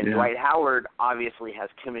 Dwight Howard obviously has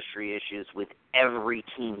chemistry issues with every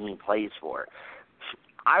team he plays for.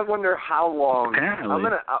 I wonder how long.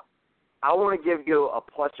 Apparently. I want to give you a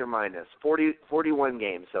plus or minus 41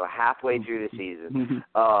 games, so halfway through the season,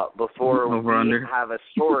 before we have a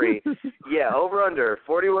story. Yeah, over under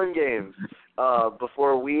 41 games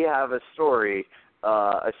before we have a story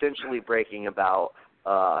essentially breaking about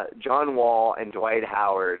John Wall and Dwight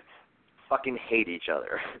Howard fucking hate each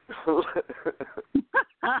other.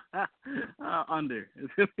 Under.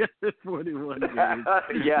 41 games.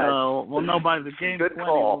 Yeah. We'll know by the game. Good 20,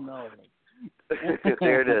 call. we'll know.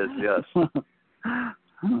 There it is, yes.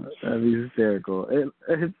 That'd be hysterical.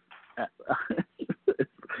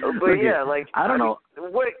 But yeah, like I don't know.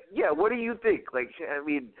 What do you think? Like, I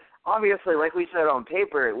mean, obviously, like we said, on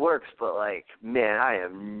paper it works, but like, man, I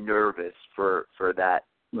am nervous for that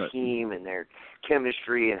team and their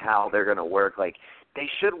chemistry and how they're going to work. Like, they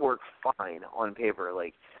should work fine on paper.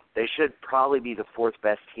 Like, they should probably be the fourth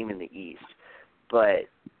best team in the East. But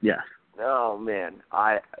yes. Oh man,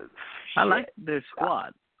 I like their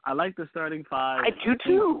squad. I like the starting five. I do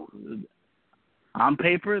too. On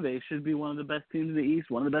paper, they should be one of the best teams in the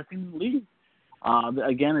East, one of the best teams in the league.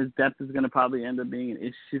 Again, his depth is going to probably end up being an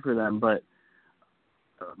issue for them. But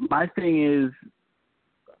my thing is,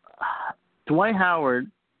 Dwight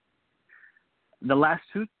Howard, the last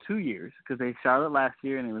two years, because they Charlotte last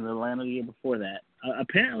year and it was Atlanta the year before that.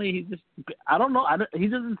 Apparently, I don't know. He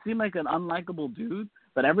doesn't seem like an unlikable dude.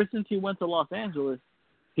 But ever since he went to Los Angeles,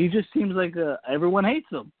 he just seems like everyone hates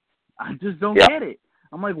him. I just don't get it.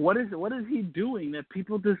 I'm like, what is he doing that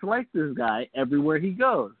people dislike this guy everywhere he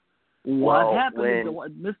goes? What happened to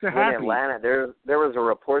Mr. Happy? Atlanta, there was a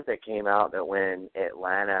report that came out that when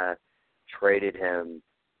Atlanta traded him,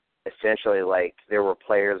 essentially, like, there were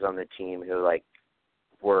players on the team who, like,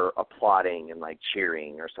 were applauding and, like,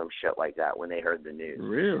 cheering or some shit like that when they heard the news.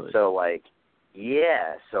 Really? So, like,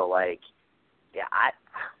 yeah. So, like, yeah,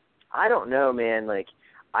 I don't know, man. Like,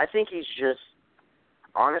 I think he's just,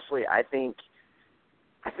 honestly, I think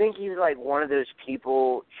he's like one of those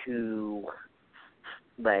people who,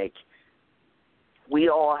 like, we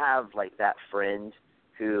all have like that friend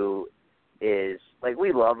who is like,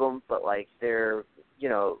 we love them, but like they're, you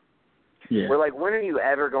know, we're like, when are you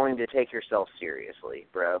ever going to take yourself seriously,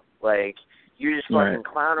 bro? Like, you just fucking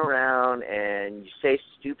clown around and you say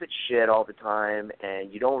stupid shit all the time,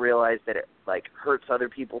 and you don't realize that it like hurts other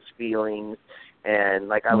people's feelings. And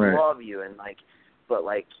like, I love you, and like, but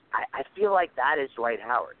like, I feel like that is Dwight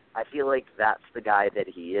Howard. I feel like that's the guy that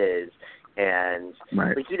he is, and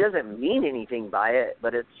like, he doesn't mean anything by it,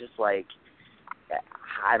 but it's just like,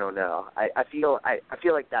 I don't know. I feel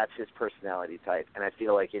like that's his personality type, and I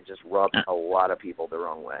feel like it just rubs a lot of people the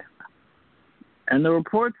wrong way. And the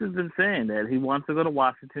reports have been saying that he wants to go to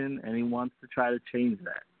Washington and he wants to try to change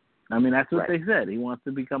that. I mean, that's what they said. He wants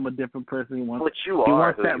to become a different person. He wants. But you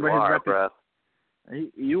are who you are, bro.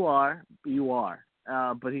 You are.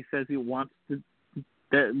 But he says he wants to.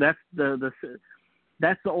 That's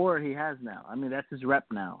the aura he has now. I mean, that's his rep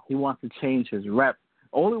now. He wants to change his rep.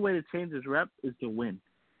 Only way to change his rep is to win.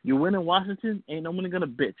 You win in Washington, ain't no one gonna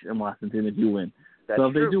bitch in Washington if you win. So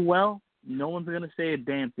if they do well, no one's gonna say a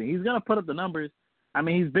damn thing. He's gonna put up the numbers. I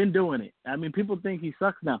mean, he's been doing it. I mean, people think he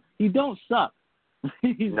sucks now. He don't suck.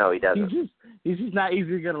 No, he doesn't. He's just not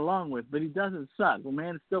easy to get along with, but he doesn't suck. The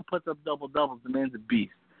man still puts up double-doubles. The man's a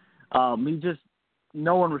beast.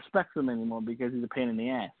 No one respects him anymore because he's a pain in the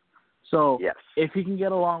ass. So if he can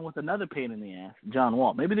get along with another pain in the ass, John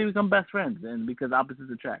Wall, maybe they become best friends, and because opposites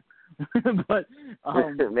attract. But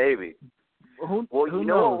maybe. Who you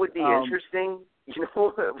know what would be interesting? You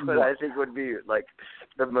know what I think would be like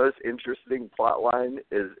the most interesting plot line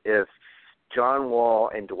is if John Wall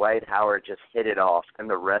and Dwight Howard just hit it off, and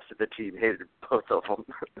the rest of the team hated both of them.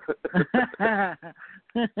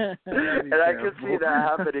 And I could see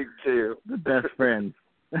that happening too. The best friends.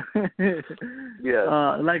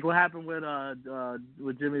 Yeah. Like what happened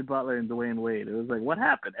with Jimmy Butler and Dwayne Wade. It was like, what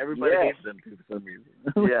happened? Everybody hates them too for some reason.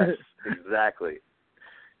 Yes, exactly.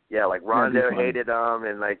 Yeah, like Rondo hated him,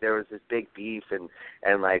 and like there was this big beef,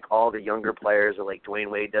 and like all the younger players are like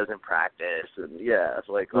Dwayne Wade doesn't practice, and yeah, it's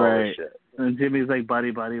like holy shit. And Jimmy's like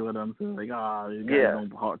buddy with him, so like these guys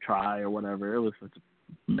don't try or whatever. It was such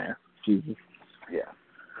a mess. Jesus. Yeah.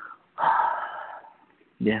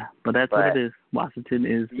 Yeah, but that's what it is. Washington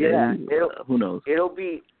is. Who knows? It'll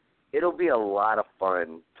be a lot of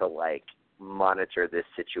fun to like monitor this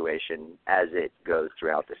situation as it goes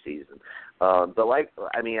throughout the season. But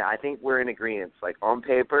I think we're in agreement. Like on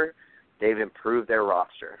paper, they've improved their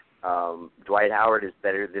roster. Dwight Howard is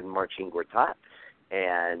better than Marcin Gortat,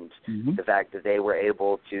 and the fact that they were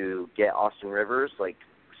able to get Austin Rivers, like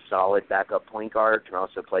solid backup point guard, can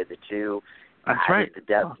also play the two. That's right. The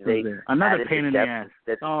depth another pain in the ass.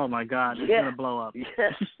 That's, oh my God, it's gonna blow up.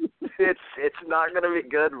 Yes, it's not gonna be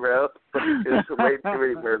good, bro. It's way too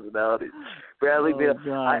many personalities. Bradley Beal.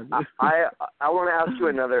 I want to ask you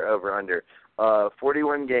another over/under.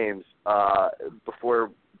 41 games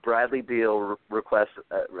before Bradley Beal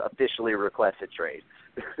officially requests a trade.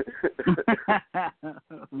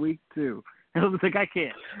 Week 2. It was like I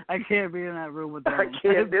can't be in that room with them. I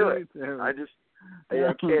can't do it.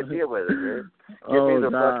 I can't deal with it, man. Get me the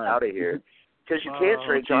fuck out of here. Because you can't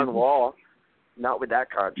trade John Wall. Not with that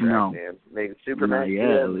contract, man. Maybe Superman.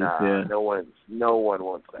 No one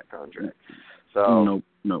wants that contract. So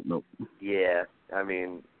nope. Yeah, I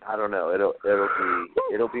mean, I don't know.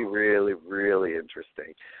 It'll be really, really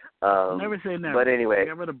interesting. Never say never. But anyway, they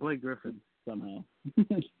got rid of Blake Griffin somehow.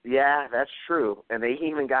 Yeah, that's true. And they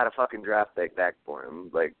even got a fucking draft pick back for him.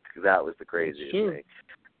 Like that was the craziest thing.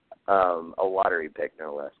 A lottery pick,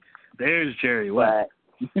 no less. There's Jerry West.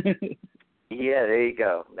 Yeah, there you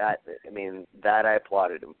go. That I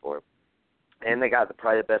applauded him for. And they got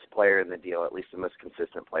probably the best player in the deal, at least the most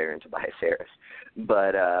consistent player in Tobias Harris.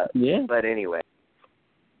 But But anyway,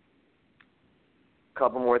 a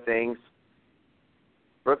couple more things.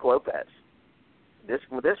 Brook Lopez. This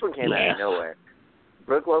one came out of nowhere.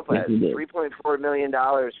 Brook Lopez, $3.4 million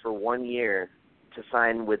for 1 year to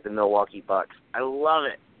sign with the Milwaukee Bucks. I love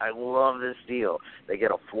it. I love this deal. They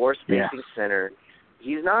get a floor spacing center.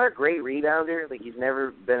 He's not a great rebounder. Like he's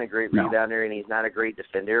never been a great rebounder, and he's not a great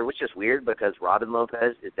defender, which is weird because Robin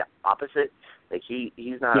Lopez is the opposite. Like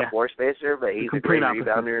he's not a floor spacer, but he's a great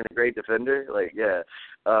rebounder and a great defender. Like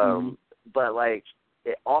but like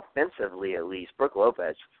offensively, at least Brook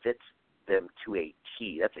Lopez fits them to a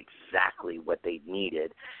T. That's exactly what they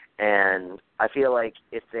needed, and I feel like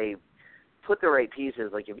if they put the right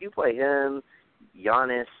pieces, like if you play him,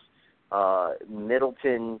 Giannis,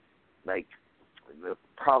 Middleton, like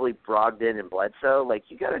probably Brogdon and Bledsoe, like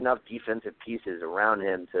you got enough defensive pieces around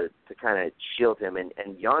him to kind of shield him. And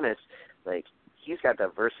Giannis, like he's got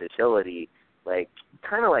that versatility, like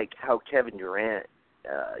kind of like how Kevin Durant,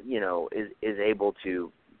 is able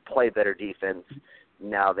to play better defense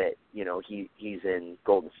now that he's in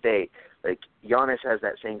Golden State. Like Giannis has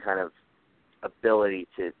that same kind of ability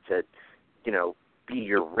to be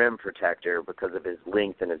your rim protector because of his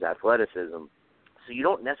length and his athleticism. So you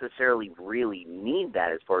don't necessarily really need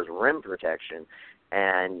that as far as rim protection.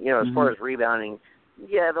 And, as far as rebounding,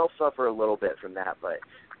 they'll suffer a little bit from that. But,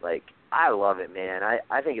 like, I love it, man.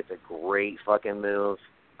 I think it's a great fucking move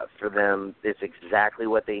for them. It's exactly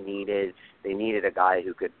what they needed. They needed a guy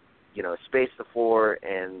who could, space the floor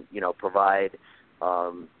and, provide,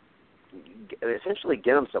 essentially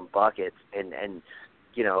get them some buckets. And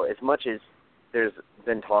as much as there's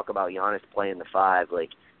been talk about Giannis playing the 5,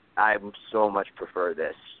 like, I so much prefer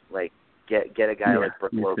this. Like, get a guy like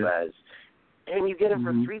Brook Lopez, and you get him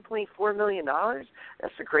for $3.4 million?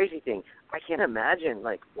 That's the crazy thing. I can't imagine,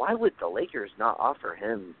 like, why would the Lakers not offer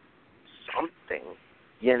him something?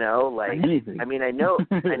 Like, anything. I mean, I know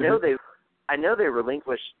they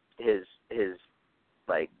relinquished his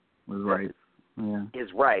like his rights.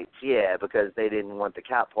 His rights, because they didn't want the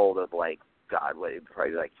cap hold of like probably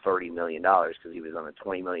like $30 million because he was on a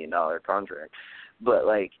 $20 million contract. But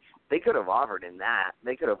like they could have offered him that.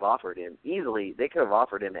 They could have offered him easily. They could have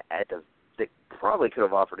offered him they probably could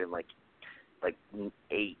have offered him like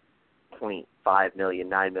 $8.5 million,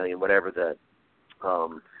 $9 million, whatever the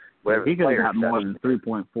whatever. He could have got more than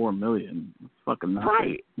 $3.4 million. It's fucking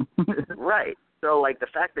nothing. Right. So like the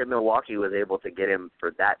fact that Milwaukee was able to get him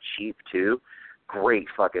for that cheap too, great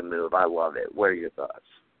fucking move. I love it. What are your thoughts?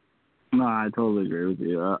 No, I totally agree with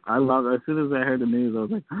you. I love it. As soon as I heard the news, I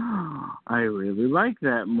was like, I really like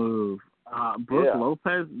that move. Brook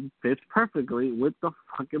Lopez fits perfectly with the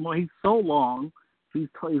fucking – he's so long. He's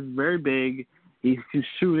very big. He can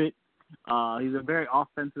shoot it. He's a very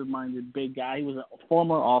offensive-minded big guy. He was a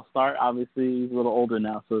former All-Star. Obviously, he's a little older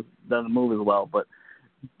now, so it doesn't move as well. But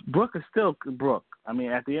Brook is still Brook. I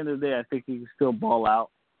mean, at the end of the day, I think he can still ball out.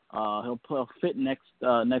 He'll fit next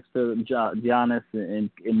to Giannis and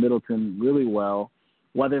Middleton really well.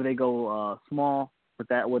 Whether they go small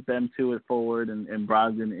with them two at forward and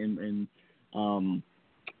Brogdon and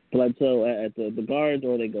Bledsoe at the guards,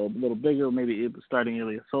 or they go a little bigger, maybe starting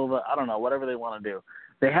Ilyasova. I don't know. Whatever they want to do.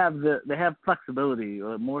 They have flexibility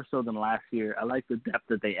more so than last year. I like the depth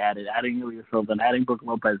that they added, adding Ilyasova and adding Brook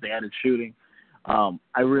Lopez. They added shooting.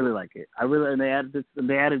 I really like it. And they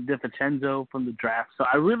added DiVincenzo from the draft. So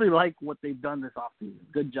I really like what they've done this offseason.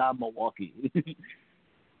 Good job, Milwaukee.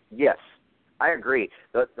 Yes, I agree.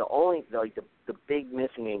 The big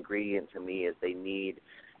missing ingredient to me is they need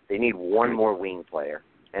one more wing player.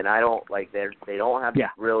 And I don't like they don't have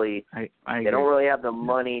really I they don't really have the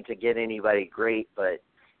money to get anybody great, but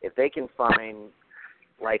if they can find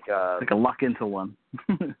like a luck into one.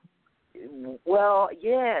 Well,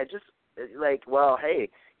 yeah, just hey,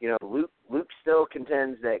 Luke still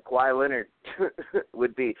contends that Kawhi Leonard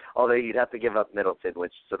would be, although you'd have to give up Middleton,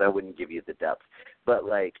 so that wouldn't give you the depth. But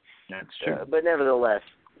that's true. But nevertheless,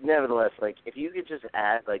 if you could just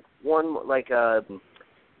add one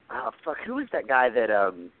who is that guy that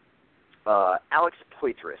Alex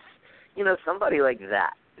Poitras? Somebody like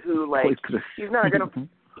that who he's not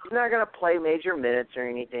gonna play major minutes or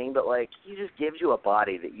anything, but he just gives you a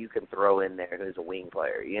body that you can throw in there who's a wing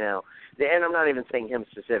player, And I'm not even saying him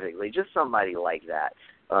specifically, just somebody like that.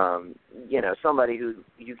 Somebody who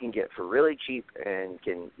you can get for really cheap and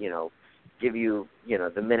can, give you,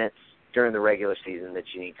 the minutes during the regular season that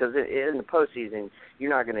you need. Because in the postseason, you're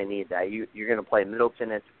not going to need that. You're going to play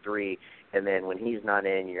Middleton at the 3, and then when he's not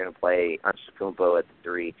in, you're going to play Antetokounmpo at the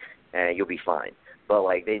 3, and you'll be fine. But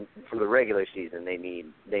for the regular season, they need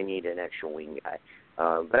an extra wing guy.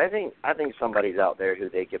 But I think somebody's out there who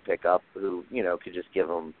they could pick up who could just give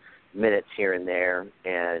them minutes here and there,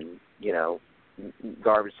 and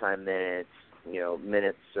garbage time minutes,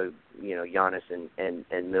 minutes so Giannis and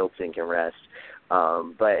Middleton can rest.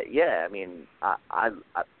 But yeah, I mean,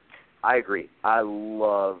 I agree. I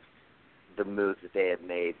love the moves that they have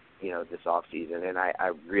made, this offseason, and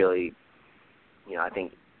I really, I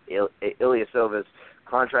think Ilyasova's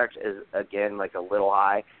contract is again a little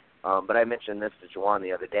high. But I mentioned this to Juwan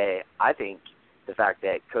the other day. I think the fact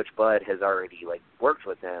that Coach Bud has already worked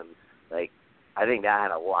with him, I think that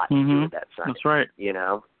had a lot to do with that signing. That's right.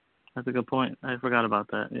 That's a good point. I forgot about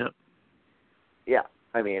that. Yep. Yeah.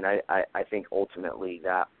 I mean, I think ultimately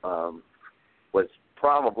that was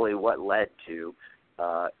probably what led to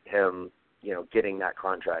him, getting that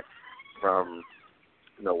contract from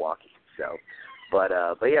Milwaukee. So, but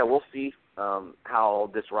yeah, we'll see how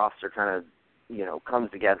this roster kind of, comes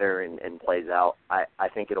together and plays out. I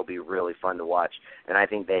think it'll be really fun to watch, and I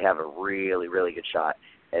think they have a really, really good shot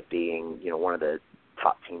at being, one of the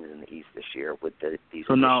top teams in the East this year with these.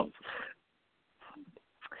 So no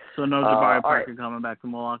Jabari Parker coming back to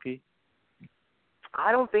Milwaukee?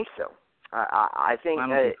 I don't think so. I think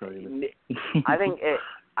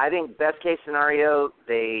I think best case scenario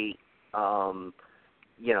they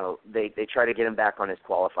they try to get him back on his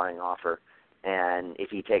qualifying offer, and if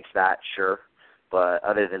he takes that, sure. But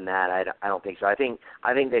other than that, I don't think so. I think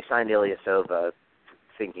they signed Ilyasova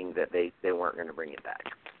thinking that they weren't going to bring him back,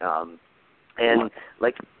 and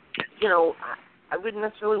I wouldn't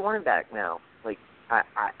necessarily want him back now. I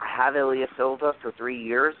have Ilyasova for 3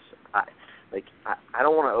 years. I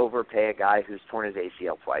don't want to overpay a guy who's torn his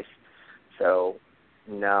ACL twice. So,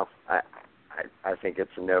 no, I think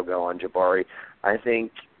it's a no-go on Jabari. I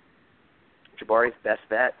think Jabari's best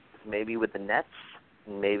bet is maybe with the Nets.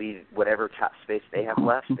 Maybe whatever cap space they have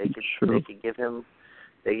left, they could give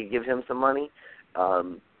him some money.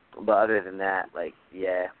 But other than that,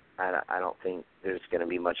 I don't think there's going to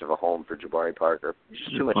be much of a home for Jabari Parker.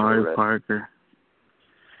 Just too much of a risk. Parker.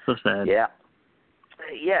 So sad. Yeah.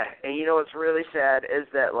 Yeah, and what's really sad is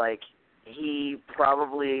that, he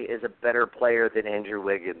probably is a better player than Andrew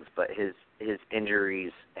Wiggins, but his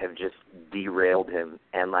injuries have just derailed him.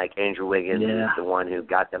 And, Andrew Wiggins is the one who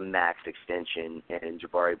got the max extension, and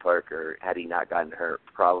Jabari Parker, had he not gotten hurt,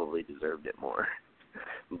 probably deserved it more.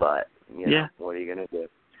 But, what are you going to do?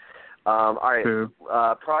 All right.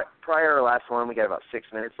 Prior to last one, we got about 6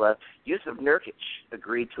 minutes left. Yusuf Nurkic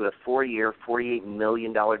agreed to a 4-year, $48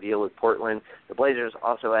 million deal with Portland. The Blazers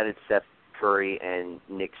also added Seth Curry and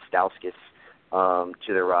Nick Stauskas to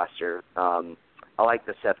their roster. I like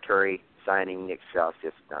the Seth Curry signing. Nick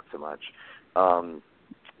Stauskas, not so much.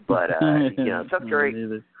 But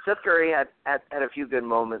Seth Curry had a few good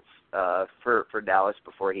moments for Dallas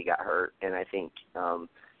before he got hurt, and I think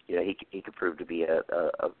he could prove to be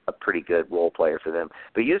a pretty good role player for them.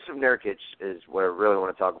 But Jusuf Nurkic is what I really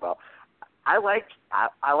want to talk about. I like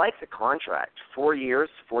the contract. 4 years,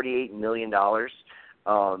 $48 million.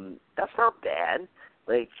 That's not bad.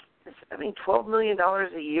 Like, I mean, $12 million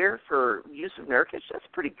a year for Jusuf Nurkic, that's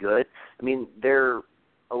pretty good. I mean, they're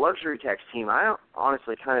a luxury tax team. I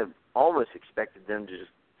honestly kind of almost expected them to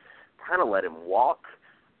just kind of let him walk,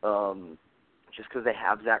 just because they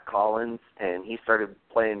have Zach Collins, and he started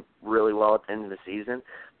playing really well at the end of the season.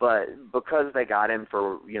 But because they got him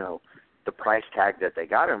for, the price tag that they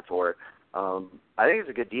got him for, I think it's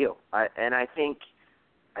a good deal. I think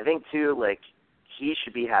too, like, he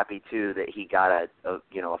should be happy too that he got a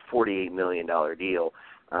 $48 million deal,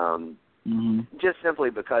 just simply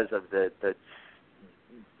because of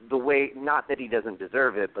the way, not that he doesn't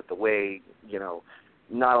deserve it, but the way,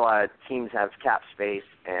 not a lot of teams have cap space,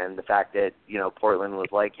 and the fact that, Portland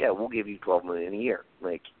was like, yeah, we'll give you $12 million a year.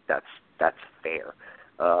 Like, that's fair.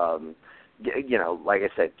 Like I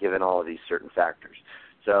said, given all of these certain factors.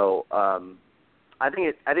 So I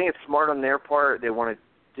think it's smart on their part. They want to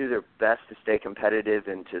do their best to stay competitive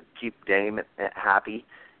and to keep Dame happy,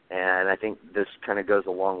 and I think this kind of goes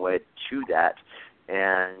a long way to that.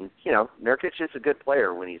 And Nurkic is a good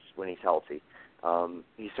player when he's healthy.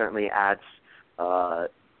 He certainly adds an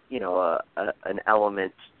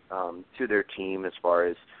element to their team as far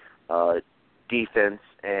as defense,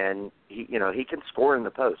 and he can score in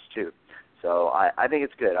the post too. So I think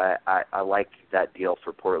it's good. I like that deal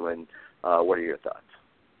for Portland. What are your thoughts?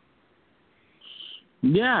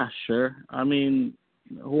 Yeah, sure. I mean,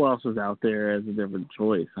 who else was out there as a different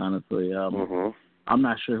choice, honestly? I'm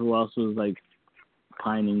not sure who else was, like,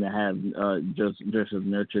 pining to have Jusuf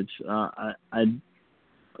Nurkic.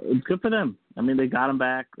 It's good for them. I mean, they got him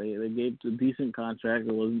back. They gave a decent contract.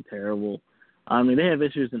 It wasn't terrible. I mean, they have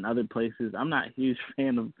issues in other places. I'm not a huge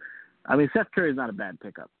fan of – I mean, Seth Curry's not a bad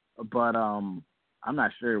pickup. But I'm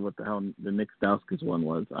not sure what the hell the Nick Stauskas one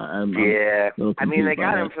was. I mean, they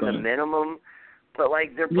got him for the minimum. But,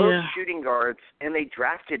 like, they're both shooting guards, and they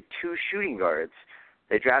drafted 2 shooting guards.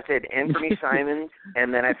 They drafted Anthony Simons,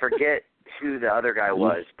 and then I forget who the other guy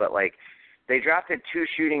was. But, like, they drafted 2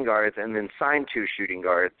 shooting guards and then signed 2 shooting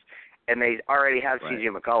guards, and they already have C.J.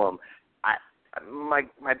 McCollum. My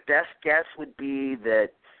best guess would be that,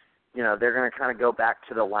 they're going to kind of go back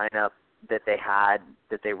to the lineup that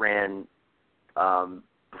they ran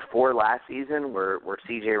before last season, where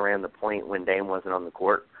CJ ran the point when Dame wasn't on the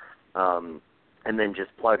court, and then just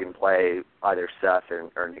plug and play either Seth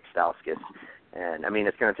or Nick Stauskas. And I mean,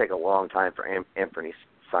 it's going to take a long time for Anthony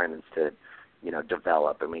Simons to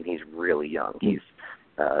develop. I mean, he's really young. He's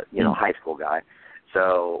high school guy.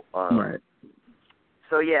 So right.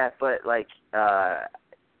 So yeah, but like I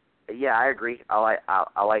agree. I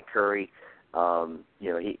like Curry.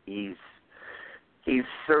 He's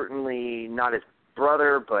certainly not his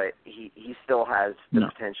brother, but he still has the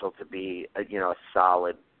potential to be a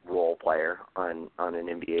solid role player on an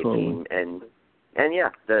NBA team. And yeah,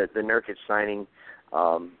 the Nurkic signing,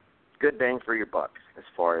 good bang for your buck as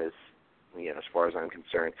far as I'm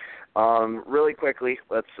concerned. Really quickly,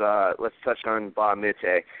 let's touch on Ba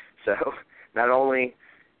Mute. So not only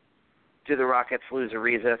do the Rockets lose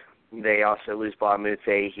Ariza, they also lose Ba Mute.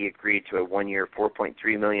 He agreed to a 1-year,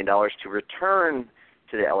 $4.3 million to return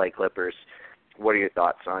to the LA Clippers. What are your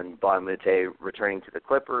thoughts on Ba Mute returning to the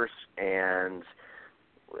Clippers, and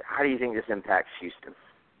how do you think this impacts Houston?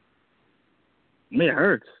 I mean, it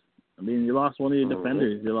hurts. I mean, you lost one of your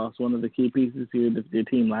defenders. You lost one of the key pieces to your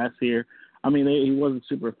team last year. I mean, he wasn't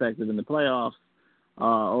super effective in the playoffs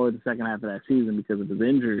or the second half of that season because of his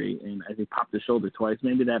injury. And as he popped his shoulder twice,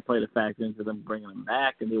 maybe that played a factor into them bringing him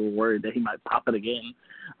back, and they were worried that he might pop it again.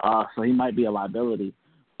 So he might be a liability.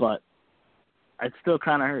 But it still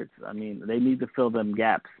kind of hurts. I mean, they need to fill them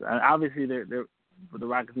gaps. Obviously, the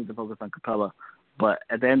Rockets need to focus on Capella. But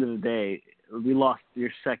at the end of the day, we lost your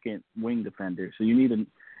second wing defender, so you need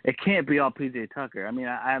it can't be all P.J. Tucker. I mean,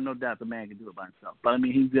 I have no doubt the man can do it by himself, but I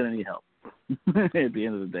mean, he's going to need help at the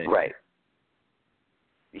end of the day. Right.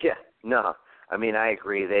 Yeah. No. I mean, I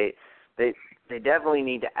agree. They definitely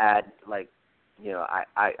need to add, like,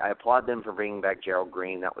 I applaud them for bringing back Gerald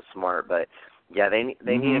Green. That was smart, but yeah, they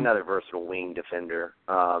need another versatile wing defender.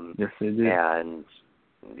 Yes, they do. And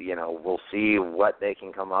we'll see what they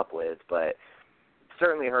can come up with, but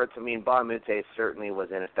certainly hurts. I mean, Ba Mute certainly was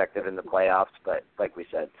ineffective in the playoffs, but like you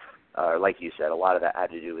said, a lot of that had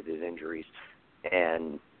to do with his injuries.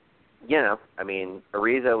 And, I mean,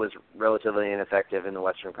 Ariza was relatively ineffective in the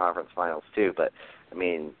Western Conference Finals too, but, I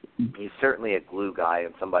mean, he's certainly a glue guy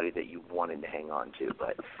and somebody that you wanted to hang on to.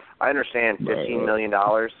 But I understand $15 million,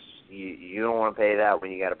 you don't want to pay that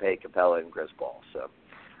when you got to pay Capella and Chris Paul. So,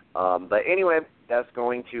 but anyway, that's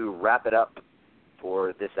going to wrap it up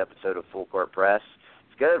for this episode of Full Court Press.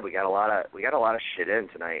 It's good. We got a lot of shit in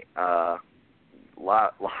tonight.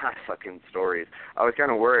 Lot of fucking stories. I was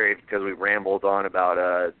kind of worried because we rambled on about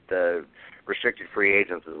the restricted free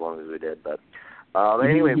agents as long as we did. But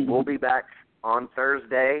anyway, we'll be back on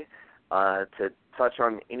Thursday to touch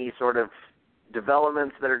on any sort of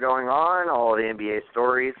developments that are going on, all of the NBA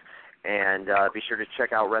stories, and be sure to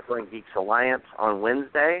check out Wrestling Geeks Alliance on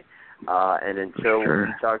Wednesday. And until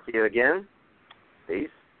we talk to you again, peace.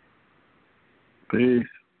 Peace.